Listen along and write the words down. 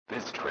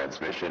This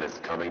transmission is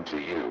coming to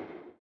you.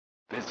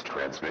 This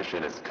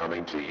transmission is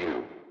coming to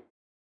you.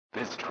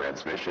 This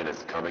transmission is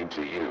coming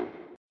to you.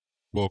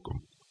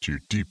 Welcome to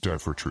your deep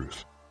dive for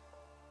truth.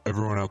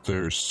 Everyone out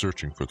there is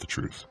searching for the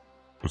truth,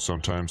 but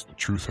sometimes the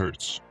truth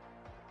hurts.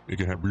 It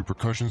can have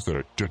repercussions that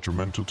are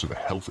detrimental to the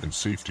health and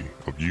safety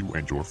of you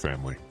and your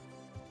family.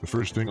 The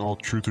first thing all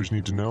truthers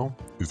need to know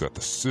is that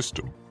the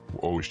system will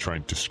always try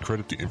and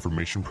discredit the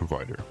information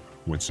provider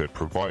when said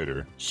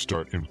provider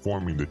start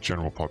informing the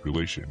general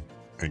population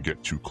and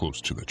get too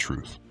close to the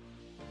truth.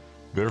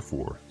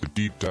 Therefore, the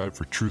Deep Dive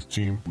for Truth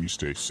team, we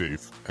stay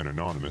safe and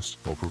anonymous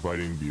while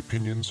providing the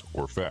opinions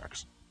or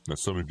facts that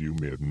some of you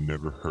may have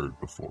never heard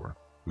before.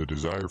 The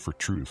desire for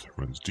truth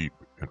runs deep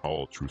in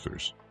all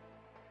truthers.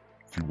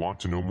 If you want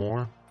to know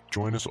more,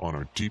 join us on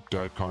our Deep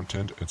Dive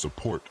content and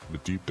support the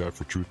Deep Dive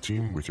for Truth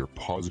team with your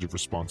positive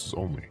responses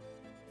only.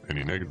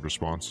 Any negative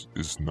response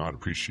is not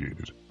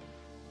appreciated.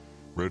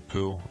 Red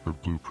pill or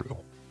blue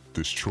pill,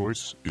 this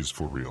choice is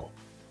for real.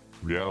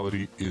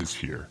 Reality is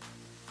here.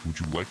 Would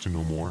you like to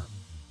know more?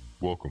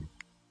 Welcome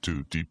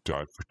to Deep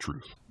Dive for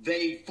Truth.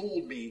 They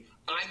fooled me.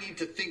 I need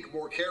to think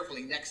more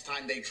carefully next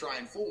time they try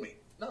and fool me.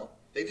 No,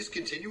 they just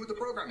continue with the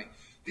programming.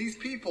 These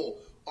people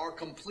are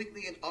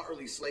completely and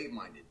utterly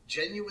slave-minded,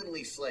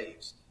 genuinely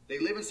slaves. They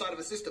live inside of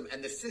a system,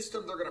 and the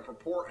system they're going to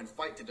purport and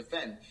fight to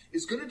defend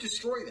is going to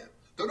destroy them.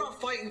 They're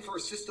not fighting for a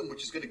system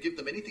which is going to give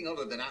them anything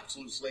other than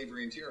absolute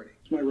slavery and tyranny.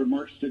 My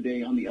remarks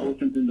today on the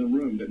elephant in the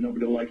room that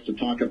nobody likes to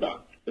talk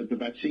about, that the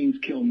vaccines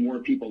kill more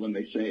people than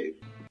they save.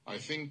 I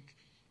think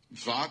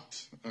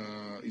that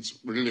it's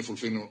really a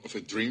fulfillment of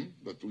a dream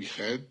that we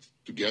had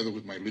together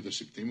with my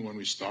leadership team when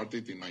we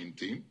started in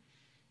 19.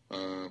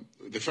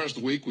 The first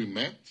week we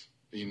met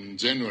in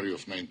January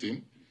of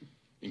 19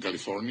 in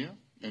California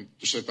and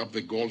to set up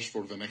the goals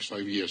for the next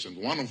 5 years. And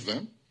one of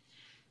them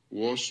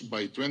was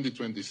by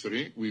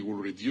 2023, we will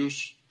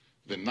reduce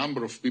the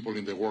number of people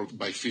in the world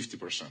by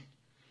 50%.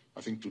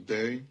 I think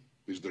today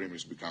this dream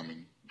is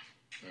becoming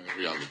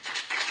reality.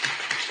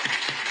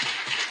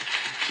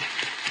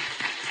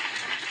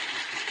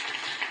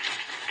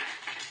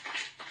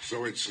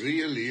 So it's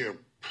really a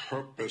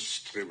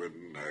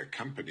purpose-driven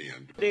company.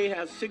 And today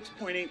has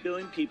 6.8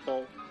 billion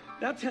people.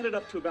 That's headed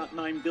up to about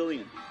 9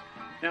 billion.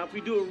 Now, if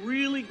we do a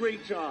really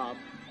great job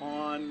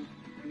on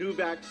new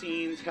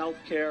vaccines,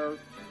 healthcare,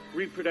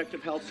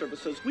 reproductive health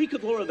services, we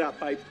could lower that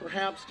by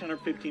perhaps 10 or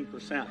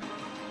 15%.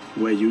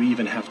 Where you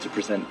even have to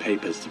present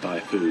papers to buy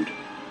food,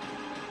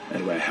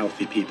 and where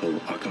healthy people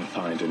are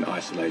confined in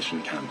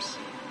isolation camps.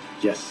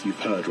 Yes, you've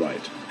heard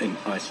right, in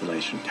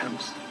isolation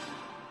camps.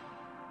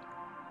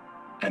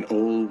 And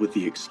all with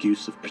the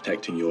excuse of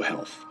protecting your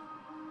health.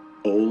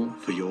 All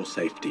for your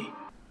safety.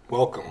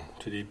 Welcome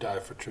to Deep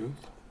Dive for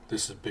Truth.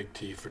 This is Big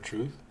T for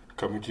Truth,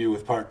 coming to you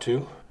with part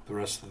 2, the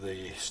rest of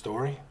the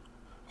story.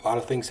 A lot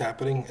of things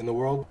happening in the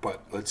world,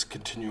 but let's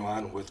continue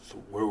on with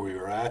where we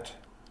were at.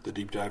 The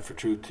Deep Dive for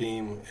Truth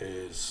team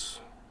is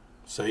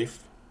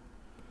safe,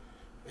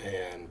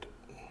 and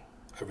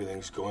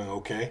everything's going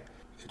okay.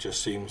 It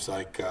just seems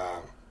like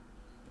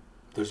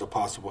there's a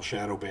possible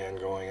shadow ban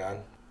going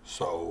on.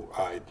 So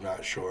I'm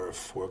not sure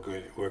if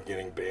we're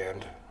getting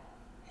banned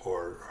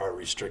or are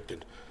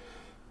restricted.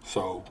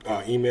 So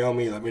email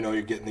me, let me know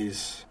you're getting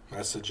these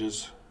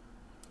messages,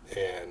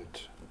 and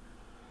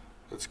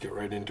let's get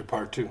right into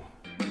part 2.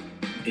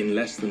 In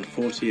less than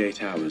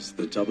 48 hours,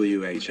 the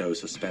WHO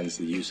suspends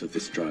the use of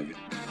this drug.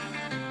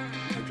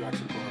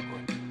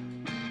 Hydroxychloroquine.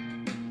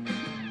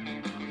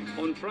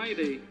 On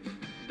Friday,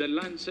 The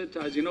Lancet,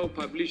 as you know,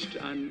 published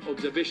an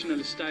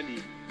observational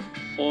study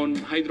on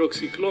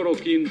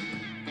hydroxychloroquine.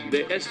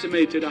 They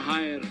estimated a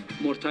higher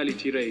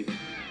mortality rate.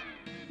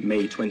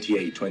 May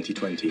 28,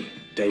 2020,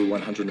 day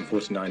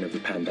 149 of the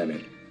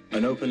pandemic.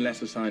 An open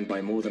letter signed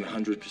by more than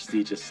 100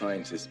 prestigious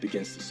scientists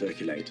begins to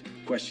circulate,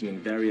 questioning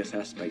various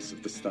aspects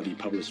of the study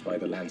published by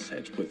The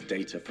Lancet with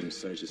data from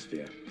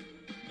Surgisphere.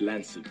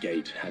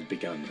 LancetGate had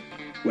begun,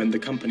 when the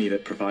company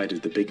that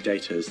provided the big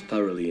data is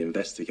thoroughly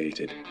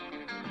investigated.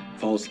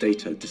 False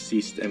data,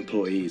 deceased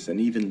employees,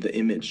 and even the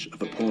image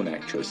of a porn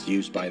actress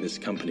used by this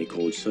company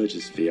called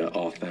Surgisphere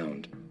are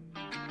found.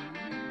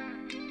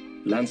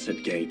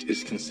 LancetGate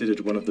is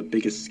considered one of the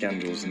biggest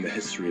scandals in the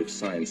history of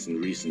science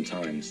in recent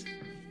times.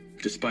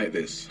 Despite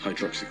this,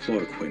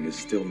 hydroxychloroquine is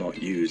still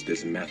not used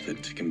as a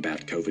method to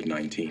combat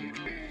COVID-19.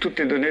 Toutes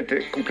les données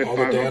étaient complètement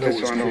inventées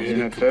sur un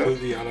ordinateur.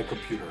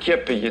 Qui a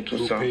payé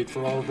tout ça?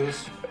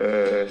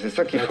 C'est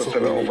ça qu'il faut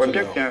savoir. On voit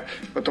bien qu'il y a,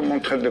 quand on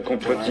montre de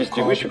complotistes,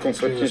 et oui, je suis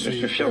complotiste, je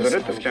suis fier de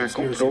l'être parce qu'il y a un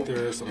complot.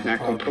 Il y a un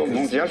complot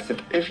mondial, c'est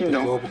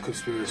évident.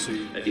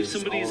 If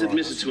somebody is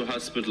admitted to a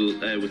hospital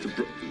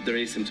they're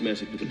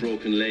asymptomatic with a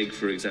broken leg,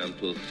 for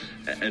example,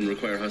 and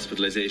require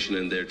hospitalization,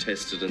 and they're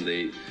tested and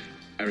they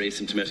are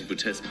asymptomatic but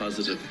test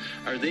positive,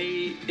 are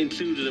they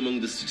included among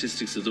the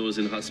statistics of those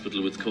in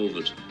hospital with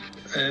COVID?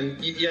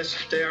 Yes,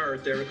 they are.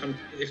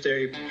 If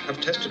they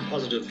have tested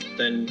positive,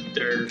 then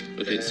they're...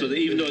 Okay, so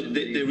even though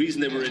the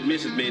reason they were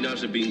admitted may not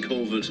have been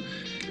COVID,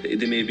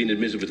 they may have been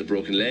admitted with a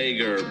broken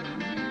leg or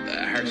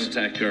a heart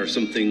attack or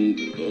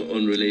something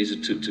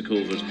unrelated to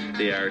COVID,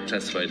 they are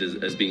classified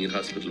as being in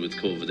hospital with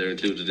COVID. They're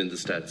included in the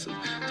stats of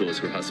those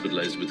who are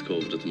hospitalised with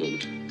COVID at the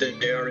moment.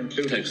 They are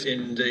included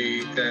in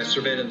the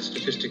surveillance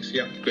statistics,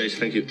 yeah. Great,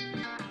 thank you.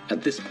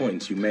 At this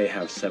point, you may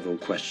have several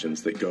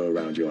questions that go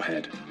around your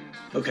head.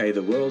 Okay,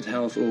 the World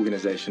Health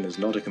Organization is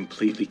not a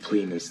completely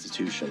clean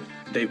institution.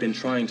 They've been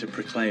trying to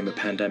proclaim a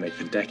pandemic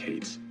for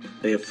decades.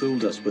 They have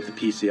fooled us with the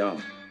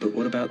PCR, but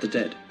what about the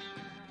dead?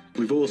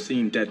 We've all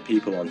seen dead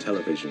people on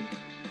television.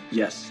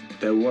 Yes,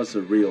 there was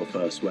a real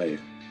first wave.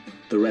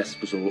 The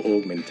rest was all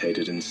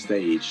augmented and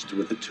staged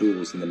with the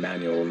tools in the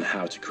manual on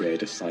how to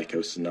create a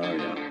psycho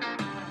scenario.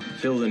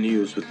 Fill the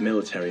news with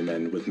military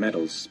men with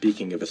medals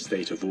speaking of a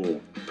state of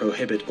war.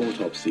 Prohibit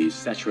autopsies,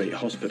 saturate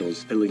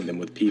hospitals filling them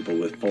with people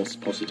with false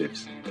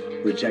positives.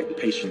 Reject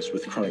patients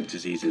with chronic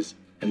diseases,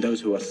 and those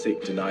who are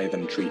sick deny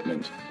them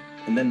treatment.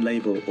 And then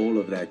label all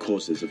of their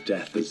causes of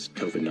death as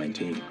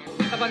COVID-19.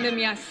 La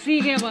pandemia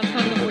sigue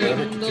avanzando por el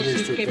mundo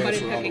sin que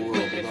parezca que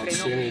encuentre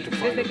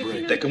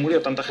freno. De que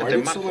murió tanta gente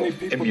en marzo,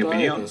 en mi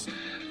opinión,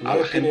 a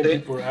la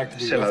gente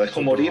se la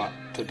dejó morir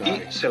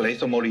y se la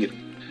hizo morir.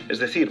 Es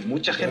decir,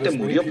 mucha gente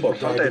murió por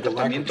falta de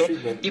tratamiento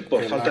y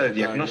por falta de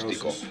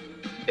diagnóstico.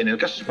 En el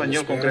caso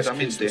español,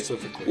 concretamente,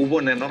 hubo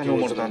una enorme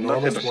mortandad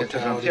en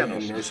residencias de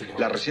ancianos.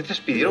 Las residencias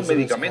pidieron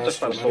medicamentos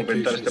para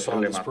solventar este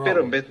problema,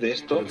 pero en vez de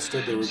esto,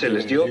 se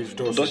les dio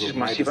dosis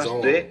masivas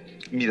de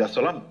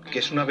midazolam, que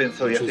es una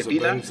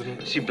benzodiazepina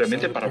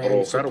simplemente para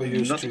provocar un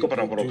hipnótico,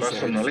 para provocar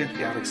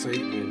somnolencia.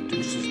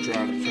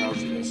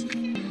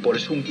 Por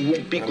eso hubo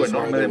un pico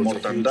enorme de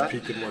mortandad,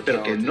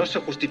 pero que no se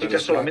justifica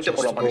solamente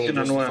por la aparición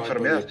de una nueva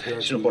enfermedad,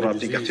 sino por la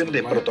aplicación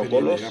de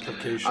protocolos,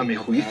 a mi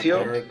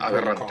juicio,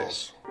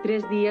 aberrantes.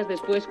 3 días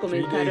después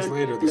comenzaron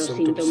los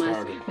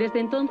síntomas. Desde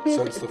entonces,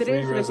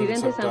 3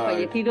 residentes han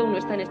fallecido, uno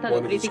está en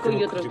estado crítico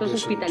y otros 2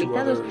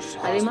 hospitalizados.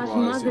 Además,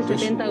 más de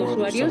 70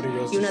 usuarios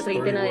y una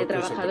treintena de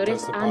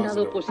trabajadores han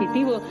dado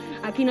positivo.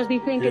 Aquí nos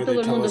dicen que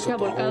todo el mundo se ha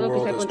volcado, que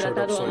se ha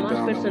contratado a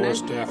más personal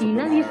y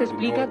nadie se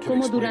explica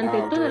cómo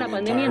durante toda la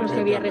pandemia no se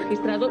había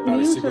registrado ni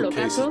un solo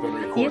caso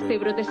y este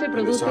brote se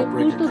produce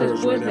justo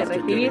después de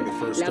recibir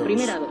la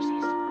primera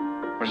dosis.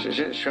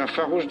 Je suis un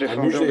farouche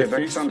défenseur des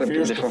vaccins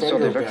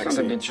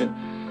d'habitude.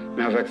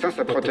 Mais un vaccin,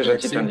 ça protège à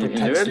titre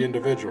individuel.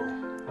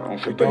 On ne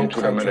fait pas du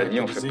tout la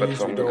maladie, on ne fait pas de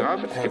forme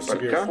grave, ce qui n'est pas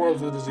le cas.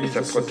 Et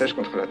ça protège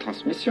contre la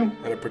transmission.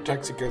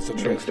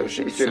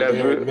 Donc c'est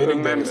l'aveu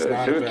eux-mêmes,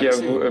 ceux qui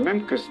avouent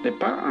eux-mêmes que ce n'est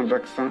pas un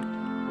vaccin.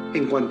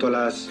 En cuanto a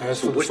las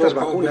supuestas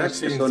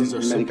vacunas, que son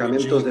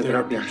medicamentos de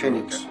terapia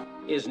génica.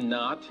 Is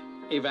not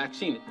a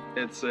vaccine.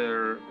 It's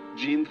a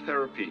gene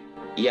therapy.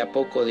 Y a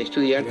poco de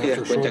estudiar te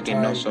das cuenta que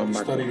no son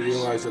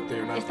vacunas.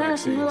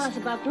 Estas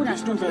nuevas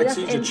vacunas construidas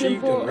en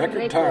tiempo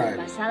récord,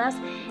 basadas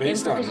en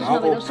procesos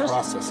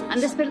novedosos, han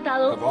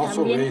despertado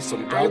también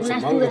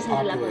algunas dudas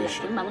entre la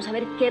población. Vamos a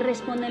ver qué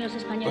responden los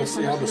españoles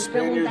cuando se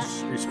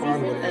les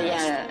pregunta. Il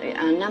y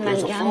a un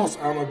amalgame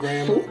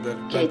faux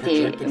qui a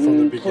été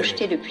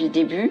projeté depuis le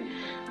début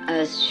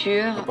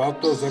sur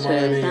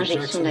ces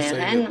injections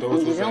d'ARN en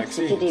disant que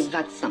c'était des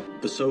vaccins.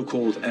 The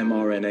so-called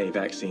mRNA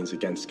vaccines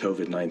against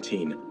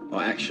COVID-19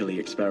 are actually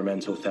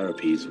experimental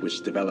therapies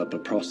which develop a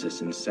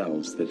process in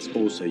cells that's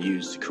also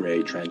used to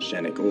create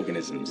transgenic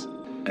organisms,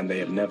 and they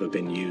have never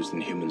been used in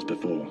humans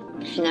before.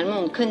 Finalement,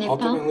 on ne connaît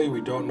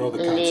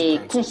pas les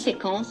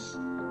conséquences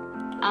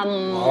à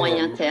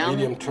moyen terme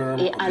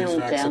et à long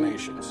terme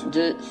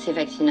de ces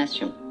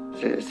vaccinations.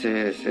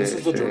 C'est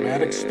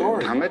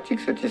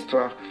dramatique cette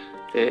histoire.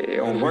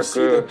 Et on voit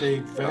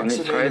qu'en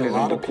Israël, ils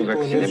ont beaucoup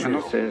vacciné.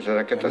 Maintenant, c'est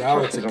la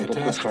catastrophe. Ils ont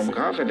beaucoup de formes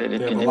graves et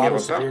l'épidémie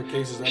repart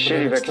chez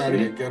les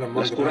vaccinés.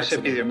 Las curvas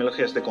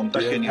epidemiológicas de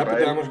contagio en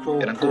Israel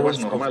eran curvas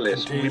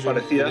normales, muy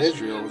parecidas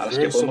a las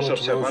que podemos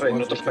observar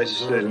en otros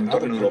países del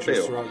entorno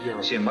europeo.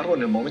 Sin embargo,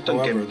 en el momento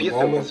en que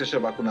empieza el proceso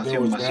de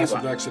vacunación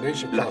masiva,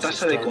 la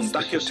tasa de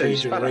contagio se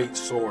dispara.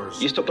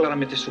 Y esto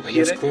claramente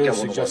sugiere que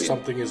algo no va bien.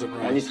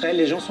 En Israël,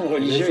 les gens sont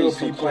religieux, ils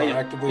sont croyants.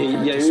 Et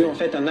il y a eu en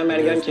fait un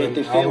amalgame qui a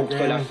été fait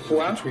entre la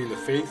foi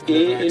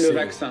et le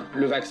vaccin.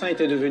 Le vaccin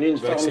était devenu une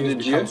forme de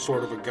Dieu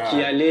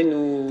qui allait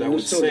nous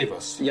sauver.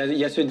 Il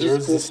y a ce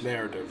discours.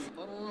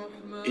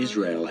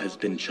 Israel has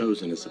been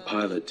chosen as a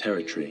pilot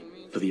territory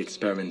for the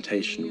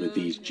experimentation with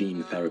these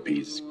gene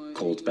therapies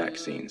called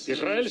vaccines.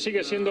 Israel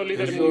sigue siendo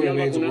líder mundial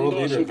vacunando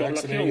a su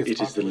población. It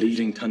is the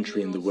leading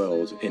country in the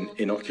world in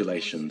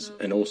inoculations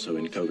and also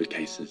in COVID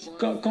cases.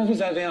 Quand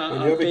vous avez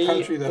un pays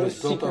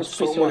aussi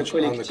construit sur le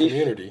collectif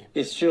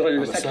et sur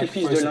le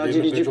sacrifice de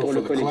l'individu pour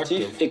le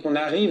collectif et qu'on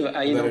arrive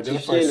à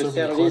identifier le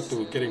service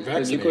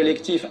du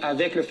collectif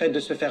avec le fait de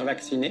se faire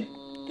vacciner,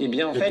 eh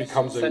bien en fait,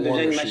 ça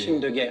devient une machine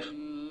de guerre,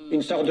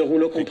 une sorte de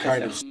rouleau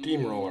compresseur.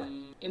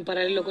 En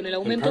paralelo con el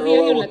aumento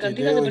diario en la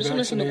cantidad de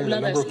personas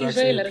inoculadas,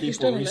 Israel ha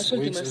registrado en las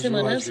últimas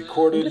semanas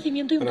un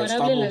crecimiento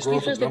imparable en las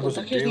cifras de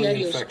contagios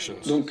diarios.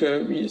 Donc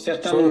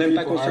certains n'ont même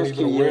pas conscience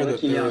qu'il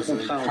y a un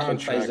contrat entre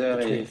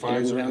Pfizer et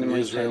le gouvernement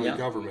israélien.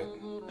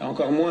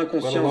 encore moins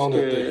conscience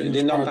que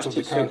d'énormes parties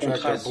de ce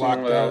contrat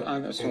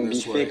sont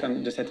biffées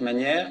de cette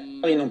manière.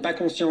 Ils n'ont pas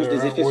conscience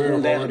des effets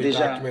secondaires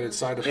déjà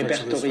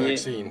répertoriés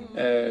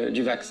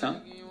du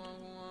vaccin.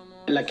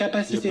 La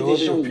capacité des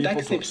gens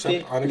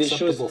d'accepter des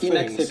choses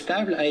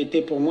inacceptables a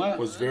été pour moi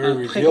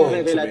un très grand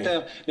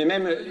révélateur, mais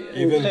même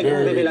un très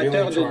grand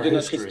révélateur de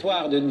notre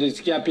histoire, de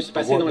ce qui a pu se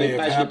passer dans les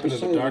pages les plus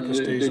sombres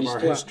de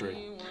l'histoire.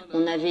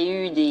 On avait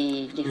eu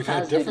des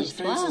phases de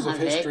l'histoire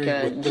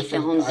avec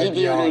différentes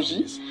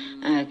idéologies,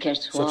 qu'elles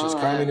soient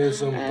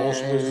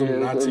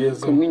le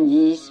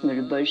communisme,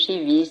 le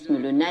bolchevisme,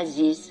 le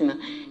nazisme.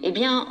 Eh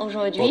bien,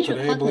 aujourd'hui, je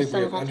crois que nous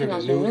sommes rentrés dans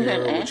une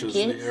nouvelle ère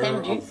qui est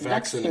celle du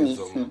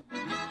vaccinisme.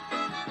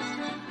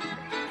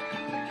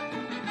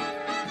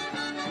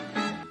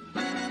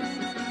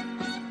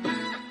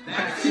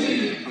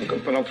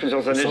 Pendant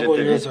plusieurs années,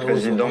 j'étais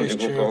vice-président du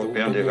groupe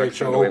européen des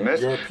vaccins de l'OMS.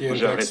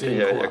 J'ai arrêté il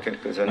y a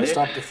quelques années.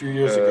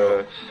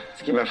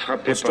 Ce qui m'a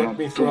frappé pendant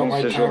tout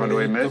mon séjour à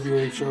l'OMS,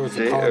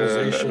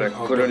 c'est la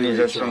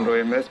colonisation de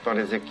l'OMS par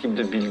les équipes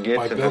de Bill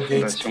Gates et de la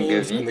Fondation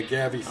Gavi.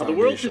 The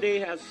world today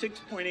has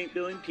 6.8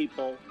 billion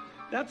people.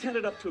 That's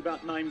headed up to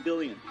about 9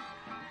 billion.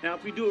 Now,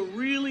 if we do a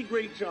really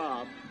great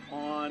job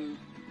on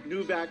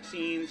new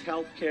vaccines,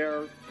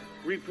 healthcare,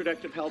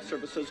 reproductive health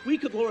services, we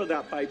could lower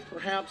that by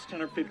perhaps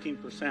 10 or 15%.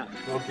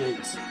 Bill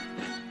Gates.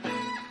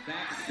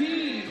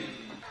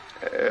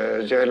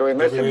 Je dirais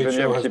l'OMS est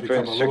devenue un petit peu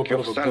une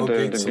succursale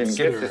de Bill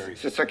Gates.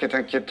 C'est ça qui est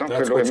inquiétant,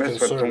 que l'OMS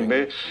soit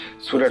tombée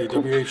sous la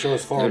coupe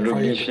de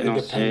lobbies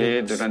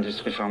financiers, de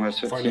l'industrie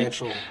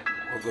pharmaceutique.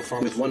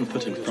 With one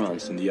foot in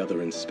France and the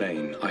other in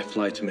Spain, I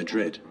fly to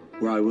Madrid,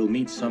 where I will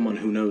meet someone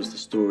who knows the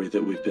story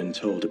that we've been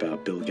told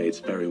about Bill Gates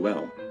very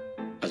well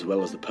as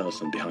the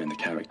person behind the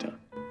character.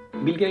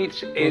 Bill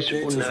Gates es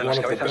una de las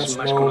cabezas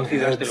más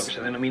conocidas de lo que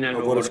se denomina el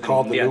Nuevo Orden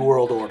Mundial.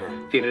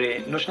 Es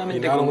decir, no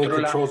solamente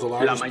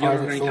controla la mayor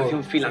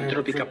organización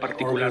filantrópica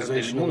particular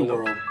del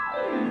mundo,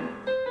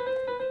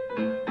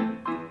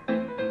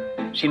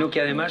 sino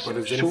que además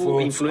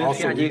su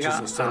influencia llega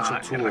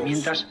a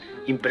herramientas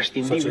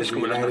imprescindibles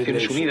como las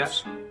Naciones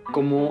Unidas,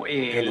 como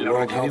la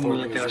Organización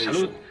Mundial de la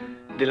Salud,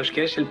 de los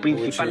que es el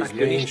principal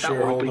accionista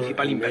o el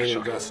principal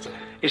inversor.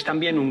 Es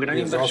también un gran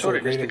inversor,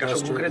 en este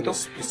caso concreto,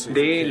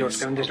 de los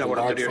grandes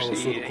laboratorios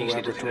e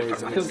instituciones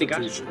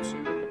farmacéuticas.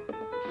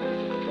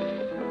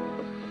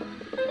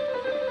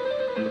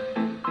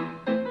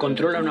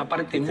 Controla una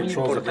parte muy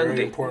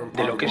importante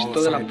de lo que es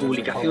toda la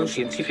publicación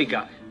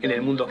científica en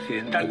el mundo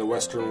occidental.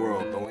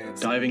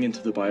 Diving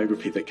into the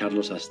biography that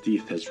Carlos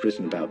Astiz has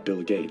written about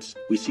Bill Gates,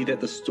 we see that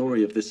the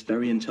story of this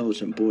very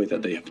intelligent boy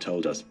that they have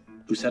told us,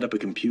 who set up a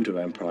computer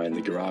empire in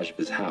the garage of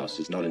his house,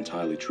 is not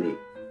entirely true.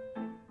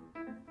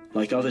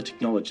 Like other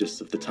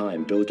technologists of the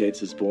time, Bill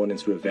Gates is born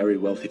into a very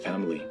wealthy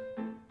family.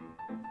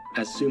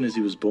 As soon as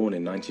he was born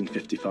in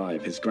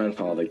 1955, his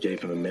grandfather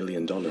gave him $1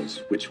 million,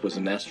 which was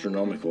an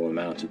astronomical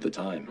amount at the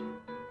time.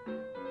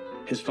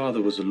 His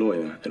father was a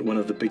lawyer at one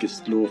of the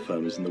biggest law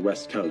firms in the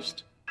West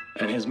Coast,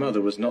 and his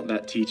mother was not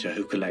that teacher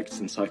who collects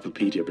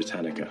Encyclopedia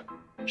Britannica.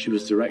 She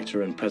was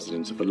director and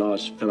president of a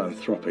large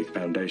philanthropic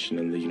foundation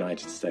in the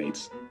United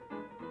States.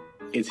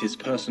 It's his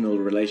personal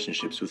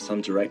relationships with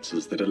some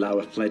directors that allow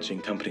a fledgling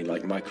company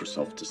like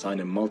Microsoft to sign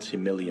a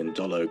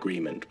multi-million-dollar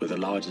agreement with the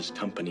largest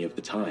company of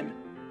the time,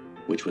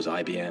 which was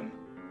IBM.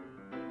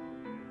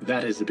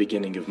 That is the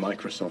beginning of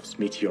Microsoft's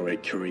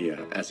meteoric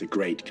career as a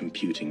great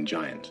computing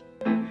giant.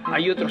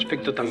 Hay otro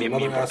aspecto también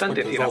muy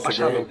importante, es decir, ha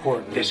pasado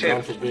de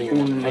ser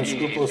un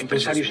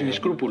empresario sin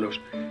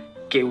escrúpulos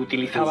que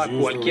utilizaba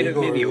cualquier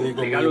medio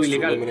legal o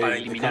ilegal para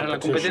eliminar a la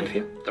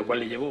competencia, lo cual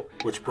le llevó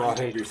a la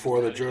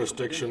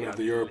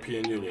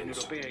Unión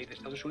Europea y de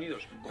Estados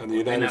Unidos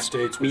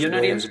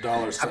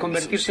millonarias a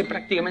convertirse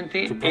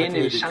prácticamente en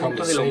el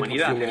santo de la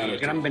humanidad, el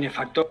gran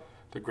benefactor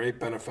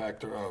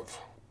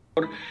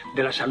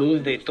de la salud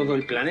de todo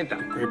el planeta.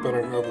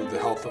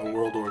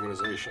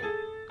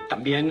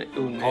 También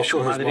su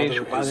madre y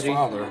su padre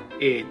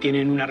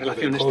tienen una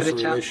relación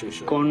estrecha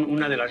con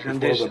una de las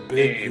grandes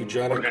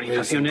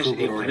organizaciones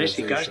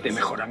eugenésicas de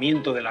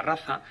mejoramiento de la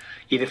raza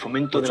y de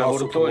fomento del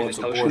aborto en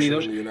Estados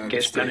Unidos, que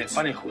es Planned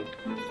Parenthood.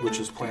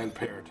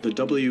 The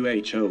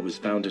WHO was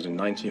founded in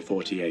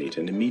 1948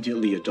 and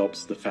immediately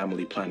adopts the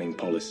family planning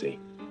policy.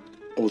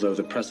 Although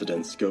the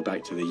precedents go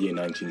back to the year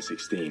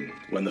 1916,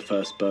 when the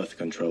first birth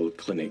control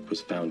clinic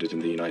was founded in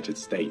the United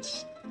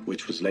States,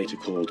 which was later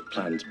called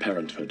Planned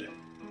Parenthood.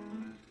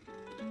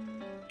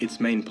 Its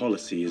main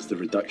policy is the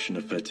reduction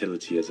of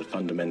fertility as a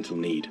fundamental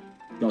need,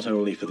 not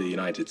only for the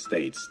United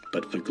States,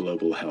 but for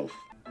global health.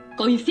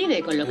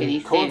 Coincide con lo que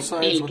dice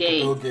Bill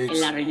Gates en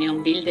la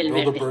reunión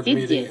Bilderberg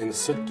de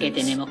Sitges, que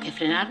tenemos que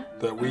frenar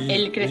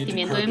el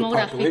crecimiento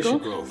demográfico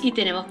y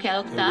tenemos que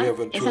adoptar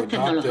esas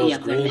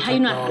tecnologías verdes. Hay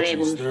una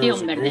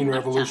revolución verde en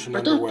marcha,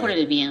 pero todo es por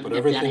el bien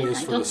del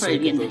planeta, y todo es por el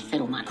bien del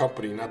ser humano.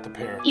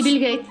 Y Bill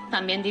Gates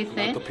también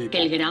dice que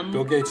el gran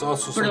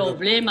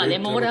problema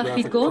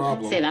demográfico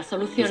se va a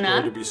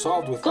solucionar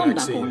con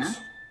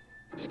vacunas.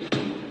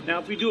 Now,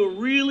 if we do a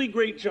really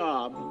great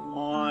job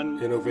on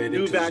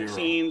new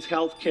vaccines,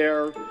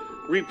 healthcare,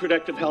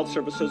 reproductive health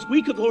services,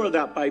 we could lower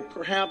that by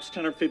perhaps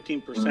 10 or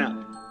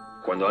 15%.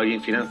 Cuando alguien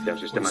financia un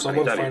sistema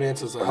sanitario,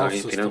 cuando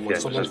alguien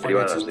financia empresas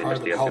privadas de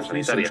investigación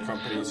sanitaria,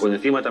 cuando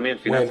encima también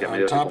financia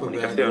medios de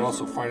comunicación,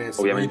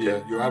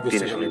 obviamente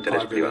tienes un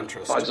interés privado.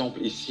 Par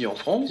exemple, ici en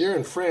France,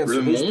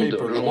 Le Monde, le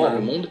journal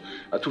Le Monde,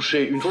 a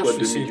touché une fois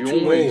 2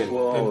 millions, et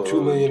une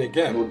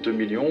fois 2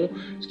 millions,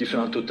 ce qui fait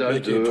un total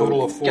de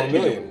 4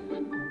 millions.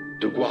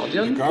 The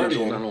Guardian, un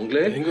journal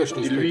anglais,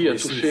 qui lui a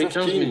touché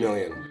 15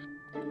 millions.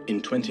 In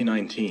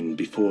 2019,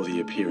 before the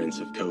appearance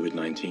of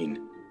COVID-19,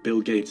 Bill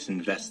Gates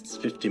invests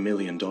 $50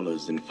 million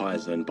in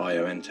Pfizer and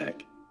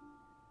BioNTech.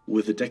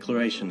 With the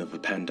declaration of a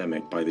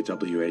pandemic by the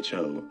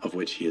WHO, of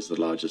which he is the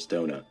largest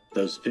donor,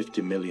 those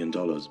 $50 million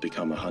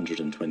become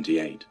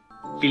 128.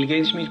 Bill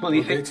Gates mismo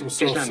dice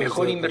que es la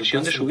mejor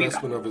inversión de su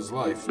vida.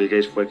 Bill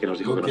Gates fue el que nos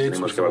dijo que nos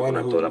tenemos que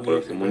vacunar toda la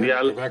población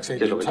mundial, que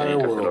es lo que tienen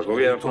que hacer los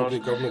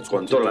gobiernos,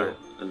 controla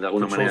de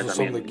alguna manera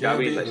también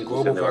Gavi, la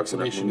institución de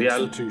vacunas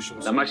mundial.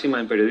 La máxima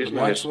en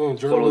periodismo es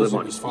follow the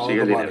money,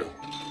 sigue el dinero.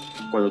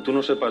 Cuando tú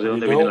no sepas de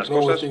dónde vienen las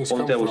cosas,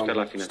 ponte a buscar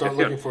la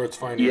financiación.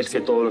 Y es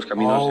que todos los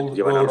caminos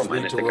llevan a Roma,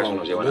 en este caso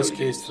nos llevan a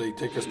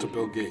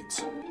Bill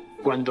Gates.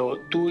 Cuando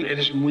tú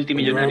eres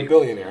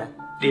multimillonario,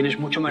 tienes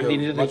mucho más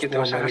dinero del que te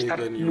vas a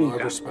gastar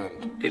nunca.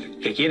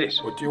 ¿Qué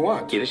quieres?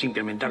 ¿Quieres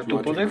incrementar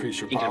tu poder?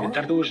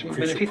 ¿Incrementar tus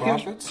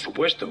beneficios? Por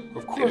supuesto.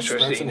 Eso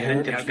es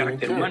inherente al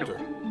carácter humano.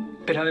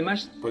 Pero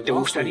además, te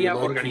gustaría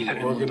organizar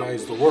el mundo.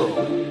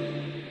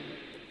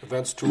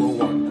 Events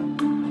 201.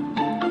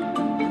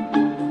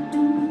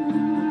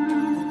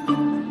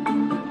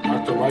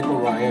 Dr. Michael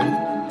Ryan,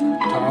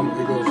 Tom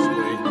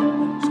Iglesley,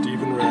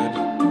 Stephen Red,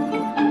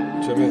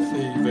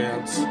 Timothy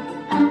Vance,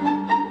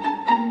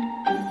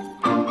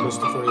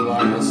 Christopher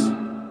Elias.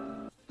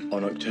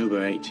 On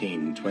October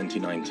 18,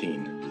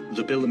 2019,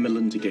 the Bill and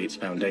Melinda Gates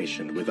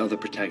Foundation, with other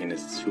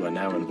protagonists who are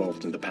now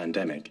involved in the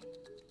pandemic,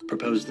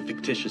 proposed a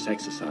fictitious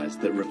exercise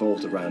that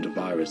revolved around a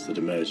virus that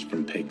emerged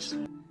from pigs.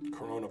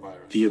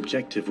 The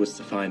objective was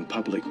to find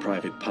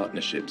public-private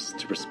partnerships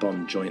to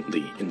respond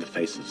jointly in the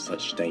face of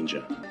such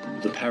danger.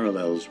 The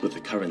parallels with the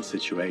current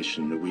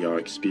situation we are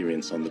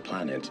experiencing on the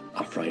planet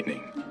are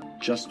frightening.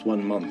 Just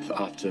 1 month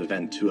after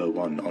Event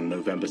 201 on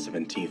November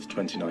 17,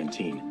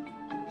 2019,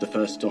 the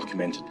first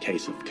documented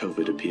case of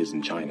COVID appears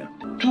in China.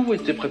 Tout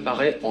était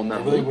préparé en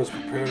amont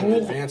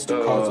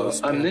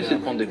pour amener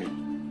cette pandémie.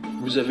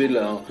 Vous avez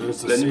la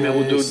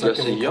numéro 2 de la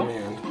CIA.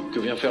 Que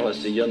vient faire la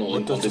CIA dans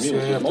une pandémie,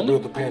 on se demande.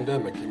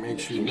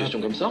 C'est une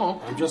question comme ça, hein.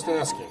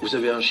 Vous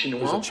avez un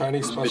Chinois,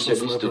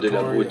 spécialiste des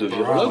labos et de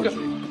virologue,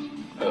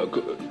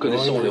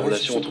 connaissant les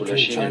relations entre la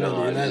Chine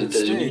et les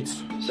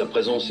États-Unis. Sa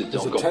présence était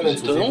encore plus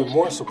étonnante.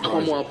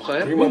 3 mois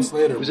après, vous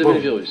avez le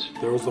virus.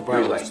 Le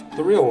vrai.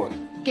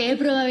 ¿Qué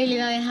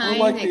probabilidades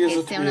hay de que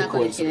sea una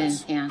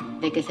coincidencia?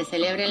 De que se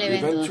celebre el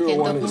evento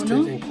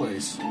 201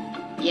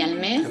 y al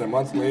mes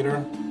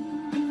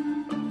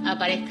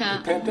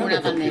aparezca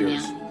una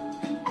pandemia.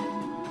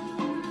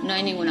 No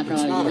hay ninguna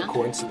probabilidad.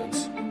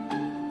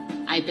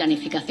 Hay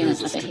planificación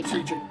estratégica.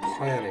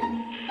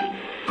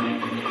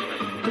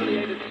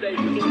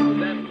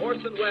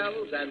 Orson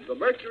Welles and the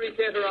Mercury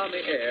Theatre on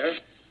the air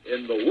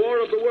in The War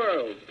of the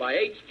Worlds by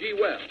H.G.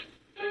 Wells.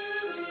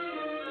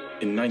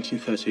 In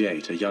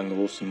 1938, a young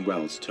Orson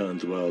Welles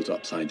turned the world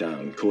upside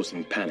down,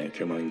 causing panic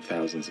among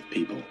thousands of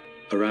people.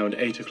 Around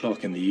 8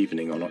 o'clock in the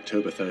evening on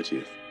October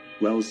 30th,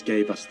 Welles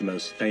gave us the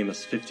most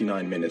famous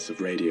 59 minutes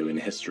of radio in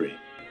history.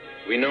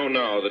 We know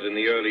now that in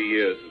the early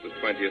years of the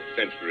 20th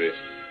century,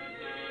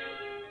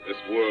 this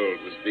world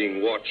was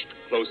being watched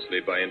closely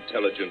by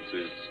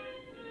intelligences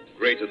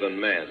greater than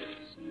man's.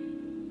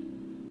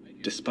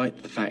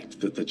 Despite the fact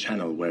that the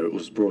channel where it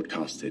was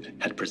broadcasted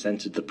had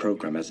presented the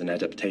program as an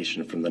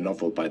adaptation from the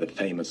novel by the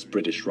famous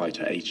British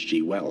writer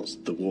H.G. Wells,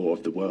 The War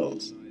of the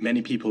Worlds,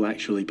 many people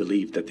actually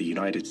believed that the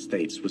United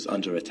States was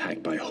under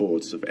attack by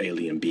hordes of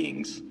alien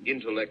beings.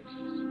 Intellects,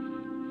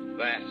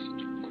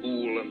 vast,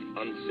 cool, and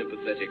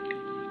unsympathetic,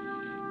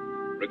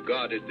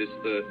 regarded this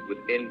earth with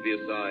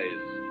envious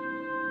eyes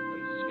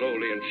and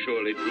slowly and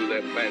surely drew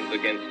their plans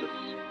against us.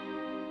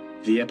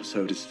 The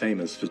episode is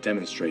famous for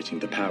demonstrating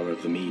the power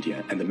of the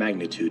media and the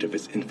magnitude of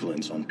its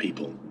influence on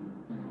people.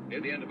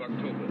 Near the end of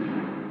October,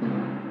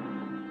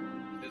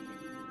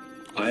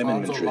 I am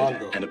in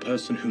Madrid, and a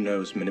person who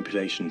knows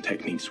manipulation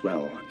techniques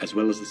well as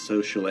the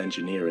social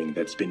engineering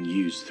that's been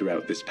used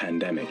throughout this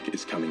pandemic,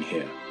 is coming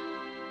here.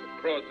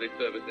 The Crosley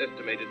service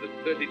estimated that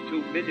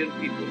 32 million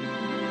people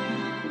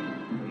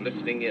were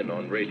listening in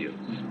on radios.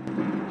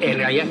 En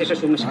realidad eso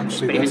es un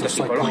experimento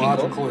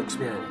psicológico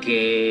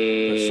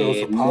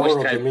que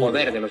muestra el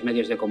poder de los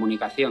medios de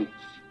comunicación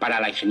para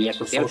la ingeniería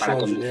social, para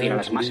conducir a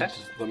las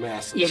masas.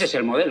 Y ese es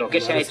el modelo.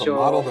 ¿Qué se ha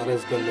hecho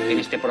en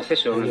este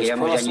proceso en el que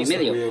llevamos año y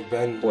medio?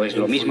 Pues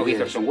lo mismo que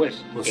hizo Orson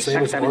Welles,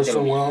 exactamente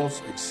lo mismo.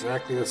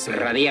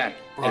 Radiar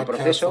el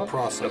proceso,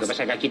 lo que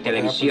pasa es que aquí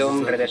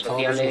televisión, redes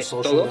sociales,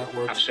 todo,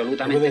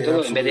 absolutamente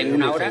todo, en vez de en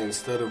 1 hora,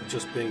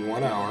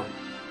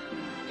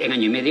 en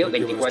año y medio,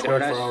 24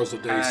 horas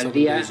al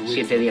día,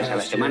 7 días a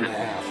la semana.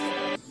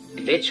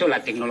 De hecho,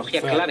 la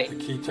tecnología clave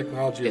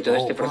de todo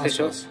este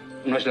proceso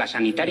no es la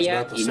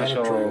sanitaria y no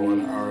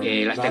son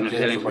las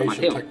tecnologías de la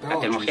información. La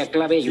tecnología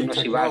clave, y uno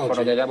si va al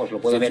foro de Davos lo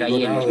puede ver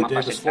ahí en los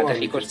mapas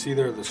estratégicos,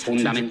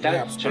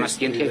 fundamental son las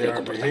ciencias del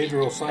comportamiento.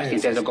 Las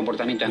ciencias del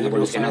comportamiento han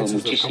evolucionado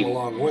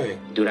muchísimo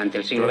durante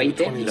el siglo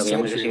XX y lo que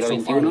llamamos el siglo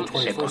XXI.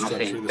 Se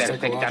conoce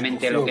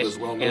perfectamente lo que es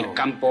el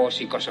campo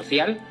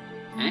psicosocial.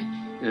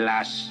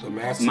 Las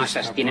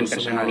masas tienen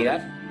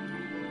personalidad,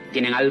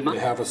 tienen alma,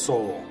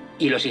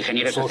 y los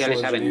ingenieros sociales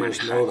saben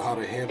manejar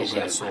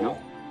ese alma,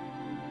 ¿no?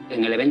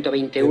 En el evento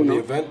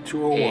 21,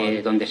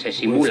 donde se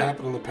simula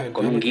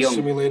con un guión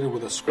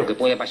lo que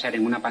puede pasar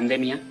en una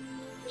pandemia,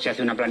 se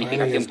hace una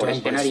planificación por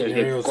escenarios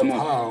de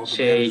cómo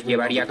se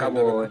llevaría a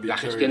cabo la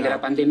gestión de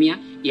la pandemia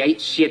y hay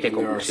 7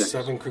 conclusiones.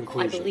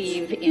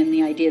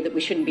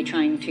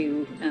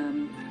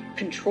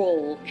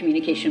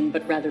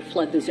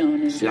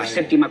 La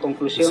séptima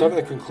conclusión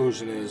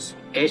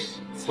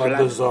es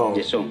flood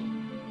the zone.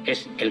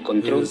 Es el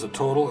control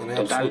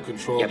total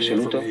y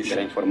absoluto de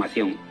la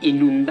información,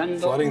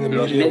 inundando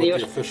los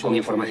medios con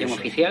información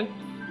oficial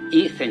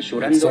y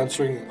censurando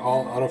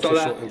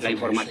toda la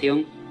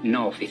información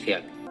no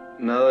oficial.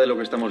 Nada de lo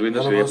que estamos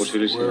viendo sería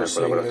posible sin la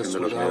colaboración de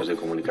los medios de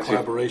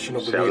comunicación.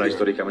 Se habla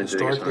históricamente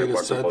de que son el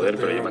cuarto poder,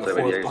 pero yo me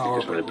atrevería a decir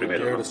que son el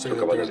primero, ¿no? Son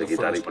capaces de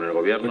quitar y poner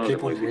gobiernos, de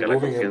modificar la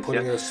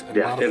conciencia,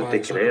 de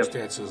hacerte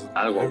creer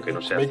algo que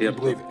no sea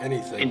cierto.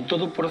 En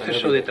todo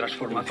proceso de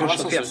transformación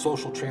social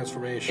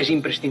es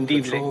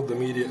imprescindible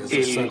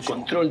el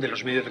control de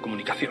los medios de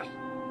comunicación.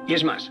 Y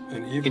es más,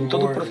 en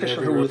todo proceso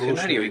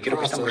revolucionario, y creo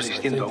que estamos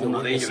asistiendo a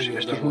uno de ellos en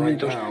estos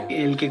momentos,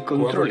 el que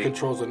controle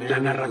la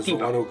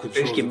narrativa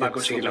es quien va a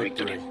conseguir la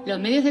victoria. Los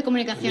medios de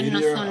comunicación no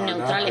son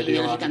neutrales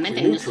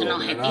ideológicamente, no son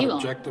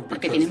objetivos,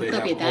 porque tienen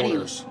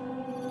propietarios.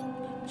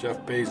 Jeff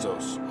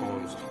Bezos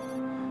owns,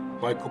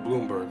 Michael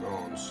Bloomberg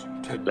owns.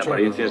 La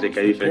apariencia es de que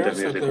hay diferentes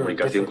medios de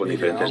comunicación con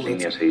diferentes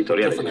líneas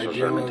editoriales, y eso es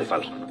realmente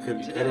falso, ¿no?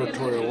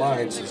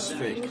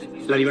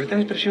 La libertad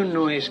de expresión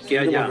no es que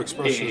haya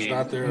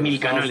 1000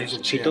 canales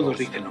si todos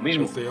dicen lo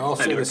mismo.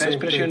 La libertad de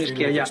expresión es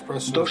que haya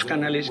 2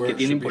 canales que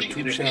tienen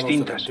posiciones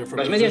distintas.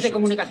 Los medios de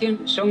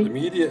comunicación son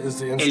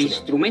el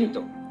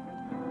instrumento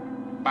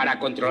para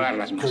controlar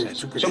las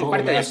masas. Son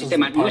parte del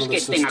sistema, no es que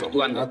estén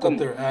actuando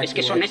como, es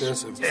que son eso.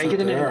 Hay que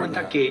tener en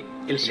cuenta que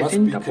el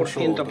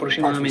 70%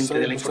 aproximadamente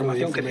de la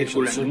información que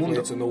circula en el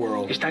mundo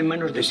está en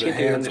manos de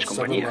 7 grandes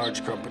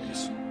compañías.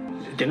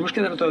 Tenemos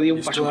que dar todavía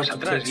un paso más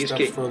atrás, y es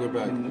que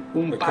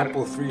un par,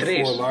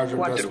 3,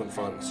 4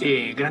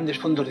 grandes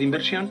fondos de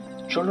inversión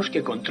son los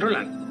que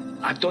controlan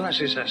a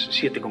todas esas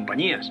 7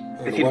 compañías.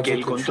 Es decir, que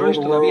el control es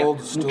todavía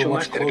mucho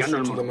más cercano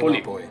al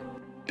monopolio.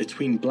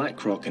 Between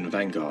BlackRock and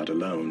Vanguard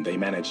alone, they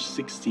manage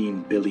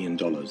 $16 billion.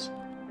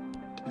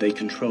 They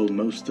control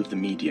most of the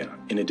media,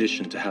 in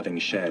addition to having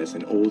shares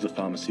in all the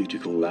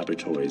pharmaceutical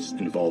laboratories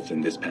involved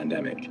in this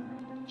pandemic.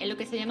 Es lo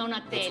que se llama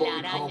una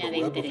telaraña de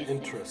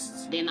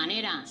intereses. De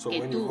manera que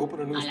tú,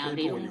 al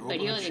abrir un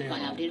periódico,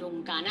 al abrir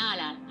un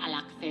canal, al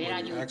acceder a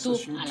YouTube,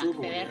 al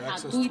acceder a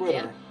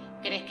Twitter,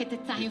 crees que te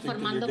estás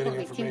informando por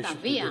distintas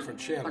vías,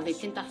 por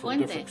distintas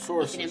fuentes,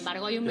 y sin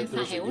embargo hay un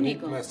mensaje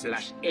único.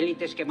 Las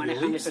élites que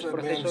manejan estos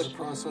procesos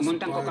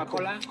montan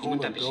Coca-Cola y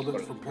montan Pepsi-Cola.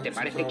 Te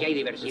parece que hay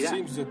diversidad,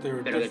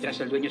 pero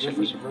detrás el dueño es el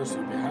mismo.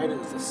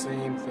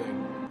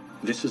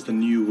 This is the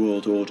New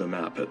World Order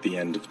map at the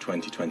end of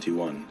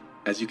 2021.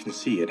 As you can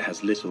see, it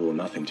has little or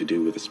nothing to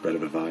do with the spread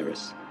of a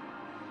virus.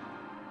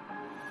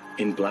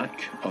 In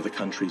black are the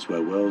countries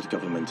where world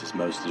government is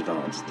most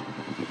advanced.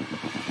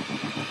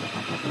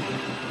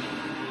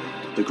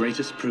 The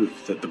greatest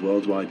proof that the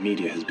worldwide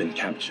media has been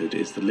captured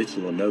is the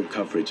little or no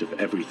coverage of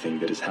everything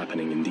that is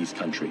happening in these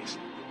countries.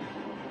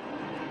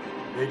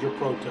 Major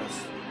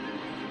protests.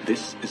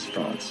 This is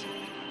France.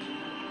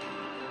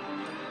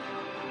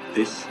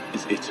 This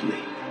is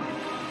Italy.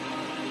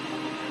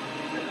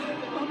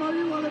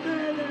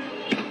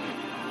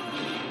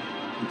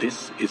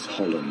 This is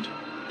Holland.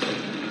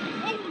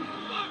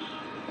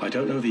 I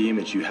don't know the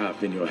image you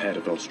have in your head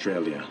of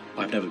Australia.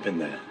 I've never been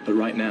there. But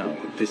right now,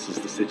 this is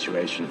the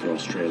situation for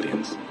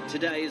Australians.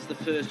 Today is the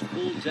first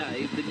full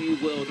day of the New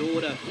World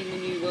Order. In the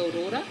New World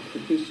Order?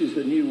 This is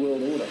the New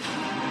World Order.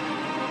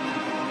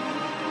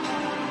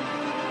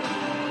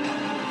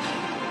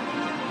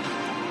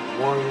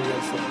 Warning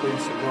against the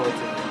police and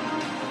military.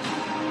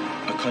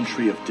 A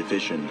country of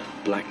division,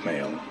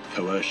 blackmail,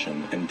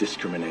 coercion, and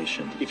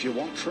discrimination. If you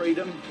want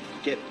freedom,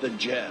 get the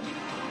jab.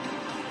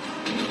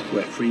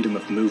 Where freedom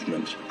of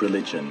movement,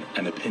 religion,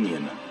 and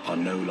opinion are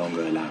no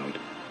longer allowed.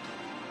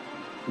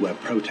 Where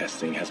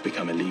protesting has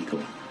become illegal.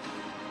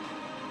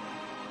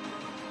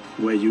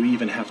 Where you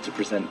even have to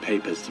present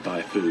papers to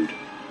buy food.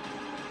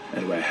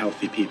 And where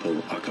healthy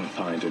people are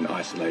confined in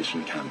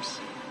isolation camps.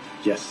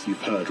 Yes,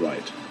 you've heard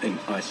right, in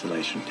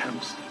isolation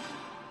camps.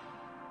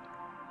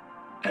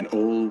 And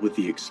all with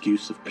the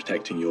excuse of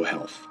protecting your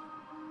health.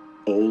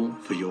 All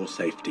for your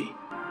safety.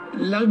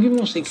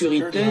 L'argument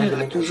sécuritaire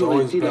a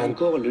toujours été là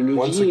encore le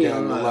levier.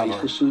 Il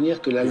faut se souvenir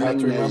que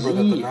l'Allemagne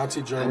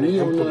nazie a mis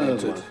en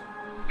œuvre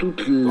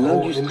toute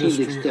l'industrie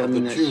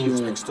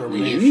d'extermination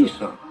des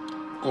Juifs,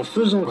 en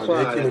faisant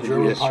croire à la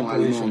population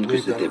allemande que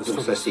c'était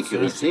pour sa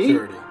sécurité.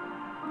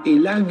 Et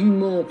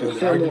l'argument pour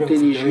faire monter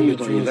les Juifs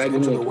dans les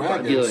wagons pour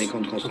partir dans les camps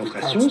de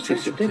concentration, c'est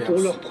que c'était pour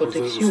leur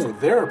protection,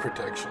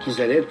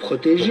 qu'ils allaient être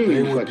protégés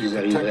une fois qu'ils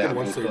arriveraient à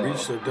bon port.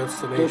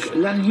 Donc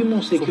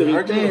l'argument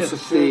sécuritaire,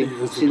 c'est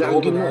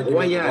l'argument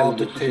royal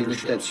de toutes les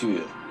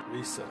dictatures.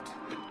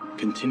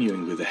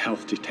 Continuing with a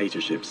health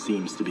dictatorship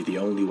seems to be the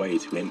only way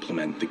to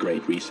implement the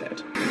Great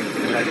Reset.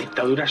 Las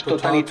dictaduras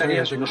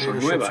totalitarias no son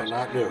nuevas.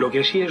 Lo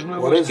que sí es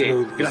nuevo es que,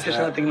 gracias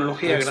a la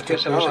tecnología,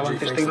 gracias a los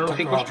avances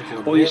tecnológicos,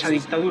 hoy esa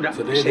dictadura,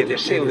 ese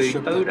deseo de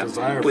dictadura,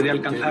 puede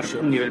alcanzar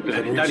un nivel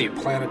planetario.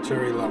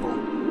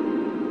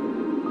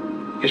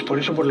 Es por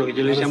eso por lo que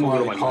yo les llamo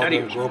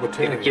globalitarios,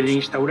 que quieren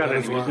instaurar a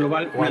nivel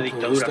global una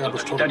dictadura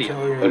totalitaria.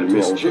 Elle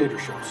met en jeu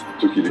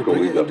ce qu'il est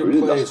convenu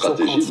d'appeler la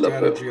stratégie de la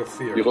peur,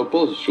 qui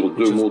repose sur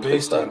deux mots très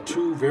simples.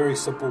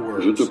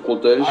 Je te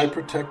protège,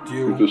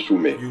 tu te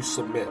soumets.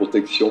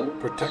 Protection,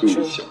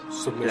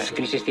 soumission. Las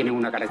crisis tienen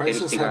una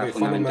característica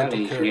fundamental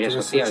en ingeniería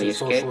social y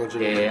es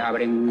que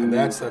abren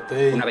una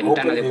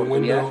ventana de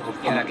oportunidad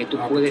en la que tú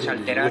puedes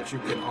alterar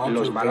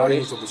los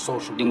valores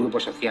de un grupo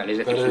social, es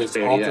decir, sus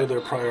prioridades.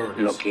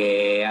 Lo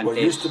que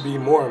antes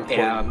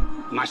era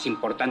más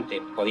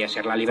importante podía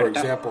ser la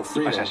libertad y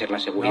pasa a ser la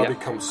seguridad.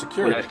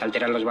 Una vez que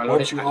alteras los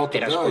valores,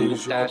 alteras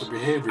conductas,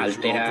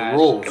 alteras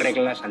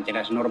reglas,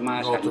 alteras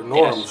normas,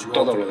 alteras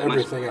todo lo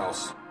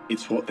demás.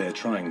 It's what they're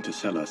trying to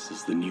sell us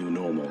as the new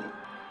normal.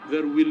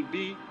 There will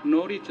be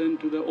no return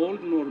to the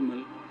old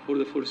normal for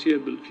the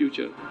foreseeable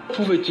future.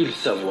 Pouvait-il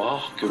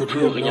savoir que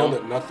plus rien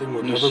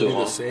ne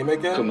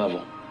sera comme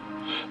avant?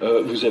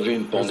 Vous avez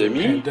une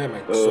pandémie,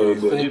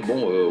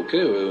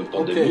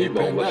 pandémie,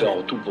 on va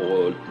faire tout pour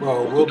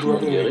que tout le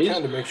monde guérisse,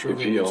 et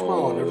puis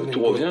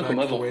tout revient comme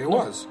avant.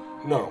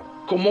 Non.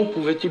 Comment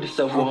pouvait-il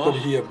savoir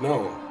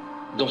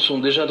dans son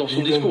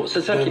discours?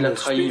 C'est ça qui l'a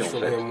trahi, en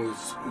fait.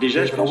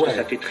 Déjà, je pense que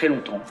ça fait très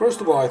longtemps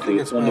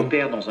qu'on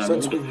opère dans un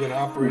monde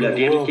où la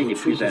vérité n'est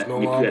plus la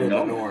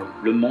norme,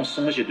 le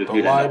mensonge est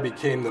devenu la norme.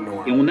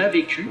 Et on a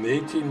vécu,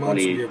 dans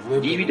les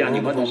 18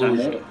 derniers mois, dans un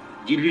monde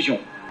d'illusions.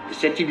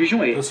 Cette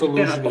illusion est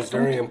hyper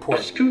importante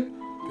parce que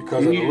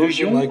une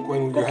illusion,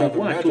 quand on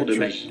voit un tour de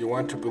magie,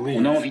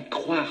 on a envie de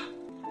croire.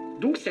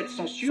 Donc cette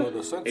censure,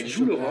 elle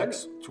joue le rôle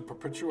pour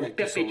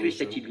perpétuer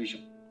cette illusion.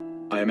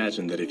 I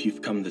imagine that if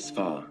you've come this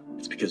far,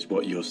 it's because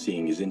what you're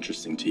seeing is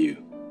interesting to you.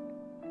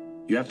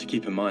 You have to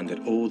keep in mind that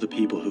all the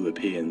people who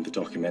appear in the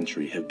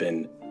documentary have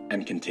been,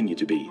 and continue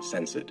to be,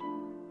 censored.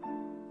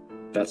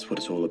 That's what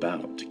it's all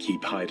about, to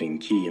keep hiding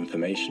key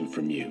information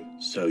from you,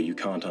 so you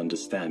can't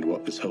understand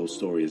what this whole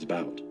story is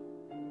about.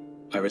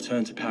 I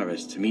returned to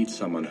Paris to meet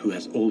someone who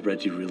has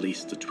already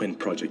released a twin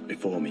project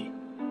before me.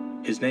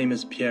 His name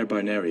is Pierre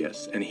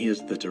Barnerius, and he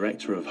is the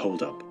director of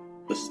Hold Up,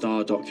 the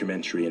star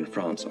documentary in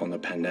France on the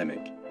pandemic.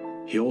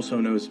 He also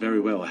knows very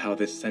well how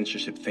this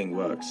censorship thing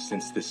works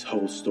since this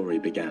whole story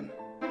began.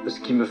 Ce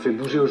qui me fait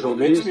bouger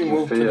aujourd'hui, ce qui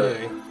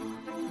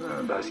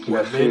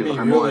m'a fait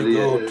vraiment aller,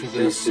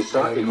 c'est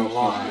ça et le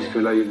mensonge. Parce que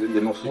là,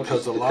 les mensonges,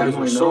 c'est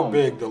tellement énorme.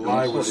 Le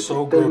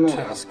mensonge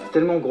était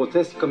tellement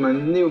grotesque, comme un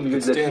nez au milieu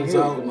de la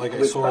figure, qu'on ne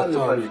pouvait pas ne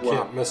pas le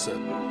voir.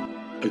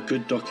 A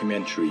good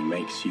documentary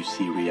makes you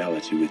see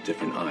reality with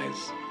different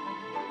eyes,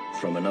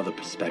 from another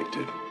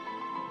perspective.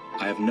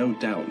 I have no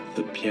doubt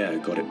that Pierre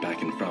got it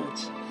back in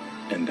France,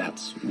 and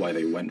that's why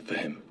they went for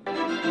him.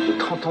 J'ai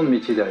 30 ans de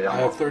métier derrière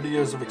moi.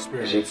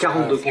 J'ai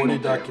 40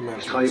 documentaires.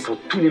 Je travaille pour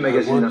tous les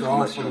magazines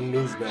d'information.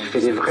 Je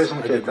fais des vraies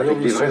enquêtes avec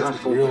des vraies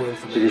infos.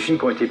 J'ai des films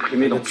qui ont été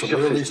primés dans plusieurs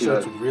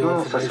festivals.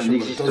 Non, ça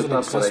n'existe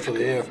pas pour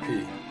l'AFP.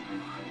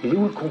 Il est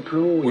où le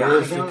complot? Il n'y a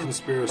rien.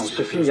 Dans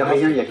ce film, il n'y a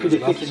rien. Il n'y a que des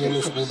faits qui sont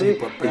sourcés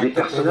et des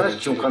personnages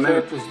qui ont quand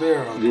même...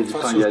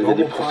 il y a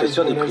des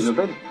professeurs, des prix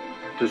Nobel.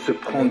 De se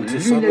prendre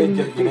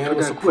l'unanimité tout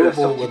d'un coup à la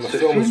sortie de ce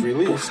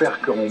film pour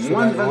faire qu'en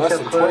moins de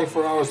 24 heures,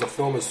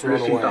 le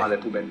film part à la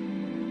poubelle.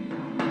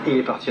 Et il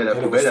est parti à la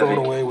poubelle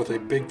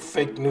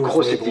avec une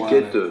grosse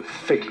étiquette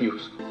fake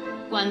news.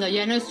 Cuando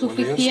ya no es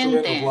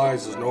suficiente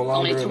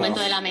con el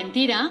instrumento de la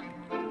mentira,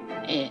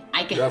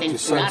 hay que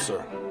censurar,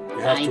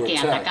 hay que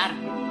atacar.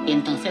 Y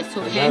entonces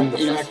surgen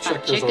los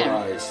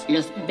fact-checkers,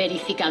 los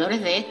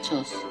verificadores de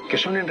hechos. Que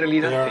son en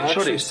realidad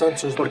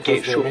censores,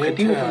 porque su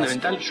objetivo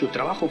fundamental, su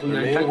trabajo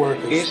fundamental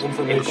es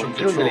el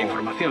control de la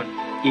información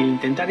y el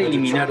intentar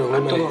eliminar a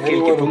todo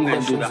aquel que ponga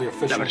en duda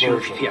la versión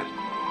oficial.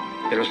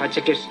 Pero los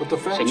fact-checkers,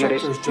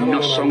 señores,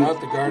 no son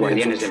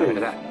guardianes de la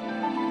verdad.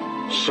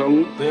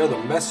 Son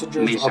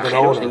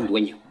mensajeros de un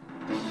dueño.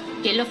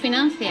 ¿Quién los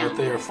financia?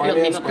 Los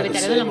mismos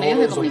propietarios de los medios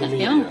de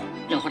comunicación.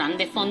 Los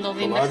grandes fondos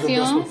de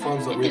inversión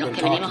de los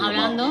que venimos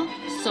hablando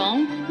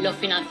son los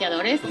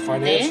financiadores de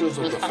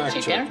los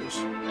fact-checkers.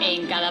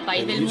 En cada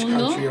país del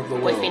mundo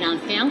pues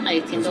financian a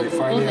distintos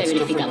grupos de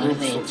verificadores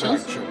de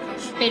hechos.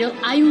 Pero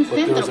hay un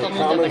centro común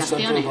de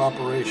operaciones.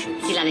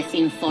 Si la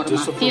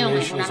desinformación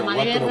es un arma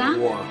de guerra,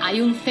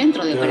 hay un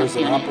centro de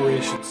operaciones.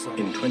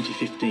 In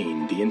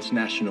 2015, the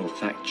International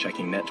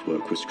Fact-Checking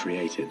Network was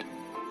created.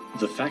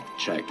 The fact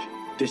check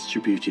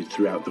distributed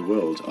throughout the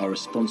world are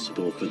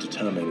responsible for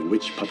determining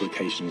which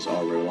publications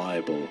are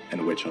reliable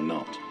and which are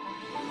not.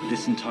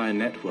 This entire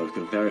network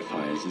of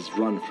verifiers is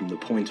run from the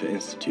Poynter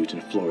Institute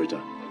in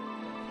Florida.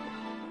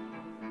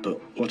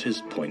 But what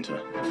is Poynter?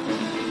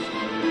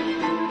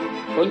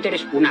 Poynter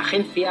es una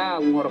agencia,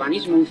 un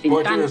organismo, un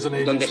think tank,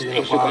 donde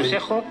en su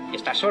consejo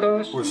está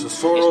Soros,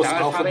 está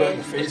Alphabet,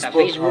 está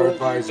Facebook,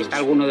 está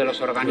alguno de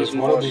los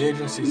organismos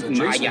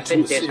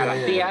adyacentes a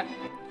la CIA.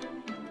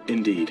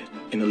 Indeed,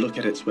 in a look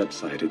at its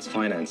website, its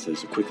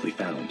finances are quickly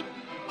found,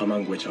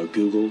 among which are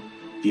Google,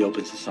 the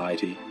Open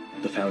Society,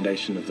 the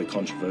foundation of the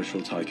controversial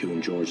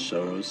tycoon George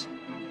Soros,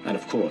 and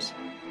of course,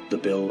 the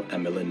Bill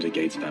and Melinda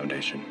Gates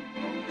Foundation.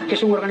 Que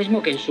es un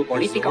organismo que en su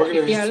política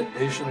oficial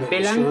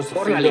velan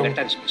por la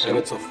libertad de expresión.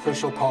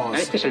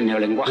 Este es el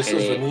neolenguaje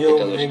de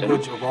todo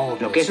esto, ¿no?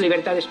 Lo que es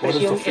libertad de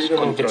expresión es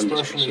control de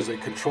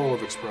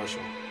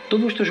expresión.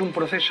 Todo esto es un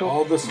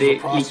proceso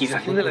de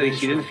liquidación de la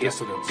disidencia,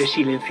 de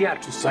silenciar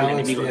al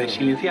enemigo, de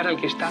silenciar al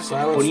que está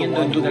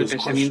poniendo en duda el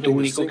pensamiento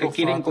único que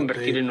quieren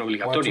convertir en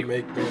obligatorio.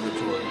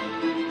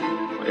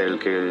 El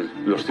que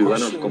los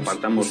ciudadanos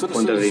compartamos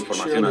fuentes de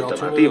información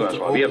alternativas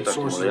o abiertas,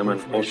 como le llaman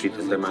OSIT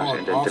en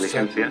temas de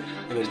inteligencia,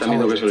 están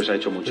viendo que eso les ha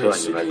hecho mucho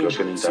daño, la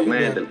eclosión de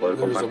Internet, el poder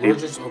compartir,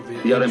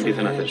 y ahora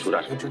empiezan a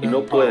censurar. Y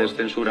no puedes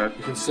censurar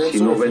si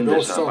no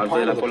vendes a parte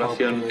de la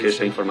población que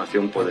esa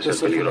información puede ser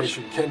peligrosa.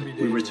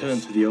 We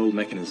return to the old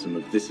mechanism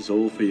of this is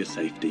all for your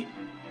safety.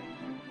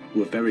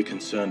 We're very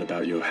concerned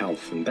about your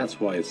health, and that's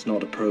why it's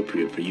not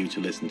appropriate for you to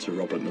listen to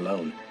Robert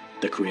Malone,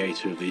 the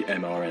creator of the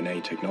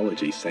mRNA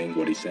technology, saying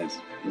what he says.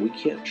 We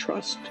can't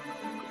trust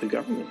the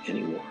government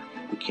anymore.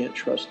 We can't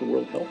trust the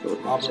World Health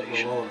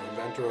Organization. Robert Malone,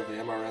 inventor of the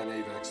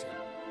mRNA vaccine.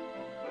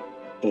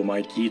 Or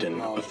Mike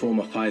Yeadon, a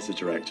former Pfizer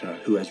director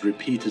who has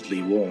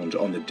repeatedly warned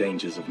on the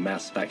dangers of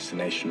mass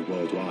vaccination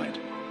worldwide.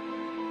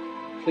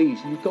 Please,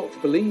 you've got to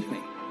believe me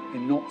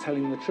in not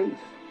telling the truth.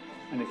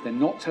 And if they're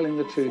not telling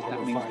the truth,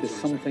 that means there's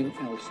something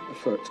else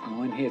afoot.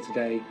 And I'm here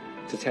today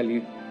to tell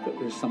you that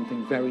there's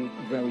something very,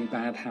 very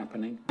bad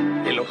happening.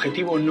 El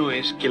objetivo no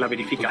es que la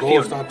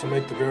verificación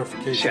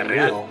sea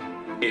real.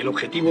 El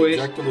objetivo es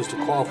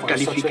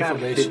calificar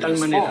de tal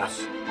manera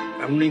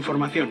a una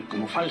información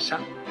como falsa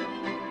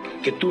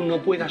que tú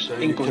no puedas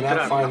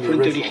encontrar la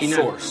fuente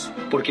original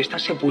porque está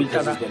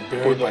sepultada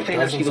por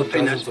docenas y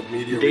docenas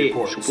de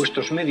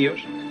supuestos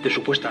medios, de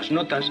supuestas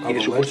notas y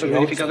de supuestos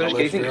verificadores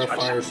que dicen que es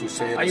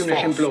falsa. Hay un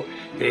ejemplo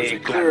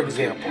claro.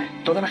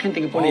 Toda la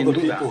gente que pone en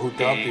duda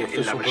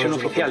la versión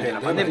oficial de la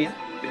pandemia,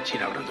 de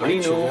China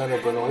Brandolino,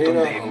 un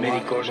montón de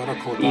médicos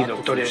y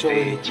doctores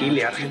de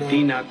Chile,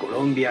 Argentina,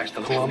 Colombia,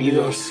 Estados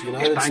Unidos,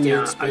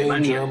 España,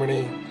 Alemania.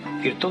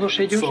 Es decir, todos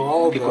ellos,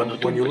 que cuando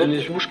tú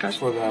les buscas,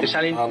 te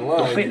salen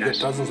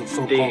docenas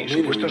de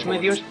supuestos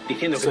medios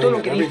diciendo que todo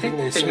lo que dicen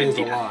es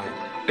mentira.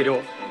 Pero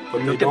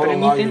no te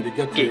permiten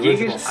que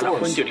llegues a la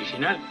fuente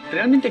original.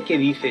 ¿Realmente qué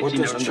dice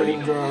China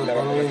Brandolino?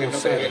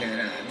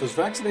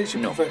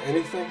 No.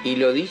 Y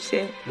lo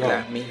dicen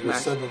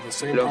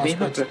los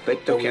mismos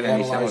prospectos que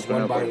analizamos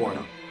uno por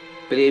uno.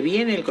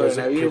 ¿Previene el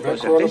coronavirus con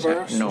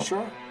certeza? No.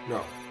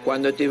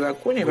 Cuando te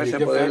vacunes vas a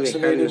poder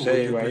dejar de usar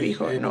el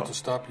barbijo, no.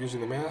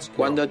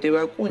 Cuando te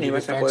vacunes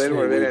vas a poder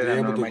volver a la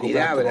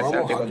normalidad,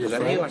 abrazarte con tus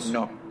amigos,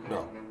 no.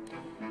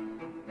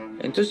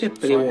 Entonces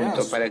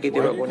pregunto, ¿para qué te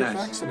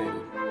vacunas?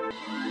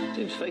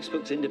 Seems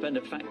Facebook's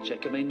independent fact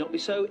checker may not be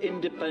so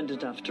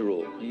independent after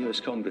all. A US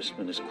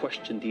congressman has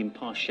questioned the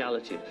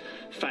impartiality of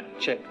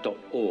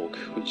factcheck.org,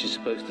 which is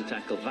supposed to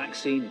tackle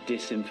vaccine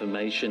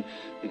disinformation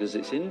because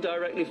it's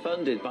indirectly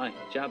funded by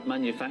jab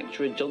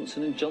manufacturer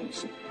Johnson &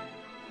 Johnson.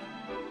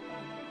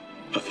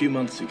 A few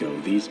months ago,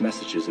 these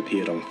messages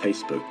appeared on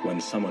Facebook when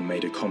someone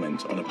made a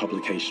comment on a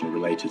publication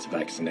related to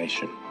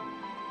vaccination.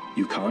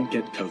 You can't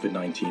get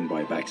COVID-19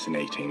 by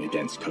vaccinating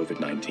against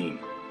COVID-19.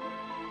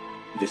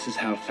 This is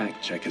how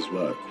fact-checkers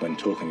work when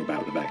talking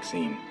about the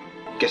vaccine.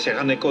 Que se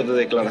hagan eco de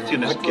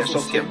declaraciones que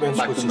asocian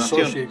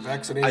vacunación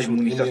a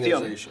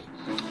inmunización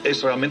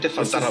es realmente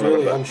faltar a la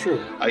verdad.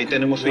 Ahí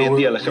tenemos hoy en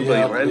día el ejemplo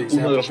de Israel,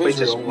 uno de los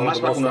países más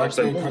vacunados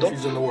del mundo,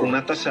 con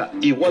una tasa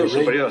igual o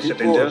superior al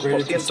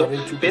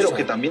 72%, pero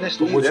que también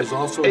es líder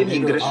en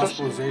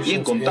ingresos y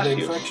en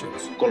contagios.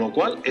 Con lo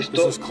cual,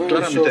 esto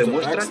claramente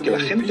demuestra que la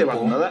gente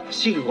vacunada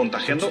sigue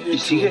contagiando y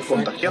sigue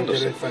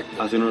contagiándose.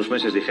 Hace unos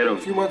meses dijeron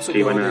que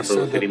iban a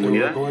producir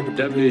inmunidad.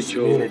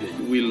 WHO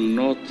will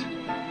not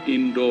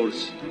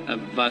endorse a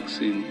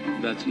vaccine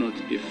that's not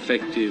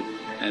effective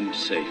and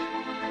safe.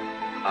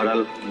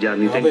 Ahora ya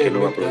admiten que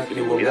no va a producir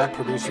inmunidad.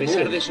 A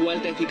pesar de su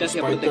alta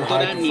eficacia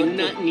protectora, ni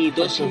una ni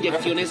dos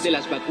inyecciones de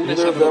las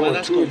vacunas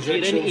aprobadas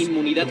confieren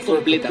inmunidad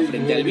completa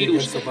frente al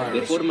virus.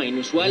 De forma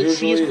inusual,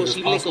 sí es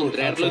posible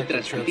contraerlo y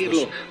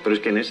transmitirlo. Pero es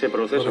que en ese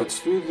proceso,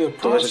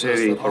 toda esa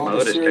serie de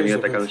informadores que habían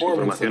atacado esa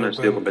información han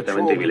sido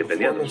completamente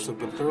vilipendiados.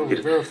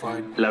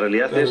 La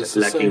realidad es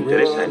la que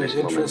interesa en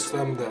ese momento.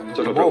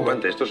 Esto es lo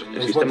preocupante. Esto es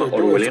el sistema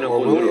orwelliano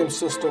puro.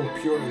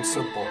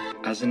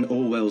 As in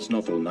Orwell's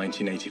novel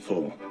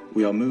 1984,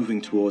 we are are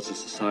moving towards a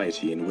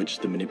society in which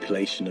the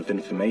manipulation of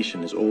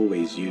information is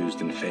always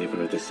used in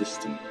favor of the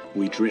system.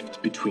 We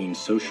drift between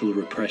social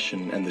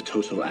repression and the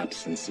total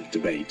absence of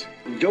debate.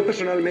 Yo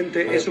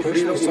personalmente he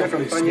sufrido una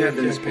campaña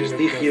de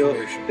desprestigio,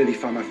 de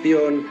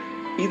difamación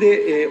y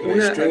de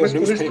además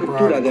una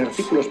estructura de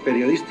artículos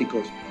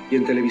periodísticos y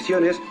en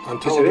televisiones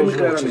que se ve muy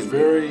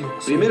claramente.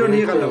 Primero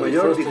niegan lo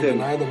mayor, dicen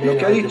lo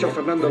que ha dicho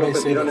Fernando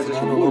López Mirones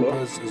es un bulo,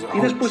 y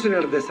después en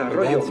el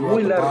desarrollo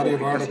muy largo que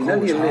casi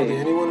nadie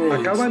lee,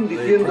 acaban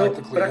diciendo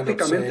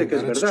prácticamente que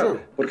es verdad,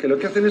 porque lo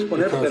que hacen es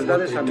poner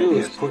verdades a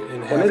medias,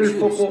 poner el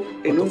foco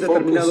en un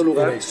determinado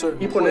lugar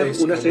y poner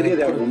una serie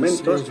de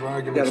argumentos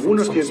de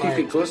algunos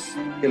científicos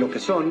que lo que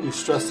son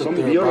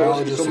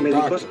biólogos y son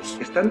médicos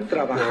que están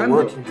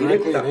trabajando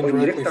directa o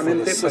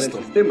indirectamente para el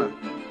sistema.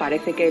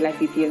 Parece que la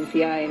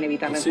eficiencia en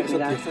evitar la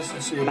enfermedad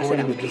va a ser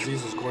amplia.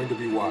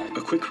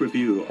 A quick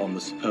review on the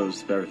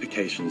supposed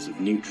verifications of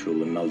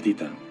Neutral and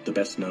Maldita, the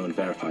best-known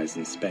verifiers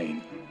in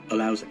Spain,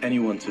 allows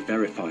anyone to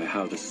verify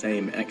how the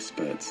same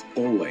experts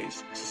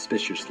always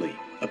suspiciously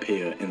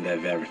appear in their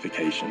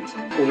verifications.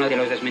 Uno de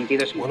los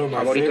desmentidos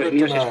favoritos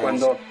míos es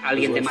cuando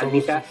alguien de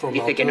Maldita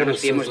dice que no nos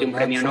fiemos de un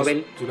premio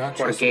Nobel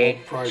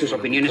porque sus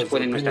opiniones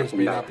pueden no estar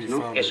fundadas,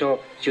 ¿no? Eso,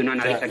 si uno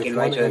analiza quién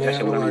lo ha hecho detrás,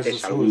 seguramente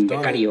es algún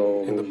becario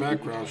o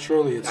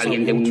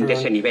alguien de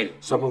ese nivel,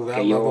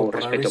 que yo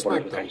respeto por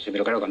los becarios.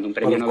 Pero claro, cuando un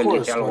premio Nobel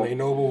dice algo,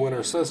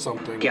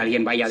 que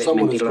alguien vaya a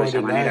desmentirlo de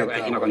esa manera,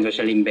 encima cuando es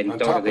el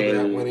inventor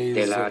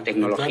de la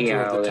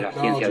tecnología o de la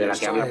ciencia de la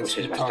que habla, pues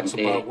es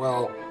bastante...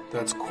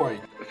 That's quite.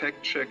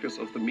 Fact checkers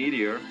of the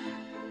media,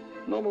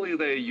 normally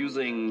they're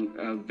using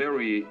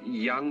very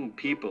young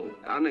people,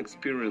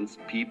 unexperienced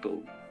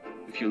people.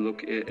 If you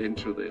look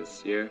into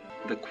this,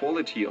 the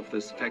quality of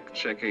this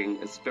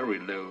fact-checking is very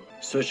low.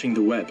 Searching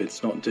the web,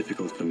 it's not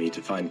difficult for me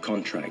to find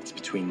contracts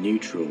between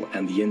Neutral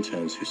and the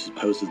interns who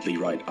supposedly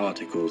write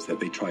articles that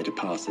they try to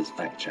pass as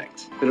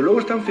fact-checks. Pero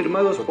luego están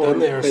firmados por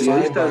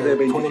periodistas de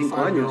 25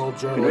 años,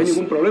 que no hay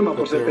ningún problema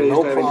por ser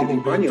periodista de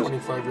 25 años.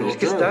 Pero es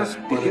que está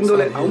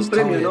diciéndole a un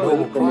premio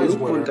Nobel como Luc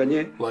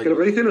Montagnier que lo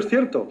que dice no es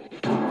cierto.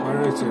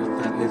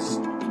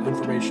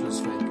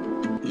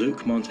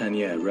 Luc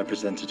Montagnier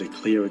represented a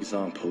clear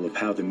example of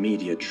how the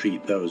media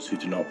treat those who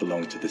do not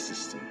belong to the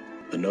system.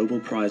 The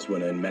Nobel Prize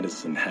winner in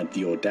medicine had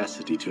the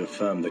audacity to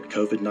affirm that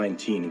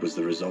COVID-19 was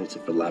the result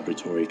of a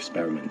laboratory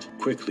experiment.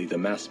 Quickly, the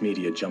mass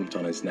media jumped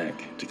on his neck,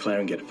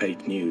 declaring it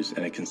fake news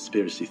and a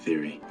conspiracy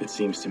theory. It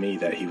seems to me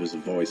that he was a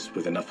voice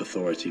with enough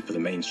authority for the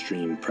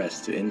mainstream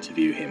press to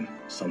interview him,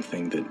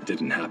 something that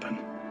didn't happen.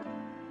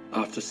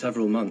 After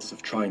several months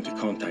of trying to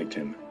contact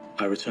him,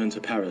 I returned to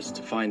Paris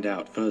to find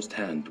out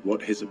firsthand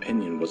what his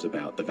opinion was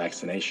about the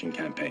vaccination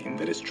campaign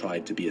that has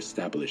tried to be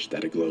established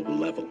at a global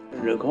level.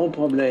 Le grand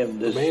problème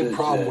de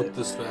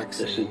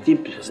ce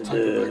type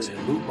de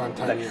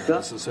vaccin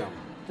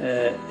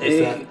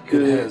est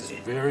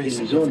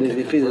qu'ils ont des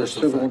effets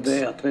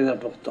secondaires très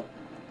importants.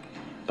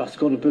 Parce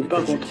qu'on ne peut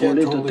pas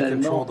contrôler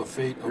totalement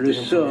le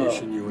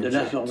sort de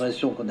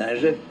l'information qu'on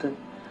injecte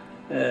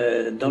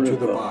dans le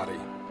corps.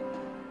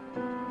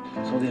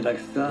 Ce sont des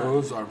vaccins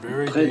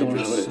très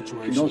dangereux,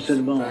 qui non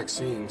seulement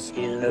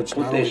ils ne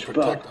protègent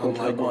pas,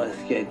 contrairement à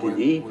ce qui a été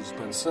dit,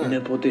 ils ne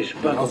protègent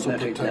pas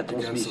contre la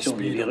transmission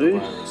du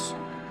virus,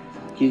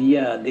 qu'il y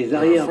a des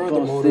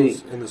arrière-pensées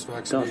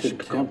dans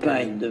cette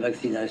campagne de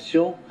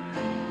vaccination,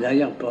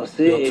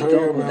 l'arrière-pensée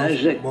étant qu'on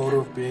injecte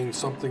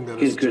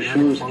quelque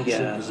chose qui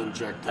a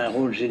un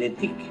rôle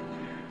génétique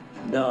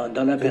dans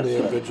la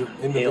personne,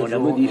 et on la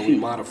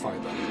modifie.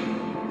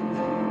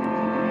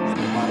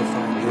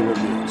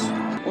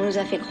 On nous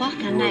a fait croire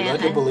qu'un ARN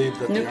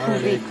ne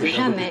pouvait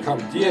jamais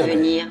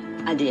devenir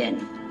ADN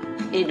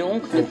et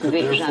donc ne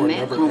pouvait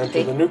jamais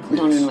rentrer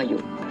dans le noyau.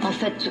 En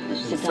fait,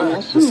 c'est un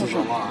mensonge.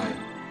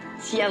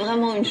 S'il y a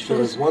vraiment une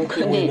chose qu'on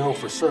connaît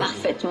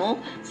parfaitement,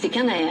 c'est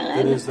qu'un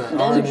ARN,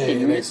 dans une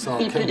cellule,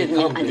 il peut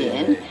devenir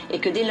ADN, et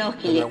que dès lors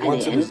qu'il est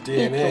ADN,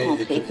 il peut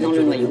rentrer dans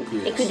le noyau.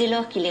 Et que dès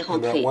lors qu'il est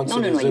rentré dans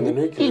le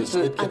noyau, il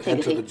peut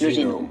intégrer le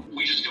génome.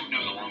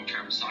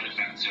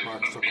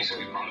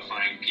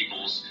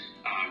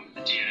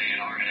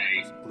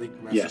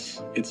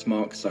 Yes, it's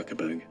Mark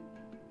Zuckerberg.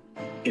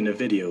 In a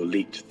video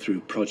leaked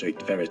through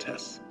Project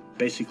Veritas,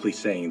 basically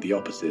saying the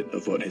opposite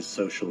of what his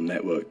social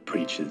network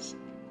preaches,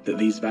 that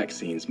these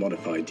vaccines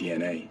modify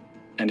DNA.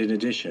 And in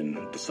addition,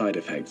 the side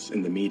effects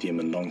in the medium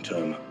and long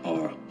term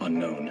are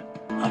unknown.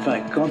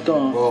 Enfin, quand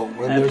on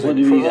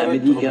introduit un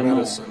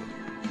médicament,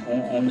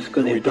 on ne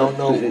connaît pas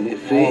tous ses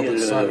effets,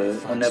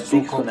 on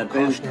applique ce qu'on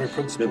appelle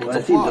le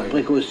principe de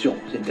précaution,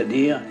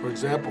 c'est-à-dire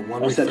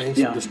on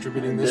s'abstient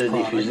de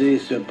diffuser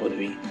ce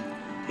produit.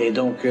 Et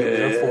donc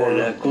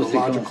la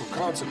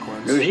conséquence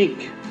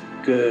logique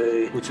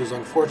que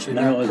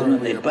malheureusement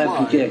n'est pas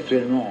appliquée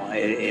actuellement,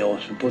 et on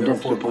se peut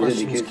donc se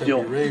poser des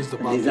questions,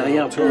 des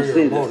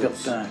arrière-pensées de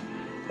certains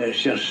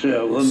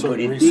chercheurs ou hommes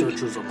politiques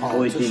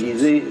pour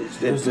utiliser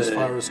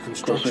cette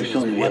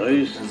construction du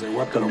virus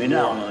comme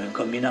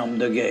une arme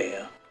de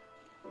guerre.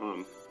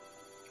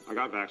 I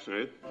got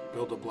vaccinated.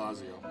 Bill de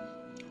Blasio.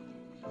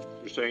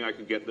 You're saying I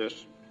could get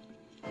this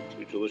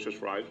delicious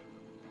fries.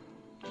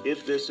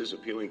 If this is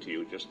appealing to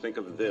you, just think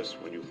of this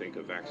when you think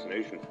of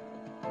vaccination.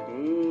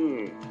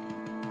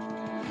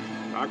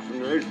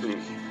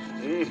 Vaccination.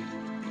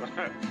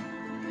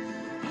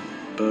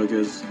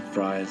 Burgers,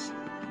 fries,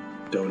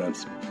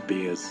 donuts,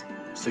 beers,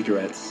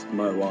 cigarettes,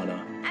 marijuana.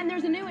 And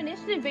there's a new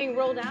initiative being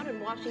rolled out in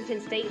Washington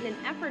State in an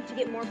effort to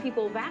get more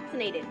people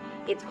vaccinated.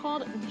 It's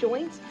called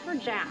Joints for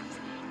Jabs.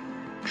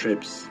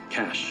 Trips,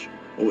 cash,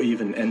 or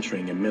even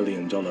entering $1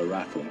 million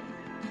raffle.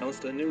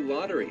 Announced a new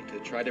lottery to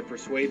try to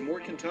persuade more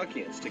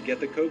Kentuckians to get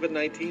the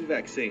COVID-19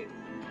 vaccine.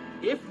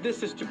 If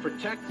this is to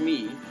protect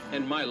me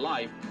and my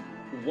life,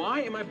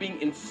 why am I being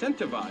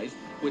incentivized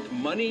with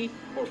money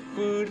or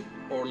food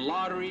or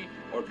lottery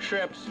or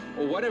trips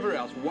or whatever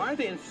else? Why are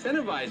they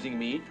incentivizing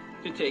me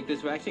to take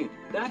this vaccine?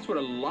 That's what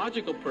a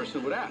logical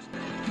person would ask.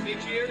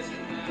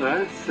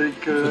 C'est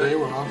que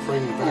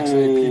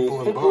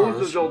on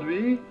propose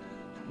aujourd'hui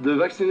de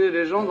vacciner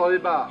les gens dans les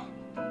bars.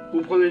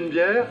 Vous prenez une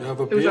bière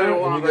et vous allez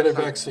avoir un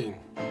vaccin.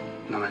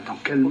 Non mais dans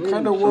quel monde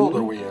sommes-nous?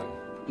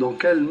 Dans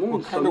quel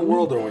monde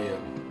sommes-nous?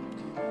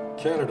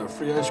 Canada,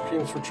 free ice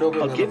creams for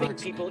children. While giving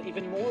people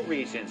even more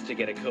reasons to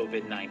get a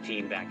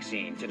COVID-19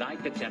 vaccine.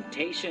 Tonight, the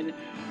temptation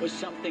was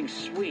something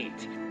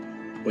sweet.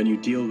 When you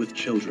deal with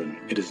children,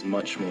 it is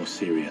much more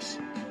serious.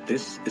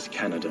 This is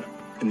Canada.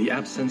 In the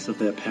absence of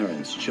their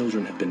parents,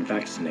 children have been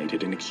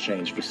vaccinated in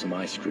exchange for some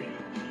ice cream.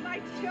 My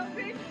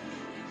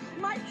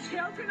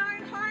children are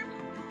in harm.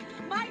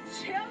 My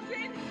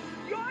children,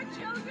 your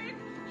children.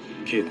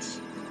 Kids,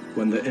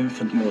 when the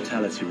infant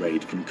mortality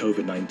rate from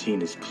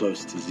COVID-19 is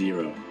close to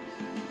zero,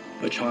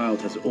 a child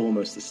has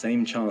almost the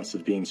same chance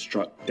of being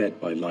struck dead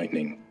by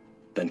lightning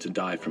than to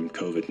die from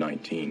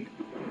COVID-19.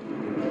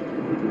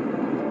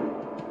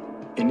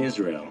 In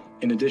Israel,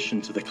 in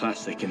addition to the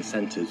classic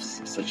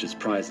incentives such as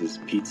prizes,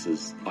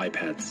 pizzas,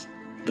 iPads,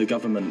 the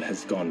government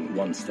has gone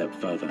one step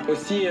further.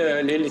 Aussi,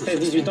 les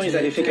 16-18 ans, ils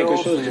avaient fait quelque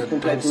chose de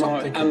complètement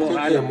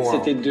amoral.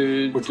 C'était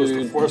de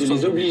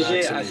les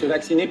obliger à se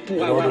vacciner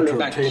pour avoir le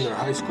bac.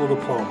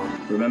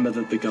 Remember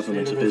that the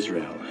government of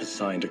Israel has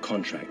signed a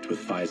contract with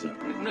Pfizer.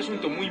 Un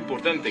asunto muy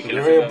importante que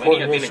la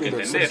ciudadanía tiene que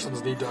entender,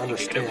 y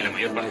que creo que la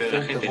mayor parte de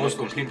la gente no es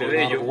consciente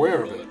de ello.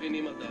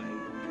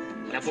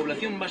 La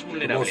población más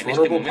vulnerable en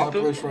este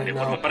momento, de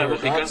forma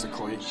paradójica,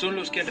 son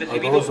los que han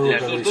recibido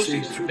las 2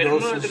 dosis,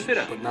 pero no la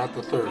tercera.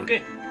 ¿Por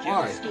qué?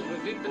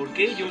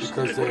 Porque ellos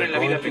recorren la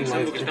vida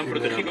pensando que están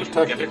protegidos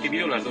porque han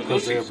recibido las 2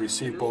 dosis.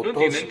 No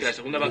entienden que la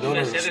segunda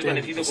vacuna se ha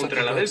desvanecido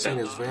contra la Delta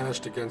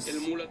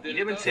y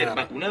deben ser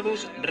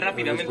vacunados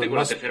rápidamente con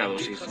la tercera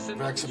dosis.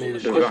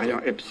 Le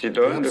variant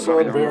Epsilon, le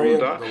variant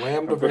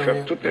Lambda, on peut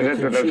faire toutes les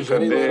lettres de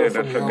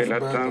l'alphabet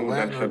latin ou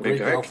l'alphabet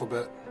grec.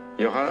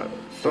 Il y aura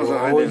sans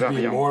arrêt des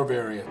variants.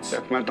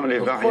 C'est-à-dire que maintenant les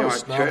variants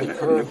actuels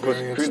ne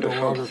causent plus de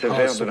formes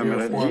sévères de la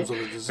maladie,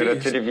 mais la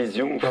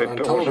télévision fait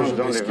peur aux gens en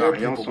disant les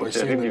variants sont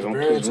terribles, ils vont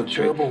tous vous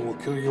tuer.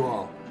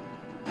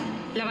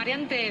 La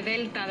variante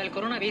Delta del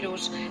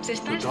coronavirus se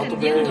está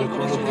extendiendo por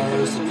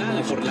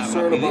la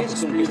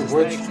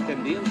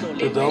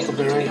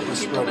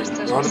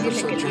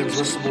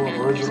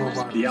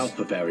The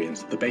Alpha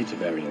variant, the Beta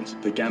variant,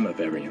 the Gamma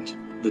variant,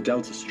 the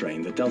Delta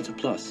strain, the Delta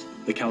Plus,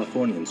 the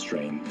Californian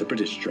strain, the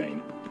British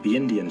strain, the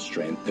Indian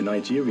strain, the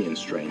Nigerian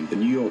strain, the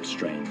New York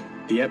strain,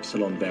 the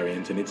Epsilon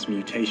variant and its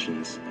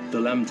mutations, the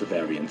Lambda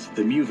variant,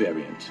 the Mu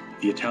variant,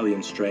 the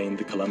Italian strain,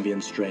 the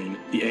Colombian strain,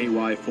 the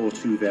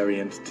AY42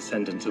 variant,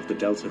 descendant of the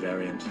Delta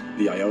variant,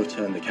 the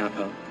Iota and the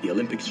Kappa, the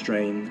Olympic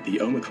strain,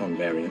 the Omicron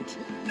variant,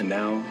 and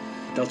now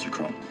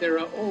Deltacron. There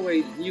are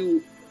always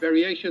new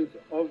variations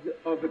of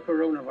the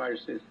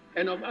coronaviruses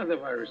and of other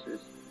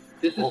viruses.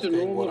 This is a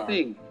normal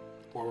thing.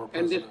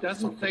 And this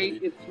doesn't say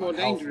it's more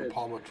dangerous.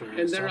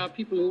 And there are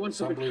people who want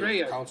to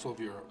betray us.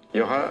 Il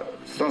y aura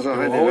sans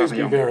arrêt des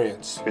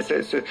variants. Mais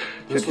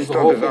cette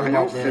histoire de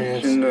variants,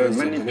 c'est une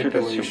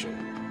manipulation.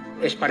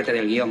 Es parte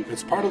del guión.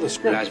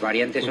 Las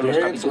variantes son los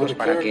capítulos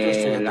para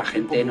que la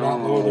gente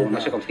no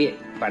se confíe,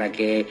 para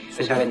que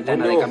esa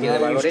ventana de cambio de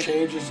valores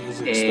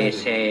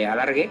se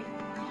alargue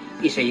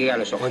y se llegue a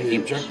los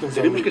objetivos.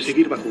 Tenemos que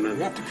seguir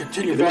vacunando.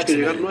 Tenemos que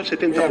llegar no al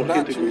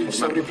 70% y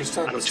conformarnos,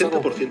 al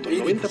 80%, al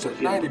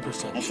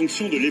 90%. En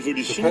fonction de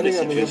l'évolution de la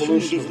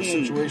situation, nous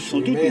devrons sans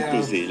doute nous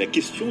poser la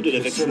question de la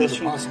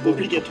vaccination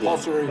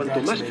obligatoire.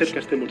 Cuanto más cerca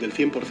estemos del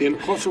 100%,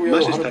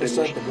 más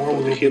estaremos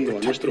protegiendo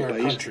a nuestro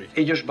país.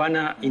 Ellos van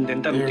a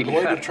intentar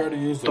utilizar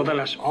todas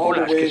las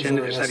olas que sean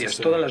necesarias,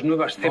 todas las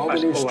nuevas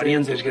cepas o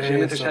variantes que sean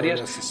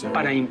necesarias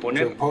para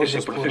imponer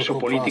ese proceso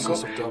político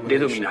de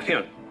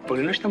dominación.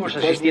 Porque no estamos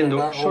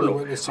asistiendo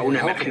solo a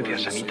una emergencia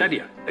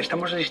sanitaria,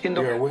 estamos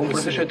asistiendo a un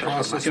proceso de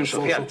transformación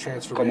social.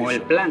 Como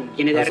el plan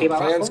viene de arriba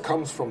abajo,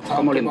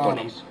 ¿cómo lo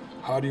impones?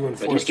 Lo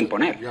tienes que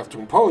imponer.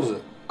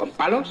 Con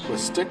palos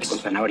y con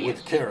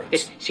zanahorias.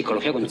 Es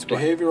psicología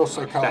conductual.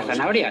 Las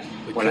zanahorias,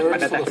 o las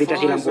patatas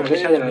fritas y la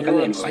hamburguesa del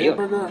alcalde de Nueva York.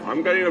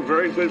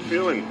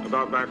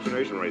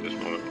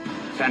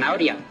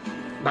 Zanahoria.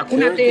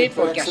 Vacúnate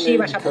porque así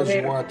vas a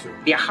poder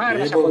viajar,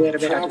 vas a poder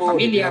ver a tu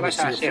familia, vas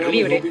a ser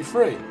libre.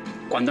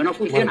 Cuando no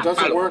funciona,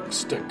 palo.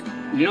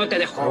 No te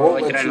dejo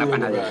entrar en la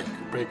panadería.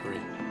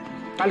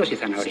 Palos y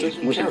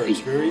zanahorias, muy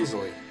sencillo.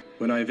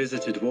 When I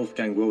visited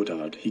Wolfgang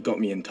Wodardt, he got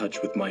me in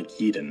touch with Mike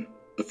Yeadon,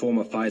 the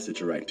former Pfizer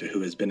director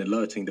who has been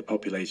alerting the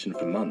population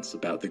for months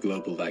about the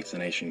global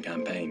vaccination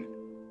campaign.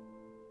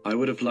 I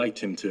would have liked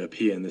him to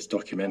appear in this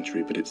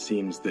documentary, but it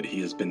seems that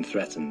he has been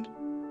threatened.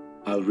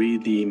 I'll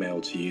read the email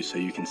to you so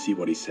you can see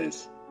what he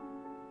says.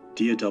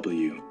 Dear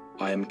W,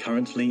 I am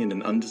currently in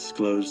an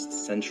undisclosed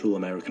Central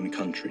American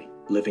country,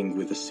 living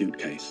with a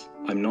suitcase.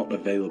 I'm not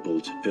available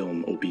to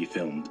film or be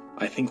filmed.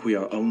 I think we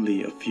are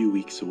only a few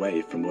weeks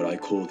away from what I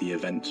call the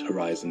event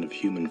horizon of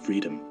human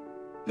freedom.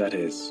 That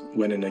is,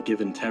 when in a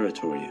given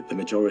territory, the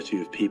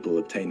majority of people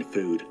obtain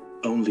food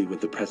only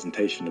with the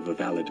presentation of a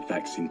valid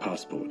vaccine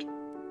passport.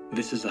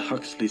 This is a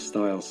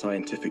Huxley-style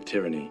scientific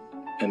tyranny,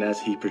 and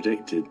as he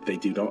predicted, they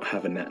do not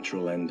have a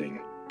natural ending.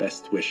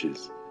 Best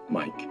wishes,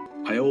 Mike.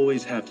 I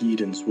always have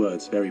Yeadon's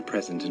words very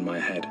present in my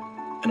head,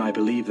 and I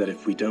believe that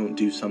if we don't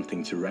do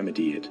something to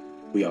remedy it,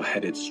 we are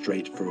headed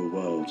straight for a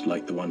world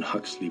like the one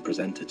Huxley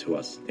presented to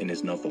us in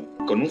his novel.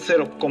 Con un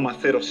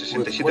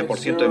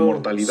 0,067% de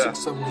mortalidad,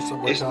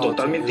 es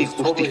totalmente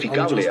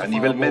injustificable a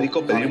nivel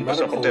médico pedir un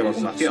pasaporte de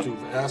vacunación.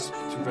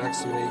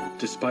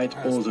 Despite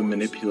all the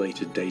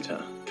manipulated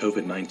data,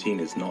 COVID-19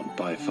 is not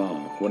by far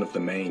one of the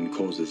main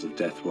causes of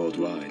death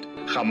worldwide.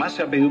 Jamás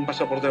se ha pedido un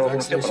pasaporte de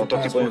vacunación para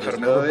otro tipo de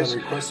enfermedades,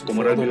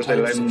 como era el virus de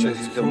la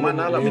inmunodeficiencia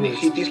humana, la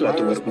meningitis, la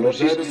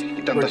tuberculosis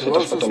y tantas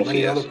otras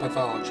patologías.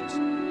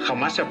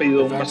 Jamás se ha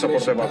pedido un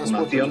pasaporte de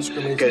vacunación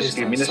que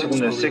discrimine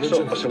según el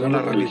sexo o según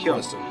la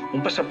religión.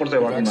 Un pasaporte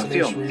de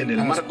vacunación en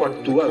el marco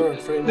actual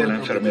de la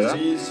enfermedad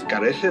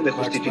carece de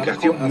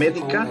justificación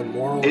médica,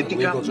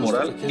 ética,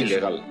 moral y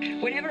legal.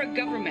 Whenever a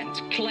government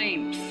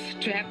claims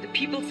to have the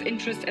people's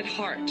interest at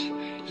heart,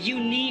 you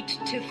need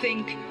to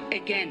think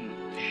again.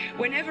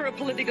 Whenever a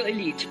political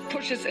elite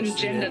pushes an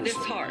agenda this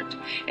hard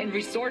and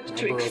resort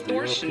to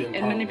extortion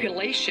and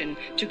manipulation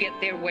to get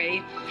their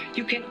way,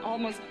 you can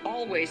almost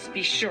always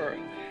be sure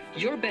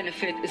your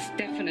benefit is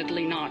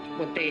definitely not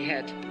what they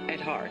had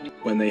at heart.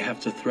 When they have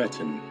to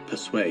threaten,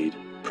 persuade,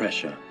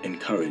 pressure,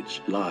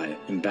 encourage, lie,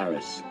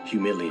 embarrass,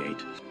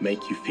 humiliate, make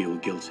you feel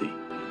guilty.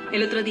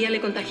 El otro día le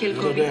contagié el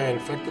COVID.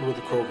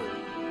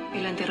 Y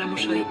la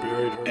enterramos hoy.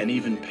 And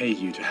even pay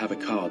you to have a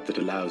card that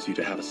allows you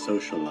to have a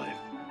social life.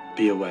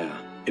 Be aware,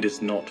 it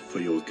is not for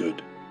your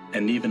good.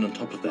 And even on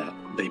top of that,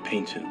 they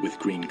paint it with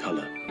green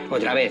color.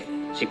 Otra vez,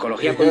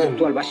 psicología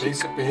conductual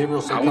básica.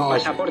 A un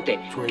pasaporte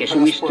que es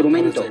un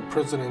instrumento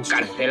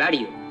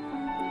carcelario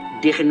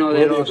digno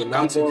de los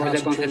campos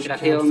de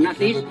concentración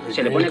nazis,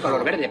 se le pone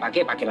color verde. ¿Para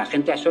qué? Para que la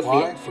gente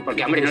asocie,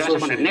 porque hombre, no le vas a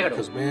poner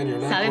negro.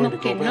 Sabemos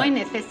que no hay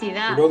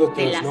necesidad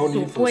de la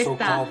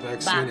supuesta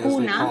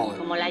vacuna,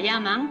 como la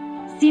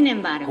llaman. Sin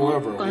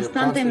embargo,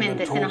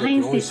 constantemente se nos ha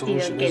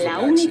insistido en que la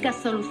única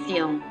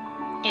solución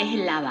es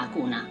la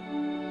vacuna.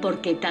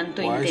 Porque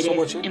tanto interés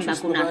en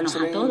vacunarnos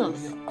a todos.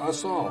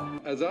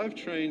 As I've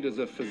trained as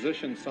a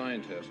physician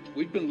scientist,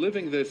 we've been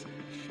living this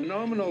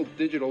phenomenal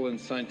digital and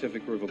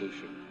scientific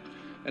revolution.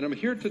 And I'm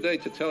here today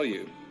to tell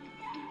you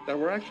that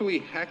we're actually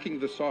hacking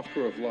the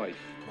software of life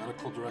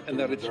and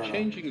that it's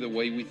changing the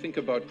way we think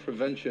about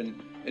prevention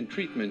and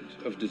treatment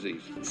of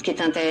disease. Ce qui est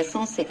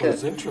intéressant, c'est que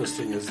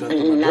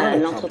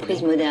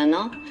l'entreprise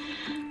Moderna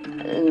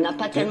n'a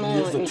pas tellement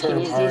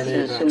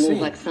utilisé ce mot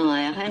vaccin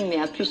ARN, mais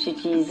a plus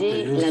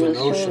utilisé la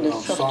notion de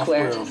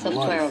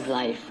software of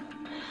life,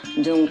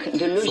 donc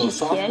de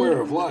logiciel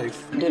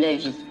de la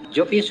vie.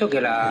 Yo pienso que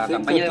la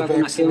campaña de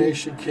vacunación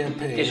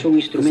es un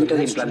instrumento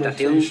de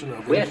implantación,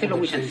 voy a decirlo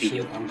muy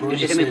sencillo, de un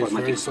sistema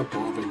informático.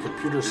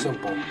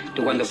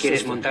 Tú cuando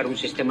quieres montar un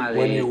sistema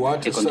de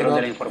control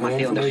de la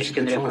información, de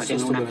gestión de la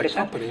información en una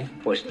empresa,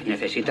 pues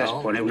necesitas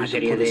poner una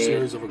serie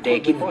de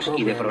equipos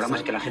y de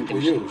programas que la gente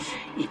use.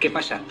 ¿Y qué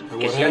pasa?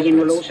 Que si alguien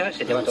no lo usa,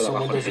 se te va todo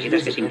abajo,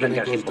 necesitas que se implante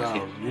al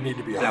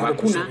 100%. La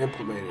vacuna,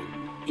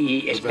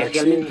 y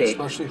especialmente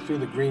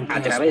a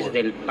través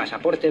del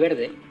pasaporte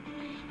verde,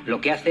 lo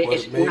que hace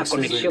es una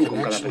conexión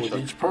con cada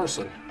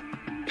persona.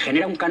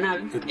 Genera un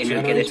canal en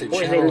el que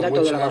después del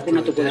dato de la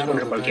vacuna tú puedes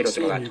poner cualquier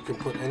otro dato.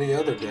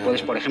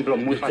 Puedes, por ejemplo,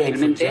 muy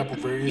fácilmente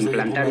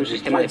implantar un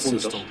sistema de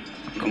puntos,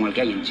 como el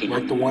que hay en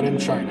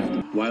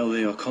China. While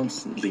they are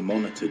constantly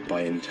monitored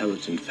by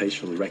intelligent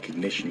facial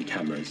recognition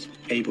cameras,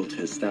 able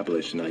to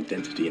establish an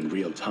identity in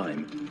real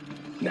time,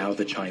 now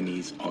the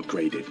Chinese are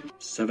graded.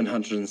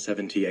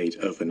 778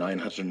 over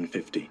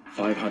 950.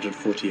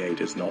 548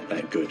 is not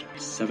that good.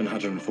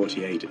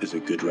 748 is a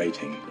good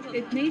rating.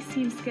 It may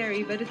seem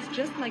scary, but it's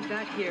just like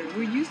that here.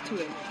 We're used to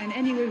it, and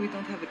anyway, we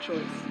don't have a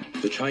choice.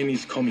 The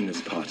Chinese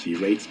Communist Party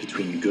rates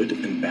between good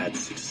and bad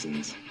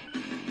citizens.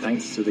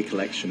 Thanks to the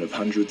collection of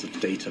hundreds of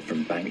data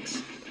from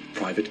banks,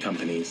 private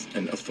companies,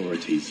 and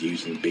authorities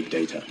using big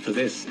data. For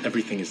this,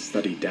 everything is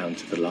studied down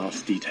to the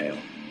last detail.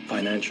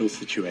 Financial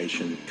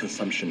situation,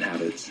 consumption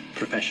habits,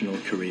 professional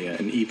career,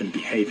 and even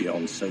behavior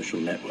on social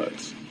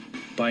networks.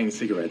 Buying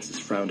cigarettes is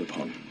frowned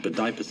upon, but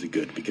diapers are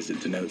good because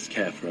it denotes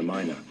care for a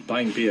minor.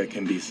 Buying beer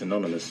can be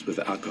synonymous with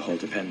alcohol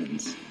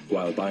dependence,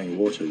 while buying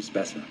water is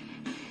better.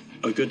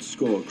 A good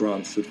score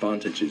grants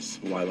advantages,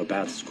 while a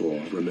bad score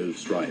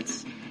removes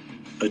rights.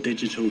 A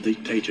digital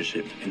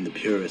dictatorship in the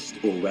purest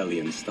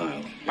Orwellian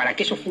style. Para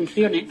que eso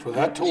funcione,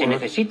 se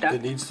necesita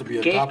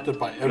que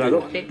lo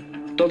adopte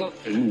todo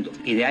el mundo.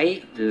 Y de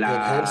ahí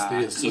la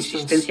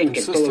insistencia en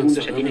que todo el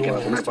mundo se tiene que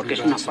vacunar, porque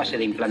es una fase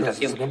de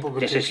implantación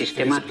de ese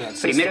sistema,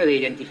 primero de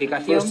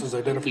identificación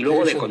y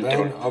luego de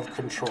control.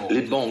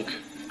 Les banques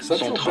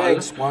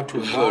centrales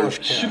veulent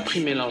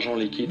supprimer l'argent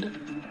liquide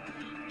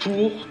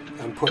pour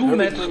tout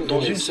mettre dans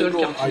une seule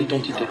carte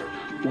d'identité,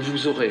 où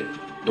vous aurez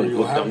donc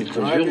votre permis de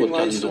conduire, votre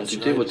carte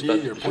d'identité, votre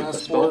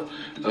passeport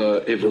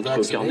et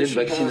votre carnet de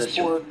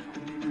vaccination.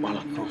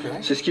 Voilà,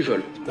 c'est ce qu'ils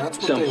veulent.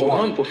 C'est un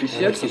programme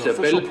officiel qui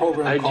s'appelle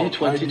ID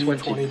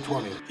 2020.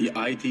 The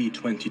ID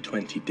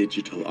 2020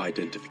 Digital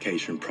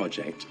Identification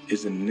Project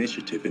is an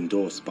initiative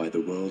endorsed by the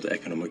World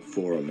Economic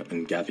Forum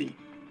and Gavi,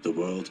 the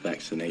World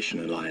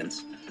Vaccination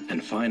Alliance,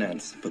 and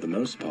financed for the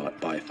most part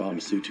by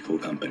pharmaceutical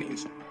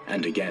companies,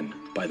 and again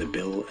by the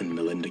Bill and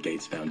Melinda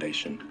Gates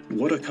Foundation.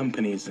 What are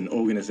companies and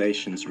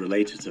organizations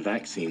related to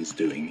vaccines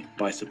doing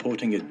by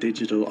supporting a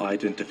digital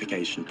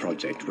identification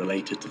project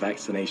related to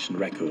vaccination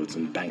records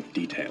and bank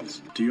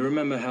details? Do you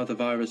remember how the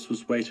virus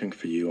was waiting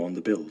for you on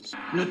the bills?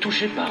 Ne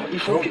touchez pas, il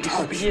faut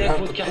payer avec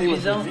votre carte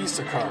Visa.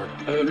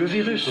 Le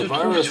virus se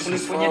trouve sur les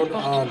poignées de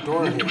porte.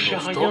 Ne touchez à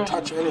rien.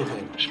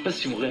 Je sais pas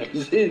si vous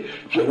réalisez.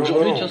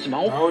 Aujourd'hui, tiens, c'est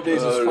marrant.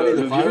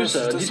 Le virus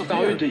a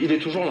disparu, il est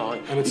toujours là.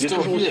 Il est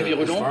toujours aussi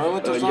virulent.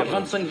 Il y a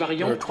 25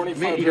 variants,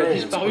 mais il a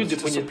disparu des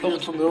poignées de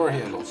porte.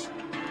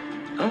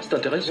 Hein, c'est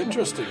intéressant.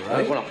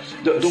 Voilà.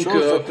 Donc,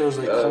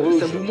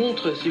 ça vous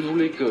montre, si vous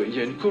voulez, qu'il y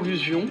a une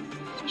collusion,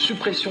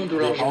 suppression de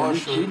l'argent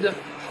liquide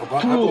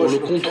pour le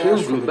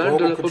contrôle global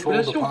de la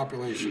population.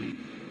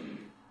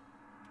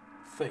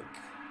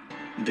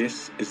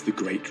 This is the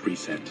Great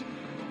Reset.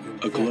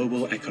 A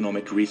global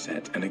economic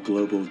reset and a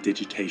global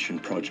digitation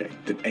project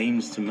that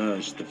aims to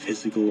merge the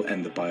physical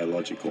and the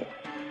biological.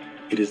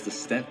 It is the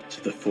step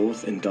to the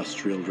fourth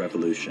industrial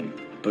revolution.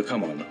 But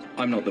come on,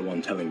 I'm not the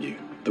one telling you.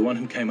 The one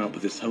who came up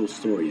with this whole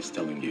story is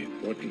telling you.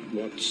 What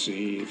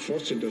the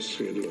fourth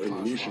industrial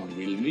revolution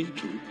will lead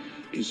to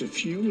is a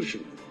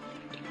fusion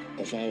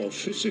of our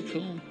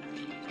physical,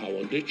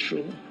 our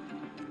digital,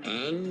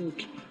 and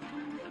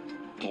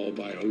our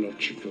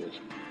biological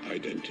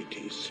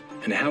identities.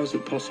 And how is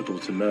it possible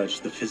to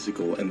merge the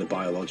physical and the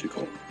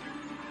biological?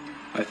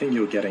 I think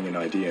you're getting an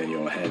idea in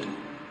your head.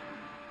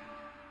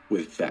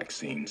 With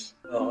vaccines.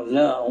 Alors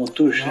là, on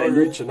touche à une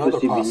autre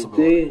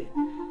possibilité,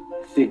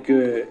 c'est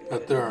que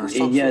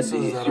il y a des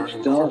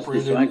substances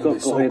qui sont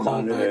incorporées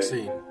dans le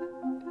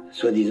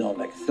soi-disant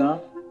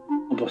vaccin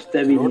pour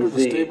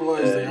stabiliser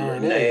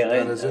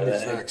l'ARN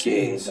qui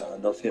est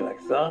dans ces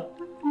vaccins,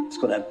 ce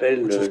qu'on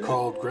appelle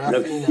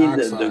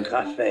l'oxyde de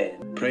graphène.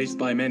 Praised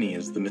by many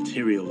as the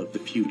material of the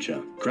future,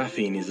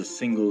 graphene is a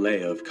single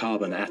layer of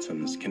carbon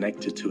atoms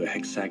connected to a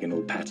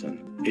hexagonal pattern.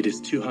 It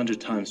is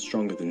 200 times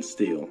stronger than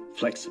steel,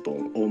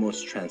 flexible,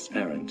 almost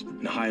transparent,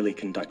 and highly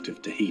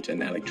conductive to heat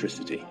and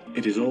electricity.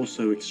 It is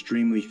also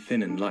extremely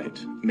thin and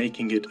light,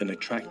 making it an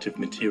attractive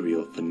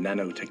material for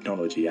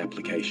nanotechnology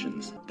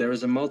applications. There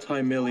is a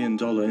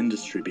multi-million-dollar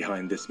industry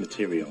behind this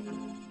material,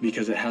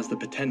 because it has the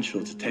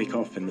potential to take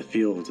off in the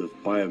field of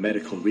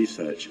biomedical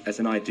research as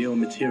an ideal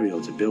material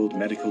to build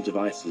medical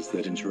devices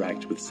that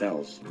interact with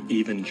cells,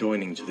 even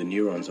joining to the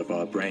neurons of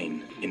our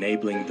brain,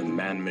 enabling the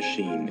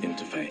man-machine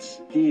interface.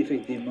 Si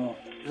effectivement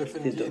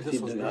cet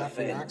oxyde de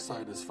graphène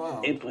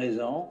est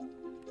présent,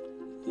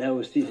 là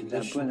aussi c'est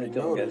un point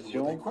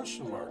d'interrogation.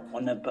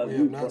 On n'a pas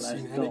vu pour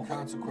l'instant de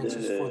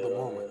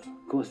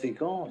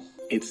conséquences.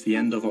 It's the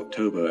end of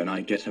October and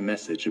I get a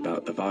message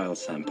about the vial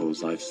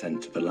samples I've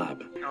sent to the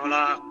lab.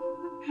 Hola.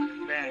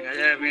 Venga,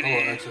 ya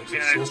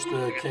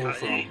came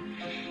from.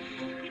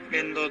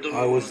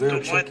 I was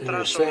there checking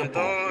your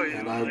sample,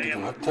 and I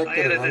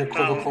detected an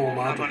unequivocal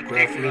amount of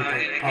graphene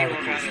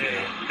particles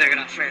there.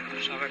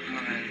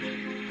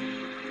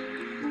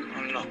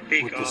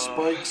 With the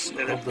spikes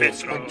of the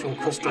spectrum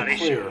crystal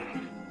clear.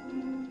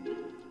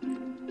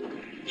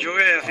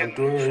 I'm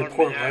doing a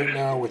report right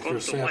now with your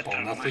sample,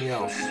 nothing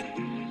else.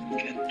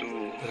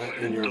 That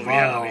in your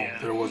vial,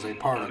 there was a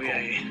particle.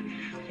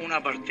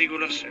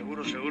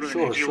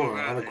 Sure,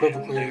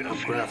 unequivocally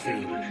of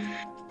graphene.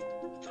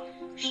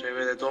 You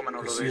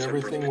see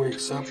everything we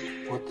accept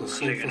with the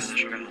safest,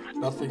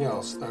 nothing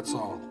else, that's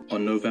all.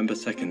 On November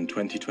 2nd,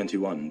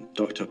 2021,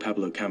 Dr.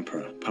 Pablo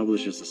Campra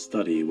publishes a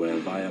study where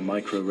via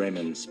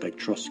micro-Raman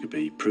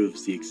spectroscopy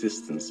proves the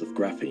existence of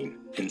graphene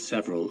in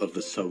several of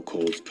the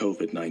so-called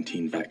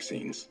COVID-19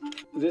 vaccines.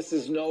 This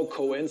is no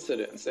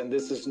coincidence and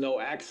this is no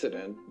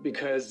accident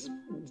because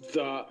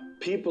the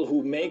people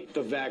who make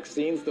the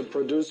vaccines, the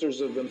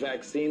producers of the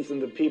vaccines and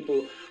the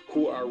people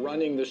who are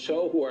running the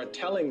show, who are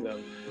telling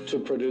them to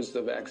produce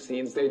the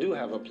vaccines, they do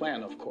have a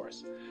plan, of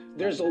course.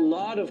 There's a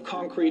lot of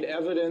concrete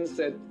evidence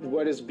that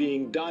what is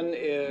being done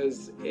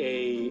is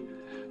a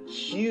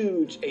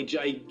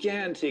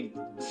gigantic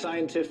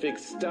scientific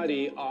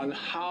study on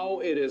how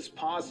it is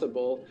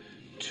possible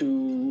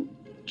to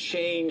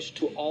change,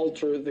 to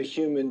alter the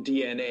human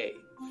DNA.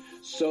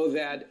 so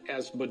that,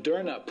 as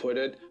Moderna put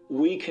it,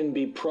 we can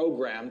be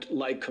programmed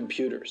like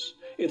computers.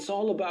 It's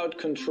all about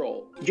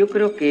control. Yo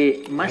creo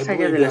que más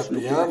allá de las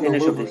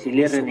fluctuaciones sobre si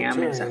el RNA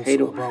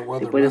mensajero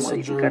te puede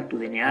modificar tu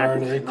DNA,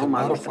 tu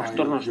genoma, los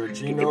trastornos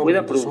que te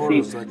pueda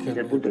producir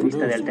desde el punto de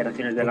vista de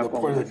alteraciones de la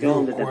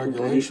coagulación, desde el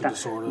punto de vista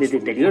de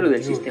deterioro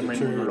del sistema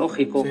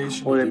inmunológico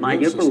o de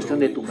mayor producción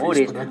de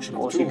tumores,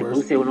 o si te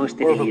produce o no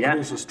esterilidad,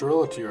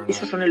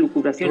 esas son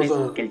elucubraciones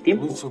que el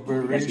tiempo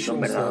dirá si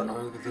son verdad o no.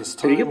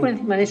 Pero yo por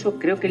encima de eso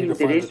creo que el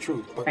interés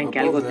está en que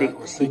algo te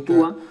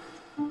sitúa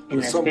en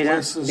la espera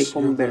de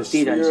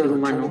convertir al ser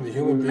humano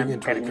en una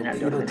terminal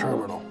de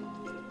ordenador.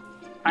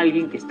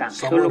 Alguien que está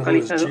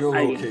geolocalizado,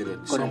 alguien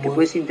con el que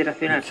puedes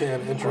interaccionar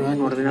con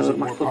un ordenador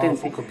más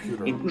potente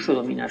e incluso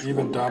dominar su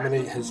voluntad.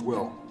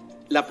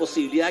 La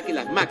posibilidad de que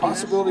las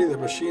máquinas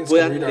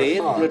puedan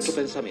leer nuestro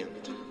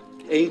pensamiento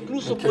e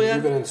incluso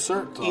puedan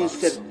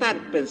insertar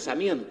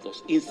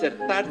pensamientos,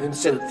 insertar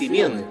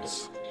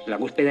sentimientos. La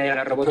búsqueda de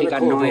la robótica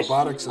no es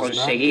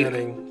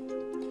conseguir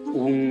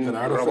un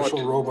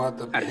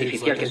robot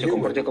artificial que se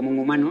comporte como un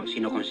humano,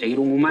 sino conseguir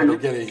un humano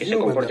que se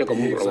comporte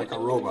como un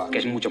robot, que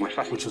es mucho más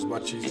fácil.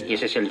 Y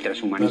ese es el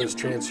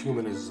transhumanismo.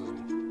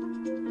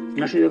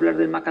 ¿No has oído hablar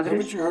del MAC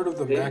address?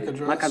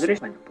 ¿MAC address?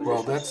 Bueno,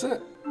 pues eso.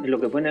 Lo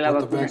que pone la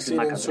vacuna es el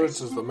MAC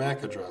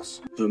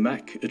address. The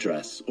MAC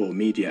address, or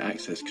Media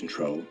Access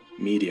Control,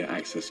 Media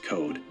Access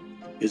Code,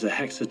 is a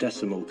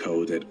hexadecimal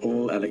code that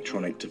all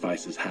electronic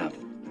devices have,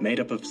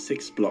 made up of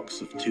 6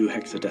 blocks of 2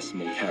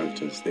 hexadecimal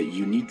characters that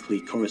uniquely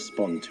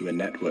correspond to a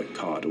network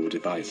card or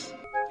device.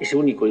 Es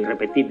único y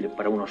irrepetible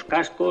para unos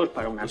cascos,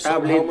 para una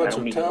tablet, para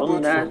un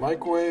microondas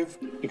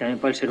y también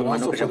para el ser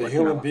humano que se ha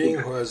puesto una vacuna.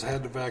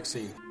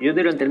 Yo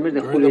durante el mes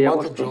de julio y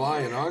agosto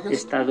he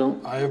estado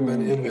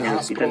en el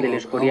Hospital del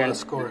Escorial.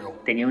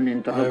 Tenía un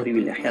entorno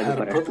privilegiado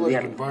para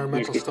estudiar, y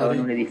es que estaba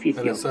en un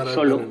edificio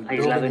solo,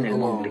 aislado en el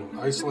monte.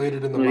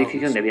 Un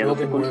edificio donde había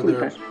 12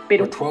 consultas,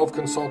 pero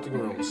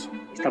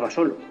estaba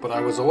solo.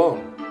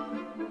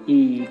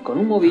 Y con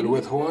un móvil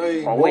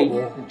Huawei,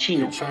 un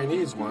chino,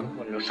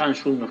 con los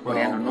Samsung, los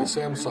coreanos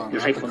no,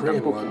 los iPhone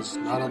tampoco,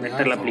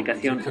 conectar la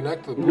aplicación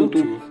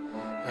Bluetooth,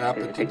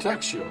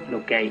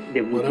 lo que hay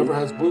de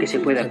Bluetooth que se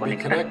pueda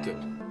conectar.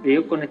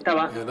 Yo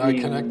conectaba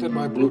mi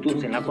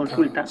Bluetooth en la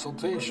consulta,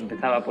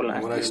 empezaba por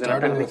las 3 de la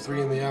tarde,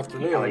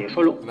 estaba yo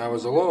solo, no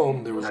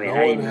había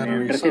nadie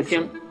en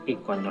recepción, y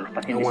cuando los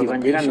pacientes iban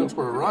llegando,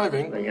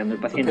 iba llegando el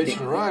paciente, y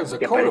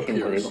aparecía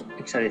un código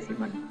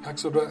hexadecimal,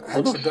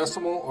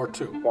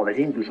 o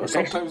veces incluso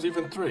 3.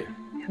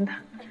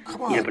 Anda.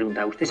 Y le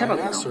preguntaba, ¿usted se ha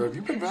vacunado?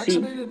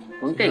 Sí,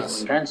 conté,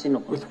 con Janssen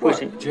o con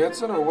fuese.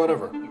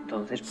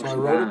 Entonces, pues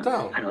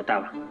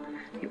anotaba.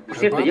 Por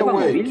cierto, ¿lleva un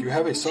móvil?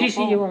 Sí,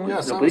 llevo un móvil.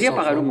 ¿Lo podría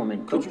apagar un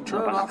momento?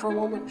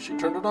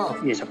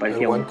 Y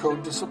desaparecía uno.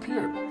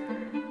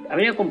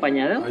 ¿Habría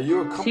acompañado?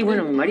 Sí,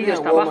 bueno, mi marido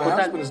está abajo,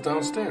 tal. ¿Se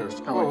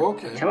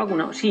ha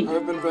vacunado? Sí.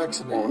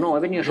 O no, he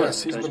venido solo.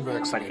 Entonces,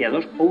 aparecía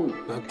 2 o 1.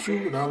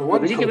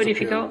 Lo que sí que he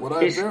verificado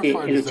es que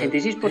el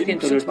 86%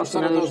 de los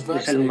vacunados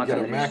les sale un MAC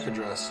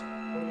address.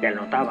 Le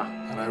anotaba,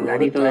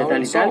 fulanito de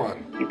tal y tal,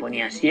 y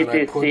ponía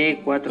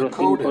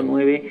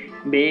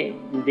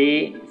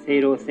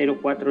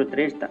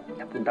 7C459BD0043,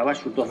 y apuntaba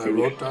sus 12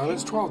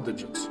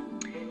 dígitos.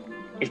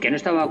 El que no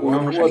estaba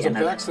vacunado no sabía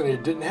nada. O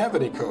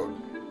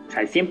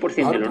sea, el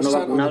 100% de los no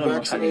vacunados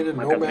no salía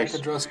MAC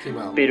address,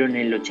 pero en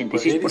el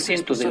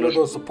 86% de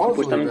los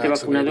supuestamente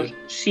vacunados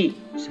sí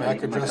sale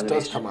MAC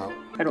address.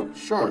 Claro,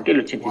 ¿por qué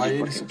el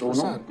 86%?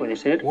 Uno puede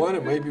ser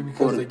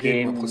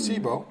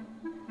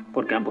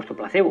porque le han puesto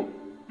placebo,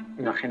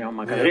 no ha generado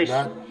MAC address,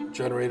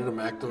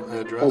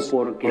 o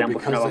porque le han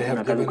puesto una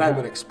vacuna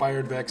caducada,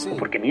 o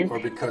porque miente,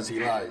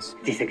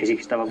 dice que sí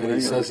que está vacunado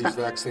y no lo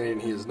está.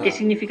 ¿Qué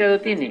significado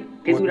tiene?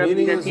 ¿Qué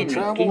durabilidad tiene?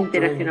 ¿Qué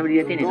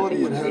interaccionabilidad tiene? No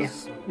tengo ni idea.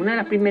 Una de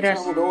las primeras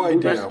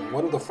dudas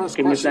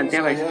que me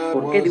planteaba es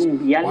 ¿por qué de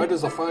un vial que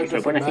se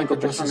lo pone a 5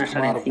 personas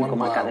salen 5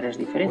 MAC address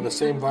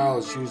diferentes?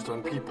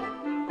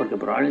 Porque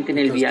probablemente en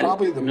el vial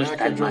no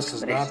está el MAC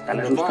address, está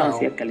la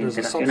sustancia que al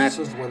interaccionar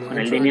con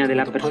el DNA de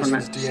la persona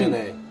sí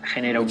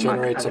genera un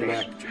MAC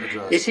address.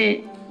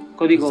 ¿Ese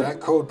código es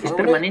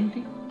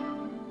permanente?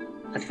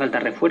 ¿Hace falta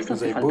refuerzo?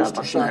 ¿Hace falta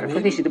vacuna de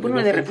refuerzo? Y si te pone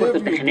uno de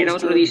refuerzo, ¿te genera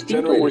otro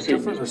distinto o es el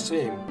mismo?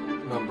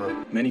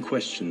 Many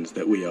questions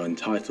that we are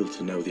entitled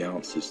to know the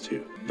answers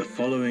to. The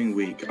following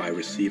week, I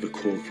receive a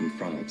call from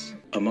France.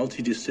 A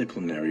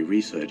multidisciplinary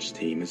research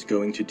team is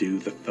going to do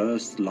the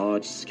first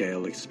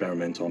large-scale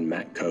experiment on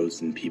MAC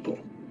codes in people.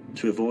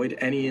 To avoid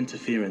any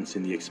interference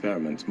in the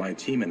experiment, my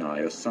team and I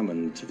are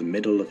summoned to the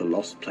middle of a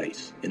lost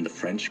place in the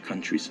French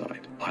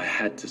countryside. I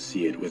had to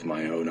see it with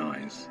my own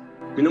eyes.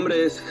 Mi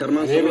nombre es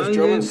Germán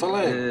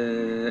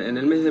Solande. En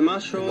el mes de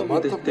mayo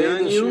de este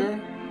año,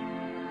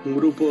 un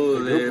grupo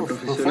de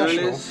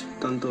profesionales,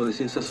 tanto de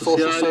ciencias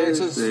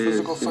sociales,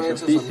 de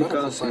ciencias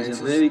físicas,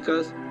 ciencias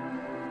médicas,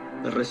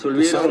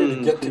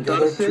 resolvieron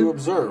juntarse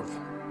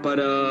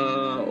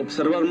para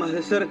observar más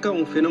de cerca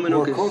un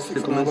fenómeno que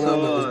se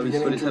comenzaba a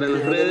visualizar en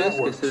las redes,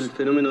 que es el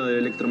fenómeno del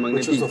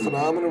electromagnetismo.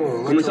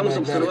 Comenzamos a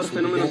observar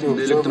fenómenos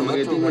de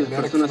electromagnetismo en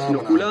las personas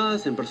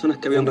inoculadas, en personas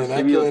que habían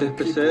recibido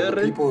test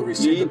PCR,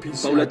 y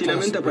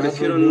paulatinamente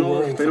aparecieron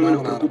nuevos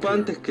fenómenos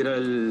preocupantes, que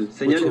eran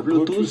señales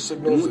Bluetooth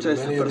en muchas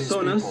de esas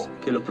personas,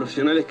 que los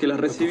profesionales que las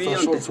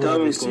recibían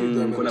testaban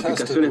con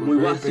aplicaciones muy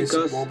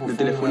básicas de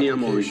telefonía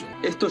móvil.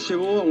 Esto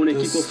llevó a un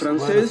equipo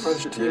francés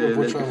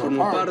del que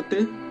formo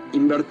parte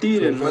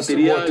invertir en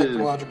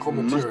material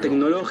más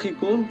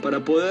tecnológico para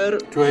poder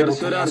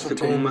cerciorarse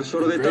con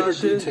mayor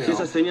detalle si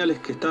esas señales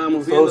que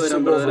estábamos viendo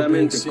eran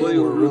verdaderamente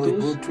códigos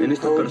Bluetooth en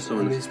estas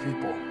personas.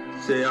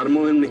 Se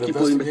armó un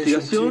equipo de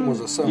investigación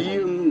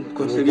y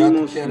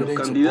conseguimos los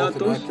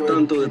candidatos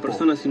tanto de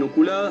personas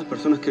inoculadas,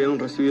 personas que habían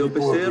recibido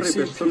PCR y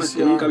personas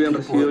que nunca habían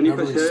recibido ni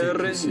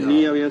PCR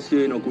ni habían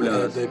sido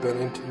inoculadas.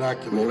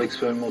 Dans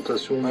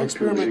l'expérimentation, on a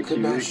pu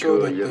objectiver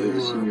qu'il y avait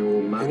des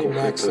signaux MAC en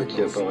fait,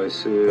 qui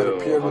apparaissaient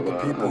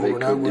avec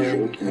des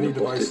gens qui ne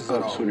portaient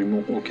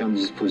absolument aucun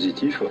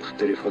dispositif,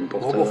 téléphone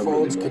portable, des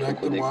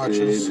montres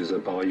connectées, des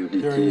appareils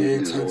auditifs,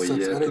 des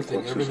oreillettes,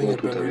 quoi que ce soit,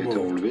 tout avait été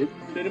enlevé.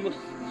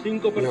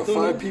 We have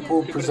 5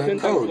 people present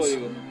codes.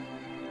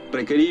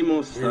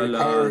 Requerimos a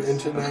las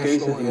agencias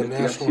de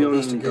investigación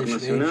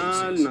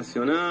internacional,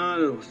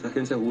 nacional, las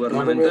agencias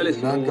gubernamentales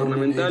y no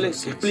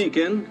gubernamentales que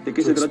expliquen de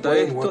qué se trata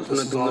esto. Es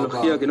una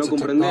tecnología que no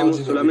comprendemos,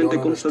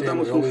 solamente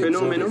constatamos un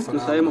fenómeno, no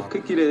sabemos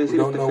qué quiere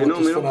decir este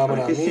fenómeno,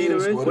 para qué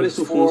sirve, cuál es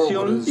su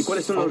función y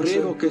cuáles son los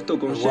riesgos que esto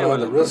conlleva a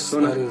las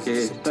personas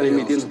que están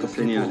emitiendo estas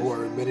señales.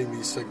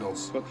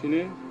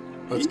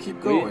 Let's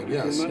keep going.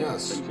 Yes.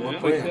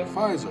 What brand?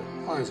 Pfizer.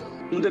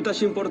 Un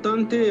detalle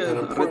importante a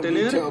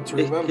retener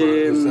es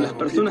que las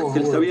personas que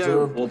les habían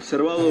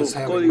observado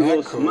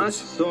códigos MAC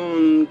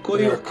son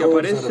códigos que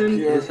aparecen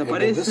y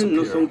desaparecen,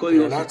 no son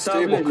códigos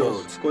estables,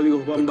 los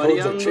códigos van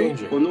variando.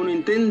 Cuando uno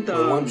intenta,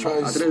 a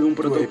través de un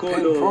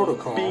protocolo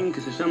PIN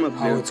que se llama,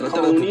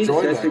 tratar de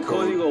unirse a ese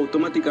código,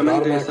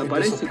 automáticamente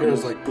desaparece, como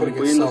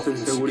poniéndose en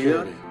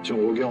seguridad. Si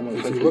on regarde en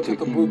fait les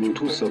techniques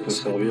Bluetooth, ça peut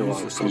servir à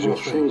plusieurs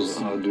choses,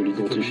 à de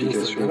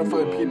l'identification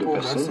de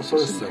personnes, ça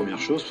c'est une première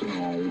chose.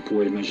 On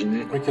pourrait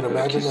imaginer s'il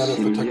y a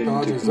une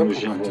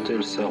technologie inventée,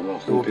 elle sert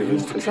à repérer en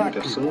fait une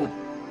personne.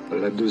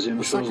 La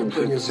deuxième chose, en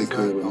fait, c'est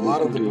que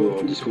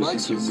beaucoup de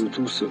dispositifs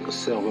Bluetooth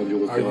servent à du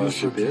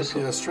repérage GPS,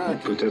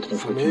 peut-être en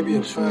fait une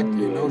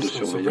notion de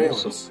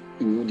surveillance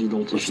ou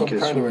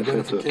d'identification en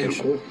fait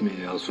quelconque, mais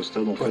à ce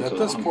stade, en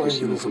fait,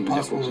 impossible de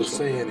dire quoi que ce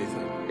soit.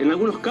 En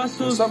algunos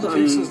casos han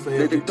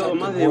detectado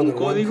más de un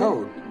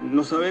código.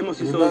 No sabemos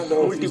si esos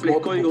múltiples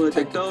códigos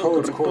detectados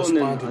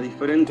corresponden a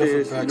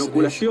diferentes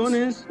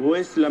inoculaciones o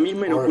es la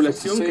misma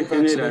inoculación que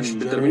generan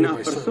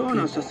determinadas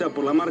personas, ya sea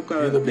por la marca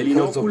del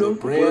inóculo o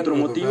por otro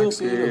motivo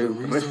que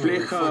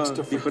refleja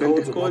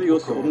diferentes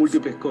códigos o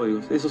múltiples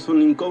códigos. Esos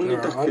son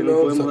incógnitas que no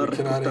podemos dar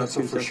respuesta a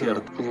ciencia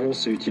cierta. Souvent,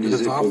 c'est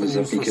utilisé pour des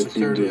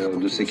applicatifs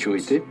de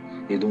sécurité.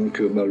 Et donc,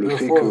 le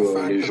fait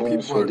que les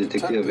gens soient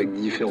détectés avec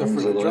différentes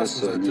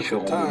adresses à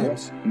différents moments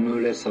me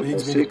laisse à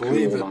penser qu'on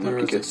a un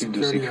applicatif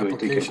de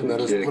sécurité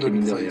quelconque qui est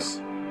mis derrière.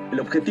 ¿El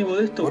objetivo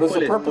de esto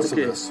cuál es? ¿Por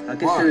qué? ¿A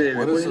qué se debe?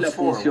 ¿Cuál es la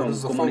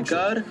función?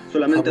 ¿Comunicar?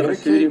 ¿Solamente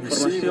recibir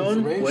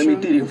información o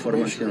emitir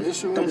información?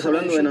 ¿Estamos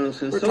hablando de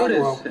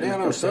nanosensores en las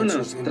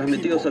personas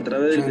transmitidos a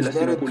través de las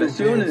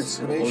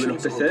inoculaciones o de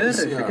los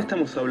PCRs? ¿De qué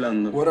estamos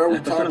hablando?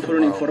 ¿Las personas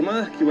fueron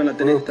informadas que iban a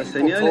tener estas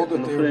señales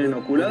cuando fueron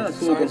inoculadas?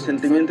 ¿Hubo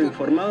consentimiento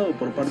informado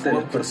por parte de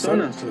las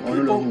personas o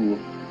no lo hubo?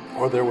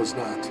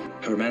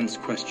 Herman's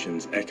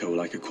questions echo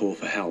like a call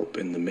for help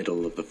in the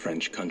middle of the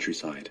French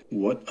countryside.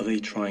 What are they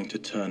trying to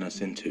turn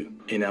us into?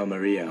 In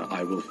Almeria,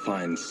 I will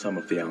find some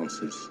of the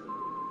answers.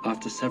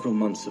 After several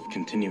months of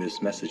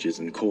continuous messages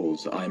and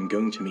calls, I am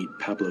going to meet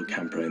Pablo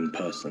Campa in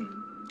person,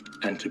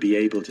 and to be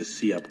able to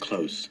see up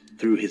close,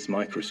 through his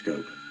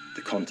microscope,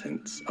 the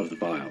contents of the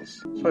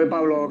vials. Soy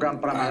Pablo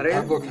Campa Madrid,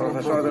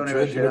 profesor de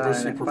universidad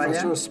en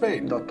España,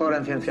 doctor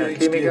en ciencias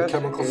químicas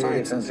y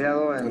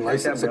licenciado en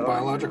ciencias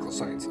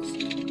biológicas.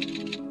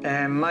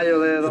 En mayo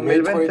de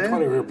 2020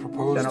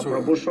 se nos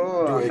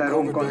propuso hacer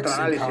un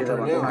contraanálisis de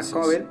vacunas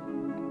COVID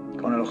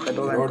con el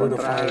objeto de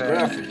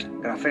encontrar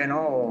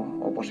grafeno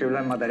o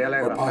posibles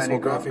materiales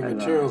grafénicos en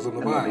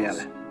los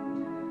viales.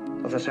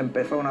 Entonces se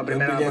empezó una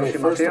primera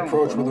aproximación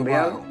con un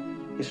vial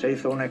y se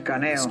hizo un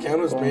escaneo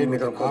con un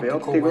microscopio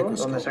óptico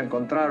donde se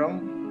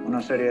encontraron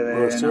una serie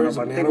de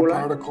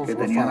nanopartículas que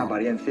tenían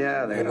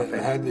apariencia de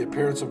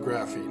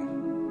grafeno.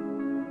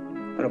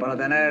 Pero para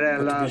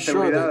tener la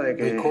seguridad de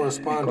que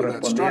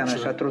correspondían a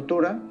esa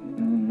estructura,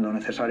 lo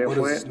necesario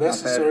fue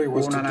hacer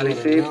un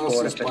análisis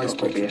por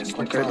espectroscopía. En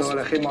concreto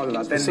elegimos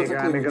la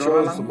técnica de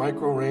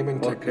Micro-Raman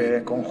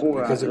porque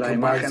conjuga la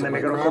imagen de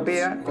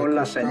microscopía con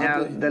la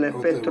señal del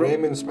espectro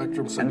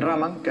en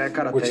Raman, que es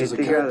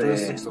característica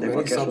de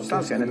cualquier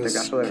sustancia, en este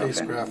caso de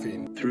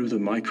grafeno. Through the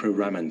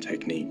Micro-Raman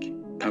technique,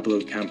 Pablo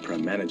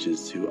Campra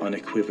manages to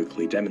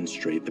unequivocally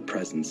demonstrate the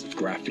presence of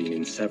graphene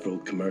in several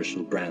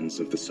commercial brands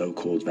of the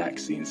so-called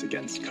vaccines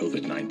against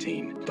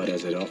COVID-19. But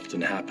as it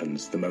often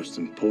happens, the most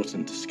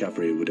important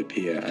discovery would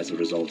appear as a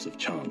result of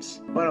chance.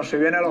 Bueno, si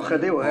bien el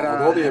objetivo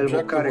era el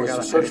buscar y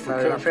caracterizar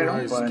el grafeno,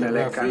 pues en el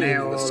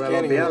escaneo de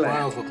los viales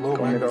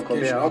con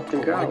microscopía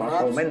óptica a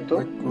bajo aumento,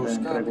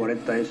 entre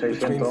 40 y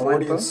 600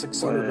 aumentos,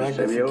 pues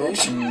se vio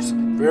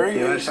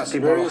diversas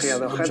tipologías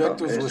de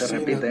objetos que se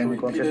repiten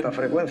con cierta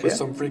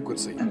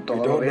frecuencia en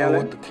todos los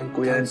viales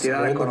cuya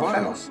identidad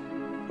desconocemos.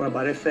 Pues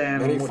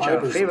aparecen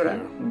muchas fibras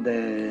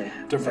de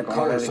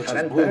colores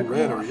diferentes,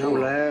 como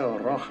azules o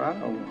rojas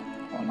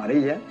o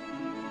amarillas.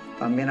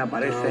 También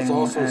aparecen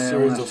una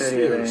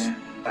serie de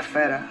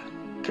esferas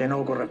que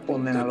no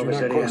corresponden a lo que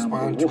serían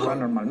burbujas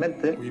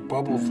normalmente.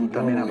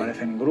 También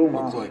aparecen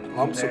grumos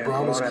de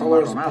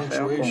colores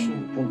marronáceos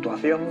con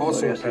puntuación,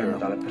 podría ser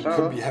metales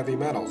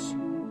pesados.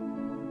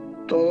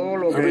 Todo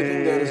lo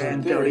que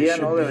en teoría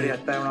no debería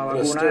estar en una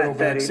vacuna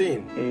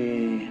estéril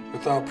y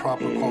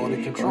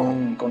con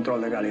un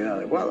control de calidad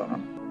adecuado,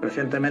 ¿no?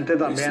 Recientemente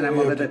también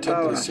hemos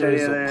detectado una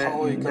serie de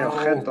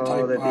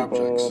objetos de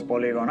tipo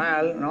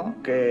poligonal, ¿no?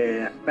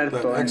 Que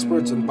expertos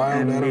en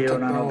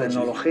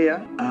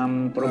bionanotecnología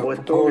han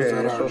propuesto que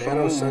esos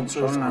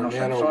son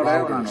nanosensores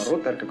o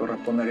nanorouters que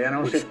corresponderían a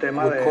un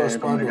sistema de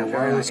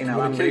comunicación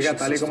inalámbrica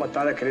tal y como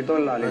está descrito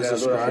en la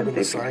literatura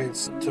científica.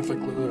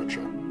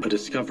 A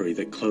discovery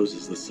that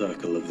closes the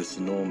circle of this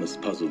enormous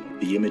puzzle.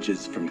 The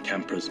images from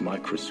Campra's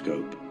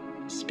microscope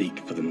speak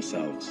for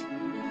themselves.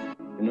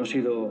 No ha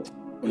sido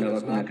una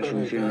vacuna que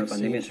solucione la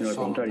pandemia, sino al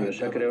contrario,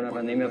 se ha creado una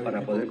pandemia para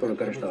poder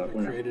colocar esta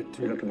vacuna. Es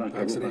lo que más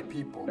preocupa.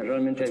 Pero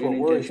realmente había una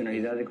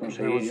intencionalidad de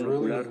conseguir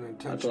inocular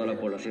a toda la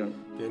población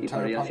y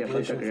para ello hacía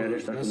falta crear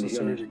estas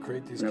condiciones.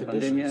 Una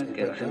pandemia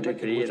que la gente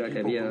creyera que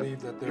había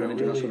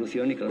realmente una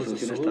solución y que la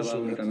solución estaba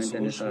únicamente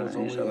en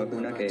esa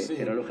vacuna que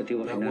era el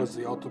objetivo final.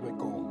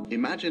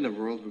 Imagine a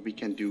world where we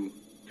can do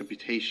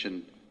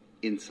computation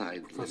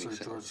inside living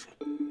cells.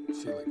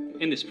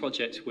 In this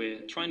project, we're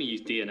trying to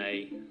use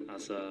DNA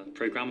as a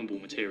programmable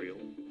material.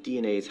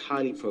 DNA is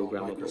highly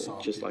programmable,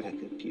 just like a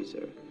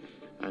computer,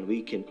 and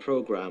we can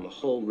program a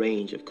whole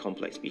range of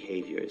complex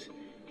behaviors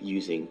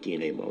using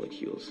DNA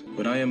molecules.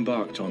 When I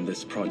embarked on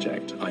this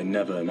project, I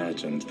never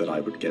imagined that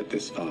I would get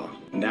this far.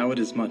 Now it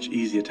is much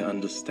easier to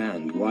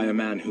understand why a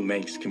man who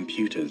makes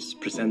computers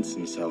presents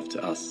himself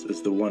to us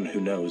as the one who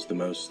knows the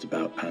most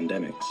about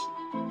pandemics.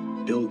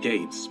 Bill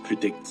Gates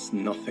predicts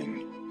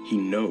nothing. He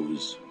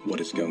knows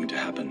what is going to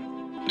happen.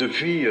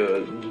 Depuis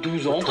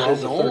 12 ans,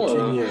 13 ans,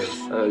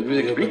 je vous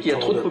explique qu'il y a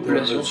trop de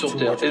population sur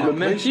Terre. Et le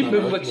même type veut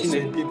vous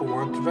vacciner.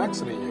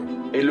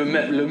 Et le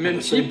même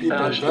type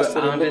a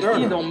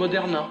investi dans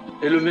Moderna.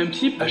 Et le même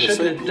type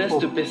achète des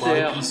tests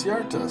PCR.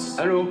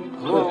 Allô?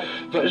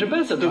 Je sais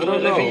pas, ça devrait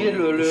réveiller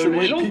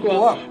les gens,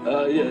 quoi.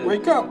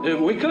 Wake up!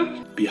 Wake up!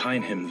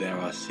 Behind him there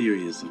are a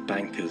series of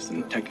bankers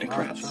and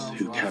technocrats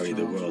who carry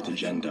the world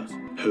agenda,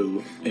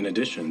 who, in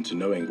addition to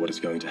knowing what is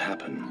going to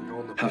happen,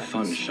 have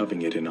fun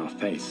shoving it in our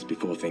face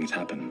before things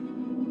happen.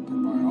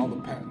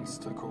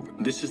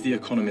 This is The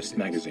Economist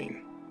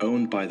magazine,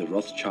 owned by the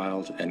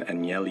Rothschild and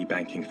Agnelli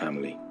banking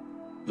family.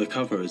 The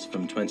cover is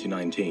from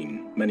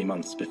 2019, many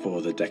months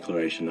before the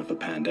declaration of a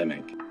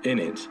pandemic. In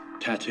it,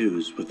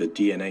 tattoos with a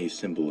DNA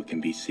symbol can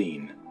be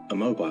seen, a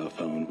mobile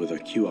phone with a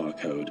QR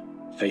code,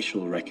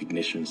 facial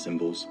recognition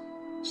symbols,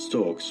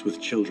 storks with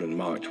children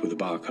marked with a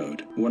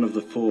barcode. One of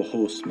the 4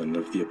 horsemen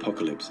of the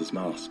apocalypse is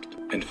masked.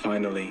 And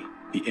finally,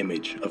 the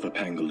image of a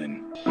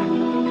pangolin.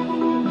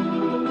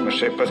 Je ne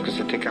savais pas ce que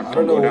c'était qu'un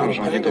pangolin en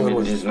janvier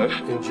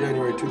 2019.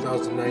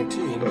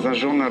 Dans un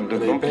journal de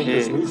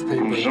banquier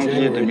en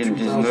janvier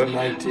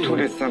 2019, tous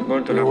les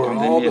symboles de la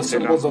pandémie étaient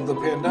là.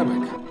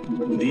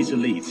 These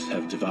elites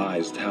have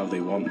devised how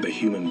they want the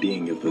human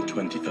being of the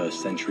 21st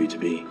century to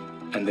be,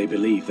 and they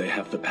believe they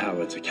have the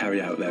power to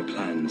carry out their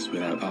plans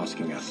without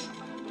asking us.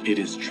 It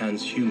is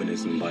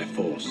transhumanism by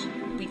force.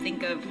 We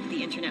think of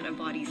the Internet of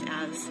Bodies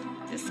as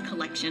this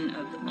collection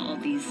of all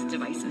these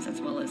devices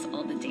as well as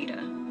all the data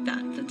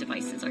that the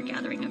devices are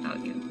gathering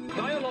about you.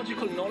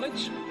 Biological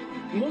knowledge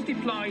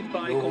multiplied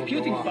by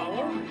computing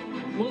power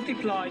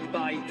multiplied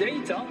by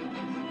data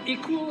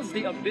equals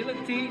the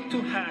ability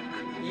to hack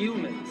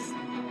humans.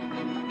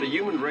 The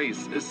human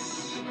race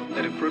is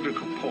at a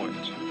critical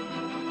point.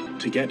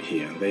 To get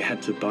here, they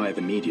had to buy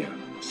the media,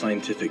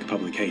 scientific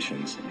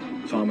publications,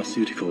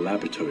 pharmaceutical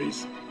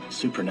laboratories,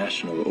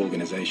 supranational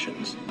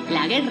organizations.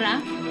 La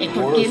guerra es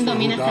por quien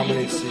domina estas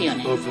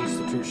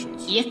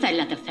instituciones. Y esta es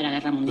la Tercera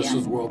Guerra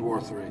Mundial.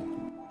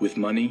 With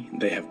money,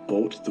 they have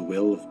bought the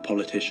will of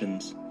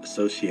politicians,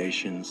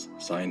 associations,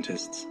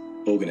 scientists,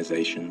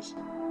 organizations.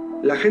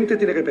 La gente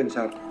tiene que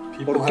pensar,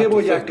 ¿por qué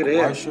voy a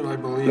creer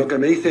lo que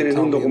me dicen en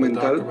un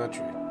documental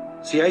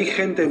si hay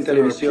gente en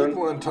televisión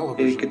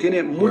que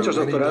tiene muchos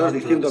doctorados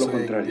diciendo lo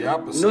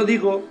contrario. No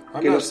digo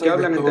que los que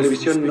hablan en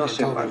televisión no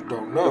sepan.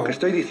 Lo que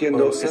estoy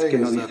diciendo es que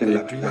no dicen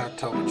la verdad.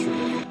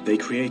 They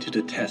created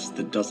a test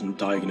that doesn't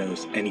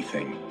diagnose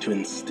anything to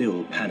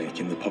instill panic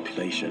in the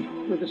population.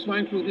 With the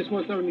swine flu, this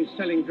was only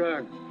selling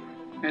drugs,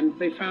 and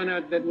they found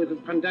out that with a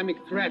pandemic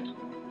threat,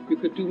 you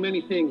could do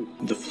many things.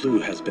 The flu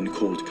has been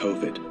called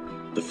COVID.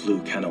 The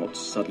flu cannot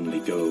suddenly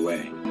go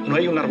away. No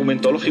hay un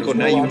argumento lógico,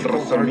 no hay un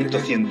razonamiento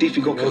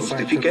científico que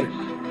justifique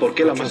por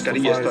qué la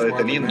mascarilla está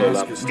deteniendo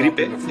la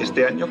gripe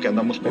este año, que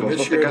andamos por los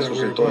 12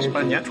 casos en toda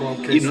España,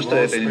 y no está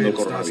deteniendo el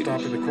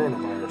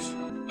coronavirus.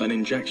 An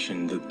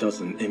injection that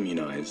doesn't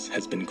immunize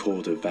has been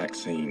called a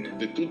vaccine.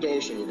 The 2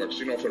 doses of the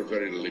vaccine offer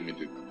very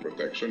limited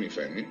protection, if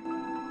any.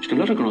 Es que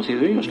lo he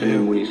reconocido y no estoy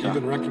inmunizado.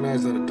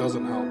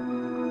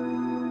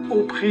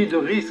 Au prix de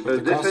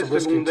risques d'effets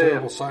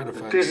secondaires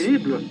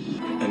terribles.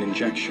 An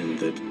injection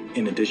that,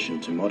 in addition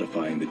to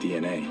modifying the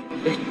DNA,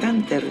 es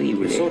tan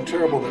terrible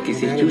que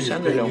se está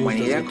usando la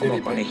humanidad como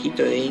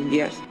conejito de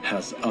indias.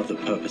 Has other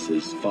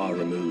purposes far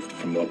removed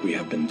from what we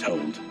have been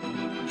told.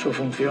 Su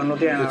función no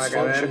tiene nada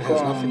que ver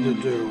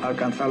con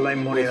alcanzar la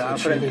inmunidad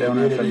frente a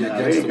una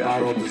enfermedad vírica.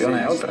 Su función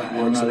es otra,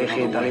 es una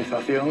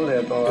digitalización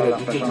de todas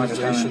las personas que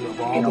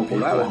están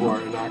inoculadas.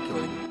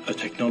 A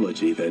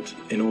technology that,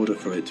 in order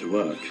for it to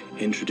work,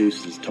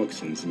 introduces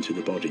toxins into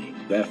the body.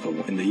 Therefore,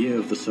 in the year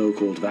of the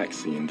so-called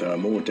vaccine, there are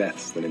more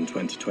deaths than in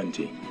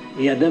 2020.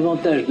 Il y a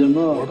davantage de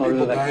morts par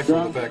le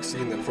vaccin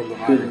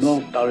que de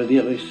morts par le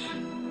virus.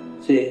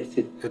 C'est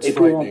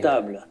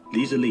épouvantable.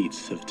 These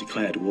elites have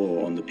declared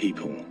war on the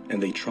people,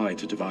 and they try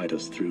to divide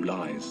us through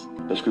lies.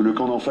 Parce que le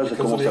camp d'en face a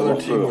commencé à avoir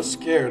peur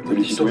que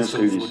les citoyens se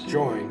réunissent.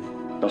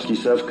 Parce qu'ils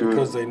savent que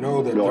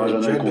leur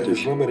agenda est compté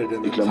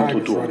et que la montre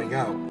tourne.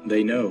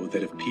 They know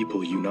that if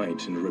people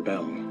unite and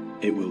rebel,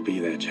 it will be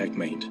their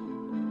checkmate.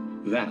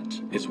 That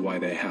is why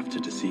they have to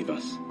deceive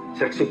us.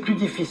 C'est-à-dire que c'est plus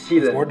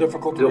difficile de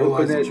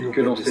reconnaître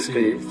que l'on s'est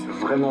fait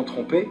vraiment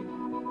tromper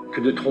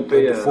que de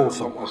tromper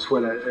en soi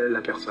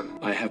la personne.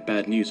 I have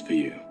bad news for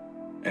you,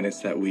 and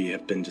it's that we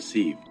have been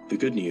deceived. The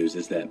good news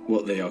is that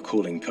what they are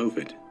calling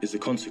COVID is a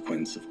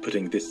consequence of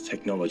putting this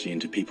technology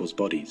into people's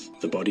bodies.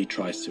 The body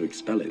tries to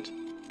expel it.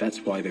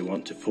 That's why they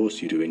want to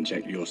force you to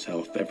inject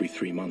yourself every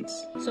 3 months.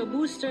 So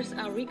boosters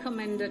are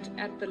recommended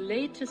at the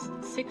latest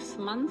 6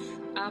 months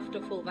after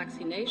full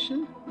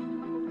vaccination,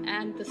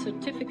 and the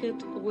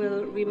certificate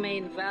will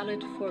remain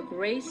valid for a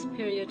grace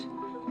period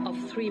of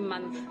 3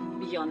 months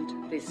beyond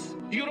this.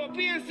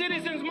 European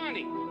citizens'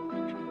 money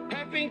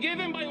have been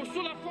given by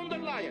Ursula von der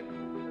Leyen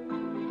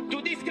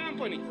to these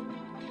companies.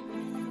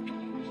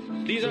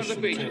 These are the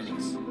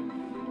pages.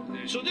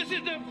 So this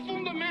is the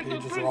fundamental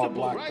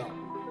principle, right,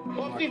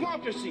 of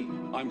democracy.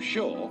 I'm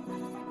sure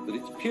that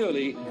it's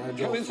purely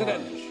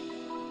coincidental.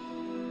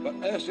 But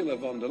Ursula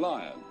von der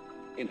Leyen,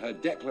 in her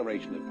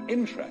declaration of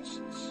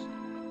interests,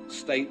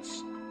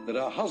 states that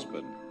her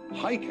husband,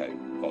 Heiko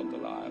von der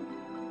Leyen,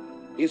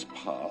 is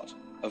part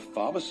of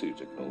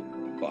pharmaceutical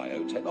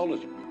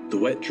biotechnology. The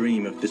wet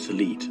dream of this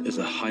elite is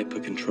a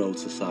hyper-controlled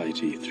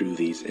society through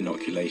these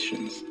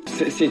inoculations.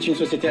 C'est une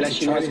société à la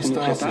chinoise qu'on nous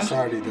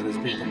prépare.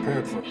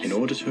 In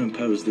order to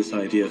impose this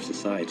idea of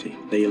society,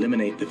 they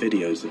eliminate the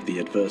videos of the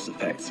adverse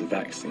effects of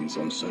vaccines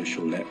on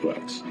social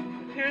networks.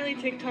 Apparently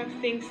TikTok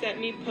thinks that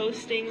me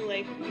posting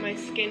like my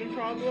skin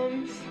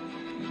problems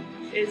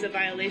is a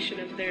violation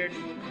of their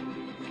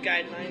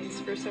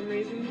guidelines for some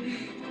reason.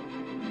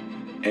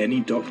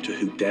 Any doctor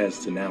who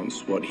dares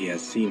denounce what he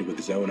has seen with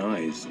his own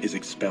eyes is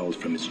expelled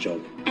from his job.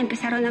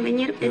 Empezaron a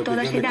venir de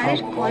todas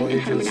edades con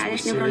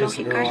enfermedades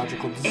neurológicas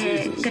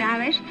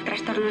graves,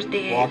 trastornos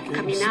de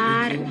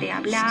caminar, de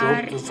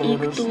hablar,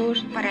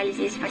 ictus,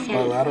 parálisis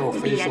facial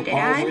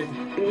bilateral.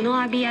 No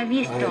había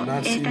visto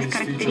estas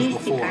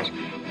características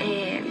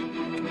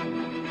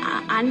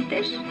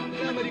antes.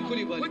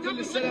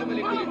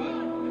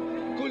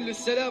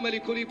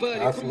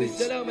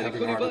 Athletes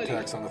having heart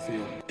attacks on the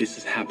field. This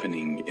is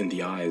happening in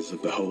the eyes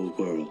of the whole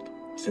world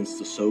since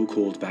the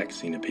so-called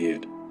vaccine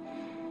appeared.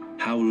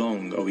 How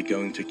long are we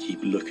going to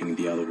keep looking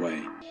the other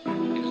way?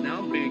 It's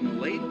now being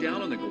laid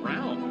down on the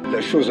ground.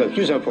 La chose la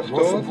plus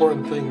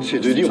importante, c'est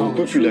de dire aux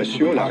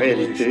populations la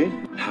réalité.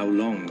 How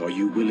long are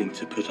you willing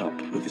to put up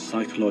with the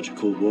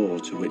psychological war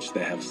to which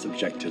they have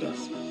subjected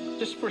us?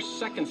 Just for a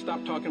second,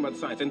 stop talking about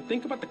science and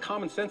think about the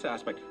common sense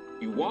aspect.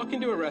 You walk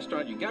into a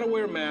restaurant, you gotta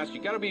wear a mask,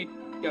 you gotta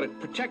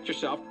protect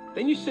yourself,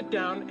 then you sit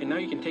down and now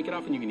you can take it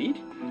off and you can eat?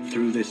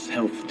 Through this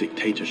health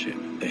dictatorship,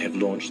 they have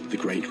launched the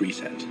Great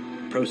Reset,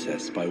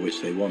 process by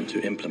which they want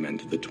to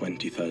implement the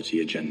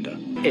 2030 agenda.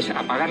 Es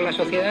apagar la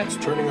sociedad,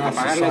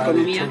 apagar la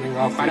economía,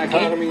 para que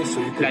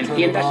la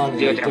enciendas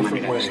de otra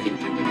manera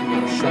distinta.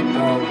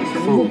 Ce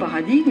nouveau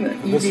paradigme,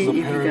 il est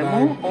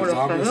évidemment en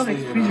leur faveur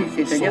exclusive,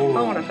 c'est-à-dire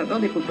pas en la faveur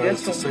des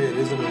populations.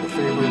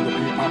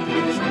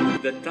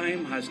 The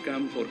time has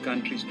come for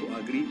countries to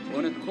agree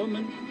on a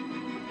common,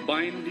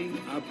 binding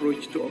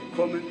approach to a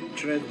common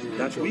threat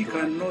that we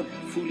cannot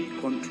fully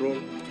control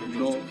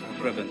nor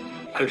prevent.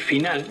 Al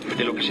final,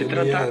 de lo que se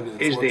trata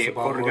es de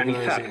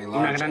organizar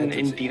una gran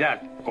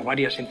entidad o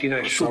varias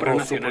entidades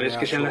supranacionales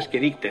que sean las que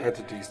dicten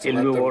el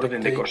nuevo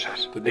orden de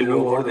cosas, el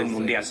nuevo orden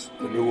mundial.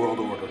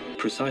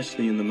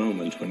 Precisely in the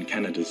moment when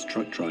Canada's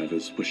truck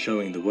drivers were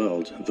showing the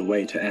world the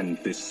way to end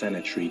this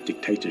sanitary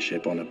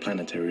dictatorship on a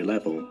planetary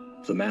level,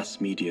 the mass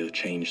media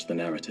changed the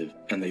narrative,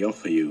 and they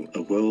offer you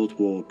a World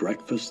War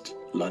breakfast,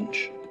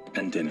 lunch,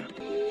 and dinner.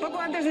 Poco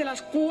antes de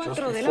las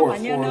 4 de la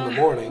mañana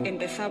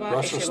empezaba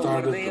ese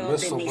bombardeo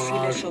de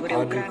misiles sobre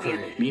Ucrania.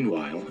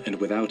 Meanwhile, and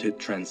without it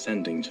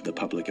transcending to the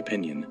public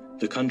opinion,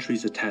 the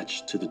countries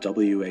attached to the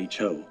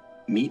WHO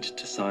meet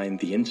to sign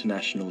the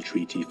international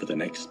treaty for the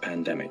next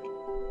pandemic,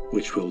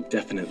 which will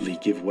definitely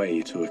give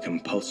way to a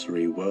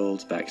compulsory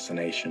world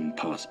vaccination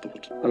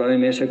passport. A la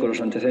OMS, con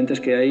los antecedentes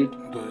que hay,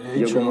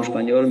 yo como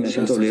español me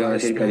siento obligado a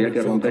decir que había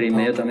que romper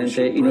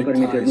inmediatamente y no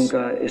permitir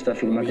nunca esta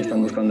firma que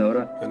están buscando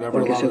ahora,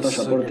 porque ese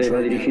pasaporte va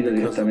dirigido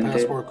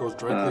directamente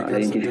a la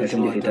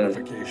identificación digital.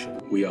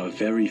 We are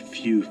very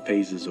few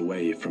phases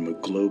away from a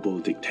global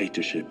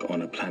dictatorship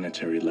on a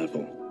planetary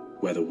level,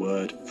 where the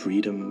word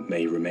freedom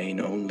may remain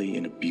only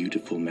in a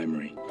beautiful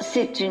memory.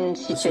 C'est une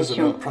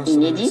situation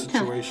inédite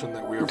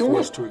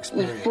dont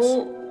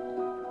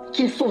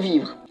qu'il faut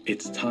vivre.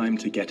 It's time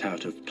to get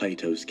out of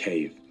Plato's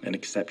cave and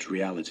accept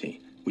reality,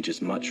 which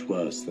is much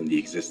worse than the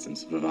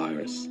existence of a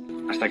virus.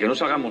 Hasta que no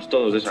salgamos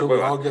todos de esa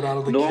cueva,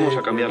 no vamos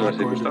a cambiar las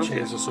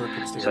circunstancias.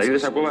 Salir de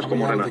esa cueva es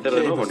como renacer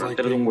de nuevo,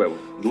 nacer de un huevo.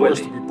 Duele.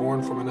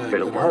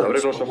 Pero cuando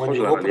abres los ojos,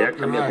 la realidad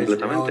cambia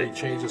completamente.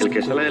 El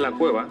que sale de la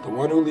cueva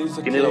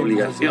tiene la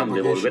obligación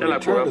de volver a la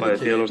cueva para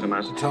decir a los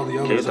demás que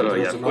hay otra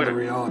realidad fuera.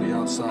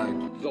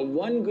 The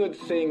one good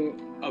thing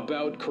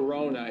about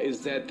Corona is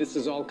that this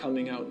is all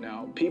coming out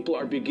now. People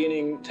are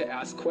beginning to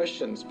ask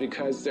questions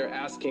because they're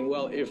asking,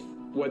 well, if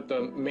what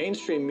the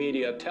mainstream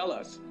media tell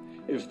us,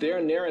 if their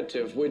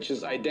narrative, which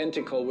is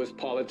identical with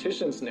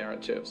politicians'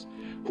 narratives,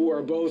 who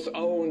are both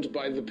owned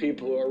by the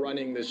people who are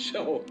running this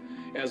show,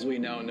 as we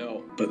now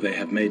know. But they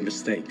have made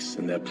mistakes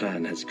and their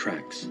plan has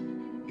cracks.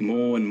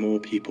 More and more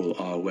people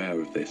are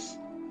aware of this.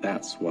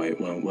 That's why it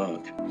won't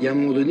work. Il y a un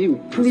moment donné où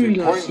plus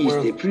il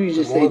insiste et plus il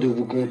essaye de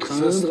vous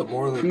contraindre,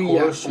 plus il y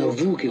a en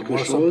vous quelque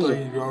chose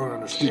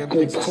qui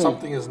comprend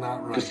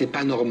que c'est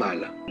pas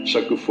normal.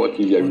 Chaque fois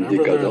qu'il y a eu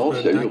décadence,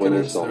 il y a eu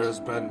renaissance.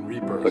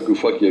 Chaque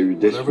fois qu'il y a eu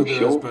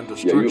destruction,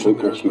 il y a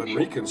eu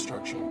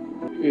reconstruction.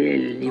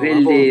 El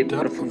nivel de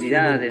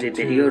profundidad, de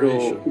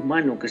deterioro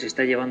humano que se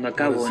está llevando a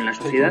cabo en la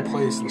sociedad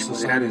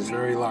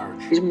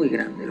es muy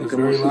grande. Lo que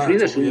hemos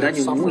sufrido es un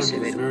daño muy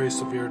severo.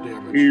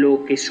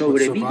 Lo que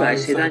sobreviva a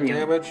ese daño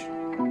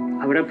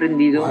habrá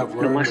aprendido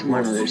lo más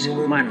humano del ser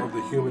humano.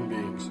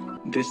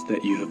 This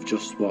that you have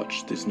just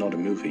watched is not a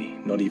movie,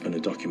 not even a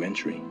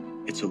documentary.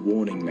 It's a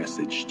warning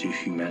message to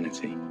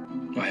humanity.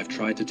 I have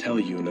tried to tell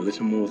you in a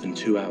little more than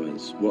 2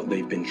 hours what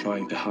they've been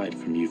trying to hide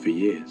from you for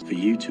years. For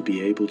you to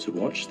be able to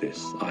watch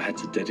this, I had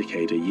to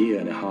dedicate 1.5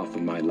 years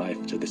of my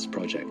life to this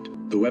project.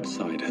 The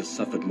website has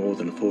suffered more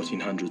than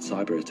 1,400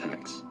 cyber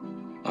attacks.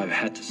 I've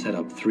had to set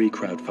up 3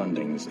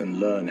 crowdfundings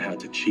and learn how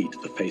to cheat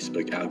the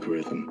Facebook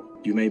algorithm.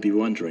 You may be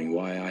wondering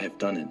why I have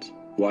done it,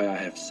 why I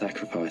have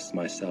sacrificed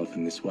myself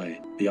in this way.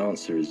 The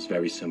answer is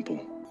very simple.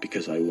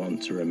 Because I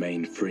want to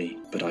remain free,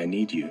 but I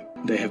need you.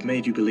 They have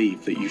made you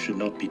believe that you should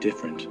not be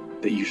different,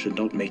 that you should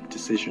not make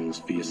decisions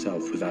for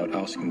yourself without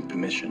asking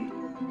permission,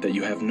 that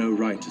you have no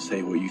right to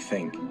say what you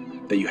think,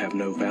 that you have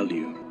no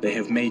value. They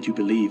have made you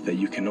believe that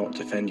you cannot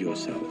defend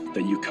yourself,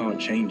 that you can't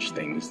change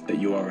things,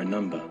 that you are a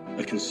number,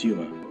 a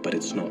consumer, but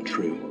it's not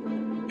true.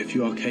 If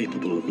you are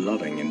capable of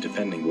loving and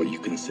defending what you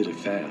consider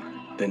fair,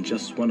 then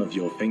just one of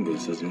your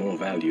fingers has more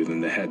value than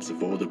the heads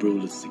of all the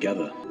rulers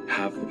together.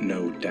 Have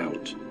no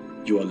doubt.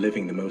 You are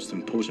living the most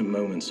important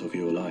moments of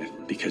your life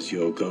because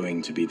you're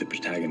going to be the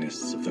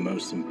protagonists of the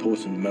most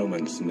important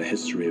moments in the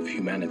history of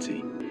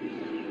humanity.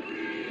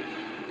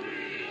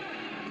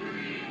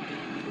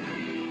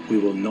 We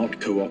will not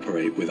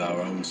cooperate with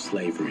our own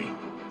slavery.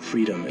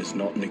 Freedom is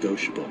not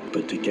negotiable,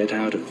 but to get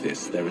out of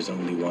this, there is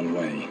only one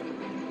way.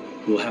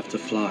 We'll have to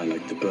fly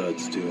like the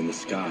birds do in the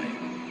sky,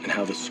 and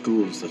how the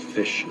schools of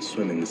fish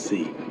swim in the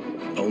sea.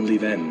 Only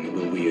then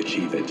will we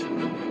achieve it.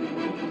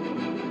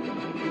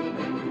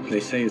 They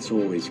say it's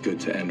always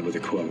good to end with a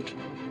quote.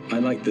 I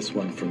like this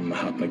one from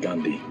Mahatma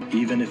Gandhi.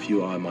 Even if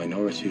you are a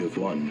minority of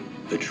one,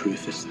 the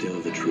truth is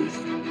still the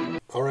truth.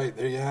 All right,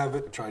 there you have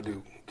it. I tried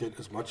to get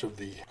as much of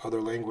the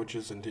other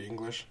languages into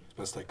English as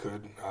best I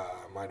could. I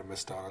might have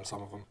missed out on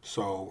some of them.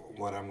 So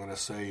what I'm going to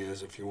say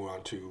is if you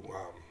want to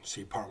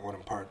see part 1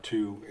 and part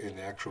 2 in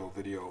the actual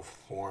video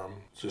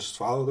form, just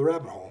follow the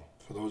rabbit hole.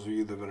 For those of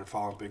you that have been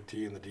following Big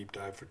T and the Deep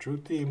Dive for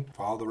Truth team,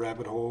 follow the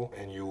rabbit hole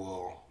and you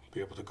will be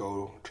able to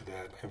go to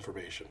that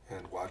information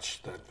and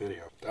watch that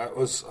video. That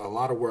was a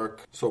lot of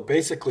work. So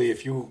basically,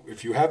 if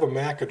you have a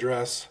MAC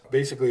address,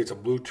 basically it's a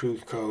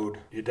Bluetooth code.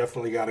 You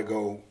definitely got to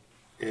go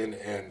in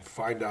and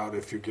find out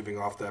if you're giving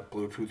off that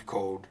Bluetooth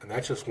code. And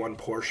that's just one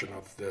portion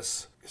of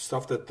this.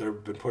 Stuff that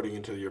they've been putting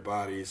into your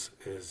bodies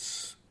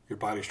is your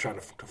body's trying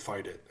to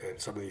fight it.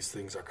 And some of these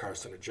things are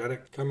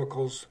carcinogenic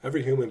chemicals.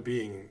 Every human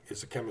being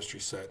is a chemistry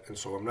set. And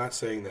so I'm not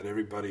saying that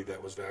everybody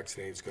that was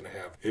vaccinated is going to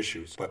have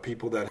issues, but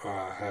people that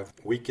have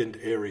weakened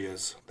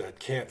areas that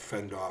can't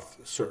fend off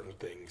certain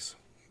things,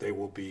 they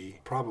will be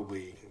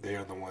probably, they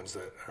are the ones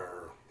that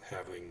are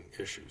having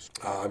issues.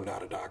 I'm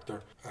not a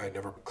doctor. I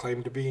never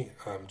claimed to be.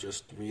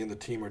 Me and the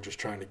team are just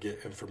trying to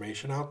get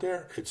information out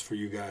there. It's for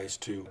you guys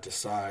to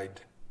decide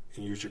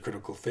and use your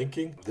critical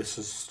thinking. This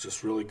is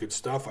just really good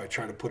stuff. I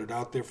try to put it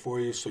out there for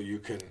you so you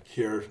can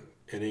hear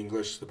in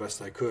English the best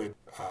I could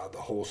the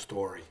whole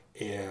story.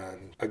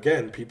 And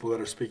again, people that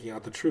are speaking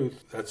out the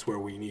truth, that's where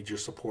we need your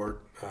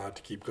support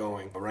to keep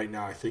going. But right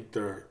now, I think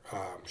they're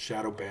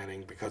shadow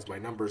banning because my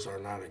numbers are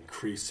not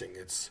increasing.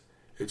 It's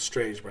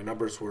strange. My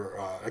numbers were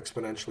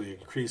exponentially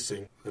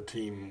increasing. The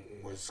team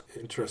was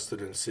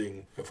interested in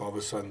seeing if all of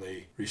a sudden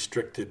they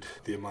restricted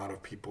the amount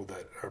of people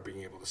that are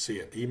being able to see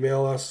it.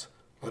 Email us.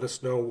 Let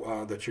us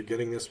know that you're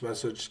getting this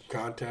message.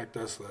 Contact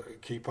us.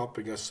 Keep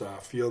helping us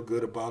feel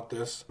good about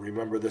this.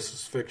 Remember, this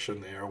is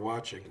fiction. They are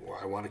watching.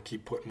 I want to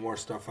keep putting more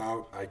stuff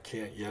out. I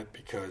can't yet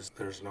because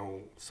there's no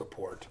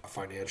support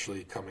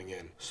financially coming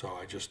in. So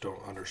I just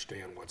don't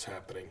understand what's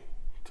happening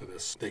to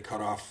this. They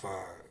cut off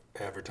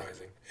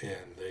advertising,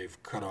 and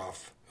they've cut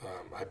off,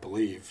 I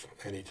believe,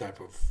 any type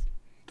of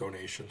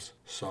donations.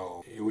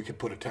 So we could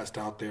put a test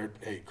out there.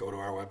 Hey, go to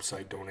our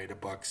website, donate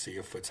 $1, see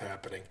if it's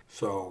happening.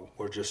 So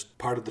we're just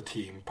part of the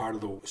team, part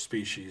of the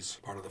species,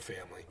 part of the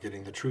family,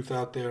 getting the truth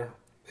out there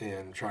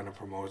and trying to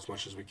promote as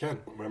much as we can.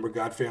 Remember,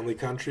 God, Family,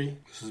 Country.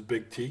 This is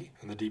Big T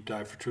and the Deep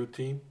Dive for Truth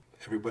team.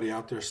 Everybody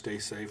out there, stay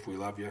safe. We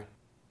love you.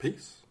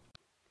 Peace.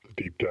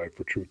 The Deep Dive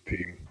for Truth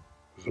team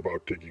is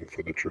about digging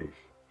for the truth.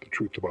 The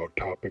truth about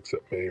topics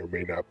that may or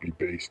may not be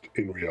based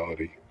in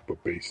reality,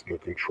 but based in the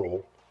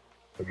control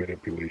and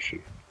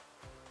manipulation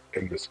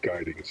and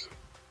misguidings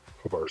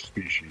of our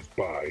species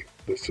by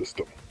the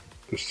system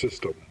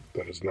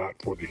that is not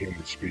for the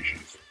human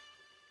species,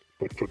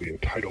 but for the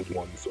entitled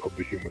ones of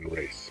the human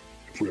race.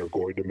 If we are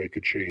going to make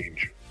a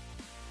change,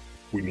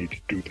 we need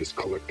to do this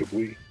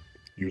collectively,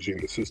 using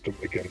the system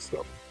against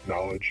them.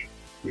 Knowledge,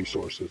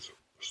 resources,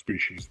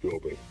 species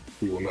building.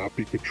 We will not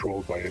be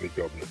controlled by any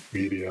government,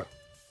 media,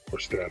 or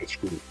status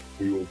group.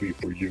 We will be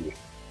for you,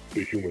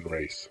 the human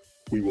race.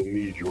 We will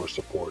need your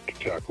support to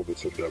tackle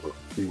this endeavor.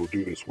 We will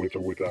do this with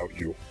or without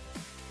you.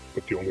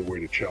 But the only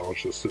way to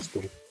challenge the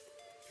system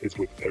is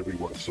with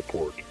everyone's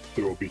support.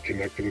 There will be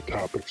connecting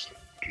topics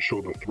to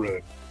show the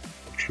thread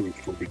of truth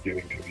from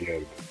beginning to the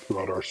end.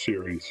 Throughout our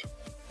series,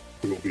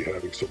 we will be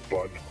having some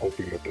fun,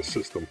 hoping that the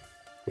system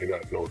may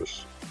not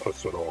notice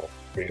us at all,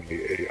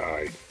 mainly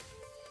AI.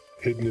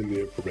 Hidden in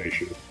the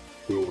information,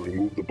 we will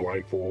remove the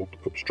blindfold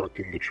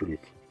obstructing the truth.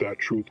 That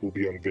truth will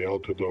be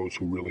unveiled to those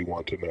who really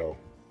want to know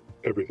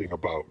everything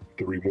about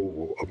the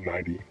removal of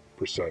 90%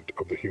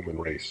 of the human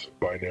race.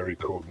 Binary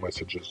code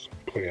messages,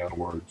 play on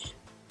words,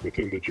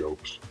 within the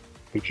jokes,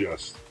 the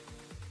jests,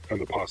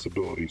 and the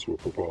possibilities will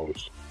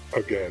propose.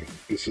 Again,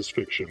 this is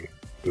fiction.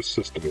 The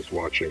system is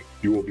watching.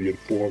 You will be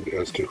informed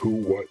as to who,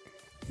 what,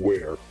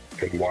 where,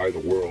 and why the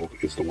world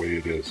is the way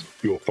it is.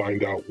 You will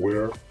find out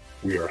where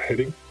we are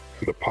heading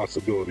and the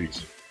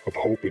possibilities of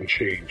hope and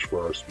change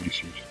for our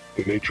species.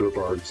 The nature of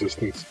our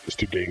existence is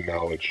to gain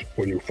knowledge.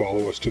 When you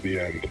follow us to the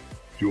end,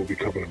 you will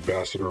become an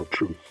ambassador of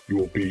truth. You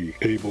will be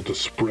able to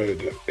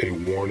spread a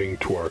warning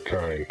to our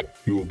kind.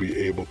 You will be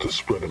able to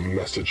spread a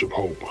message of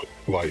hope,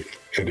 life,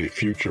 and a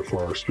future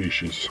for our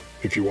species.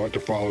 If you want to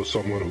follow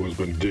someone who has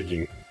been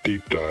digging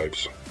deep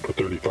dives for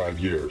 35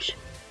 years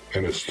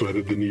and has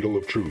threaded the needle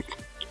of truth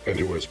and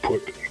who has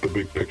put the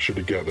big picture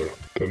together,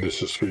 then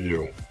this is for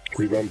you.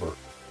 Remember,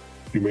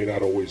 you may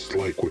not always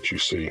like what you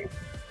see,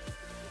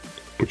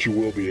 but you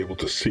will be able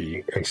to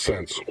see and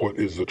sense what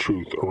is the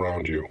truth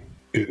around you.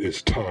 It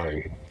is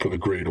time for the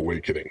Great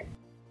Awakening.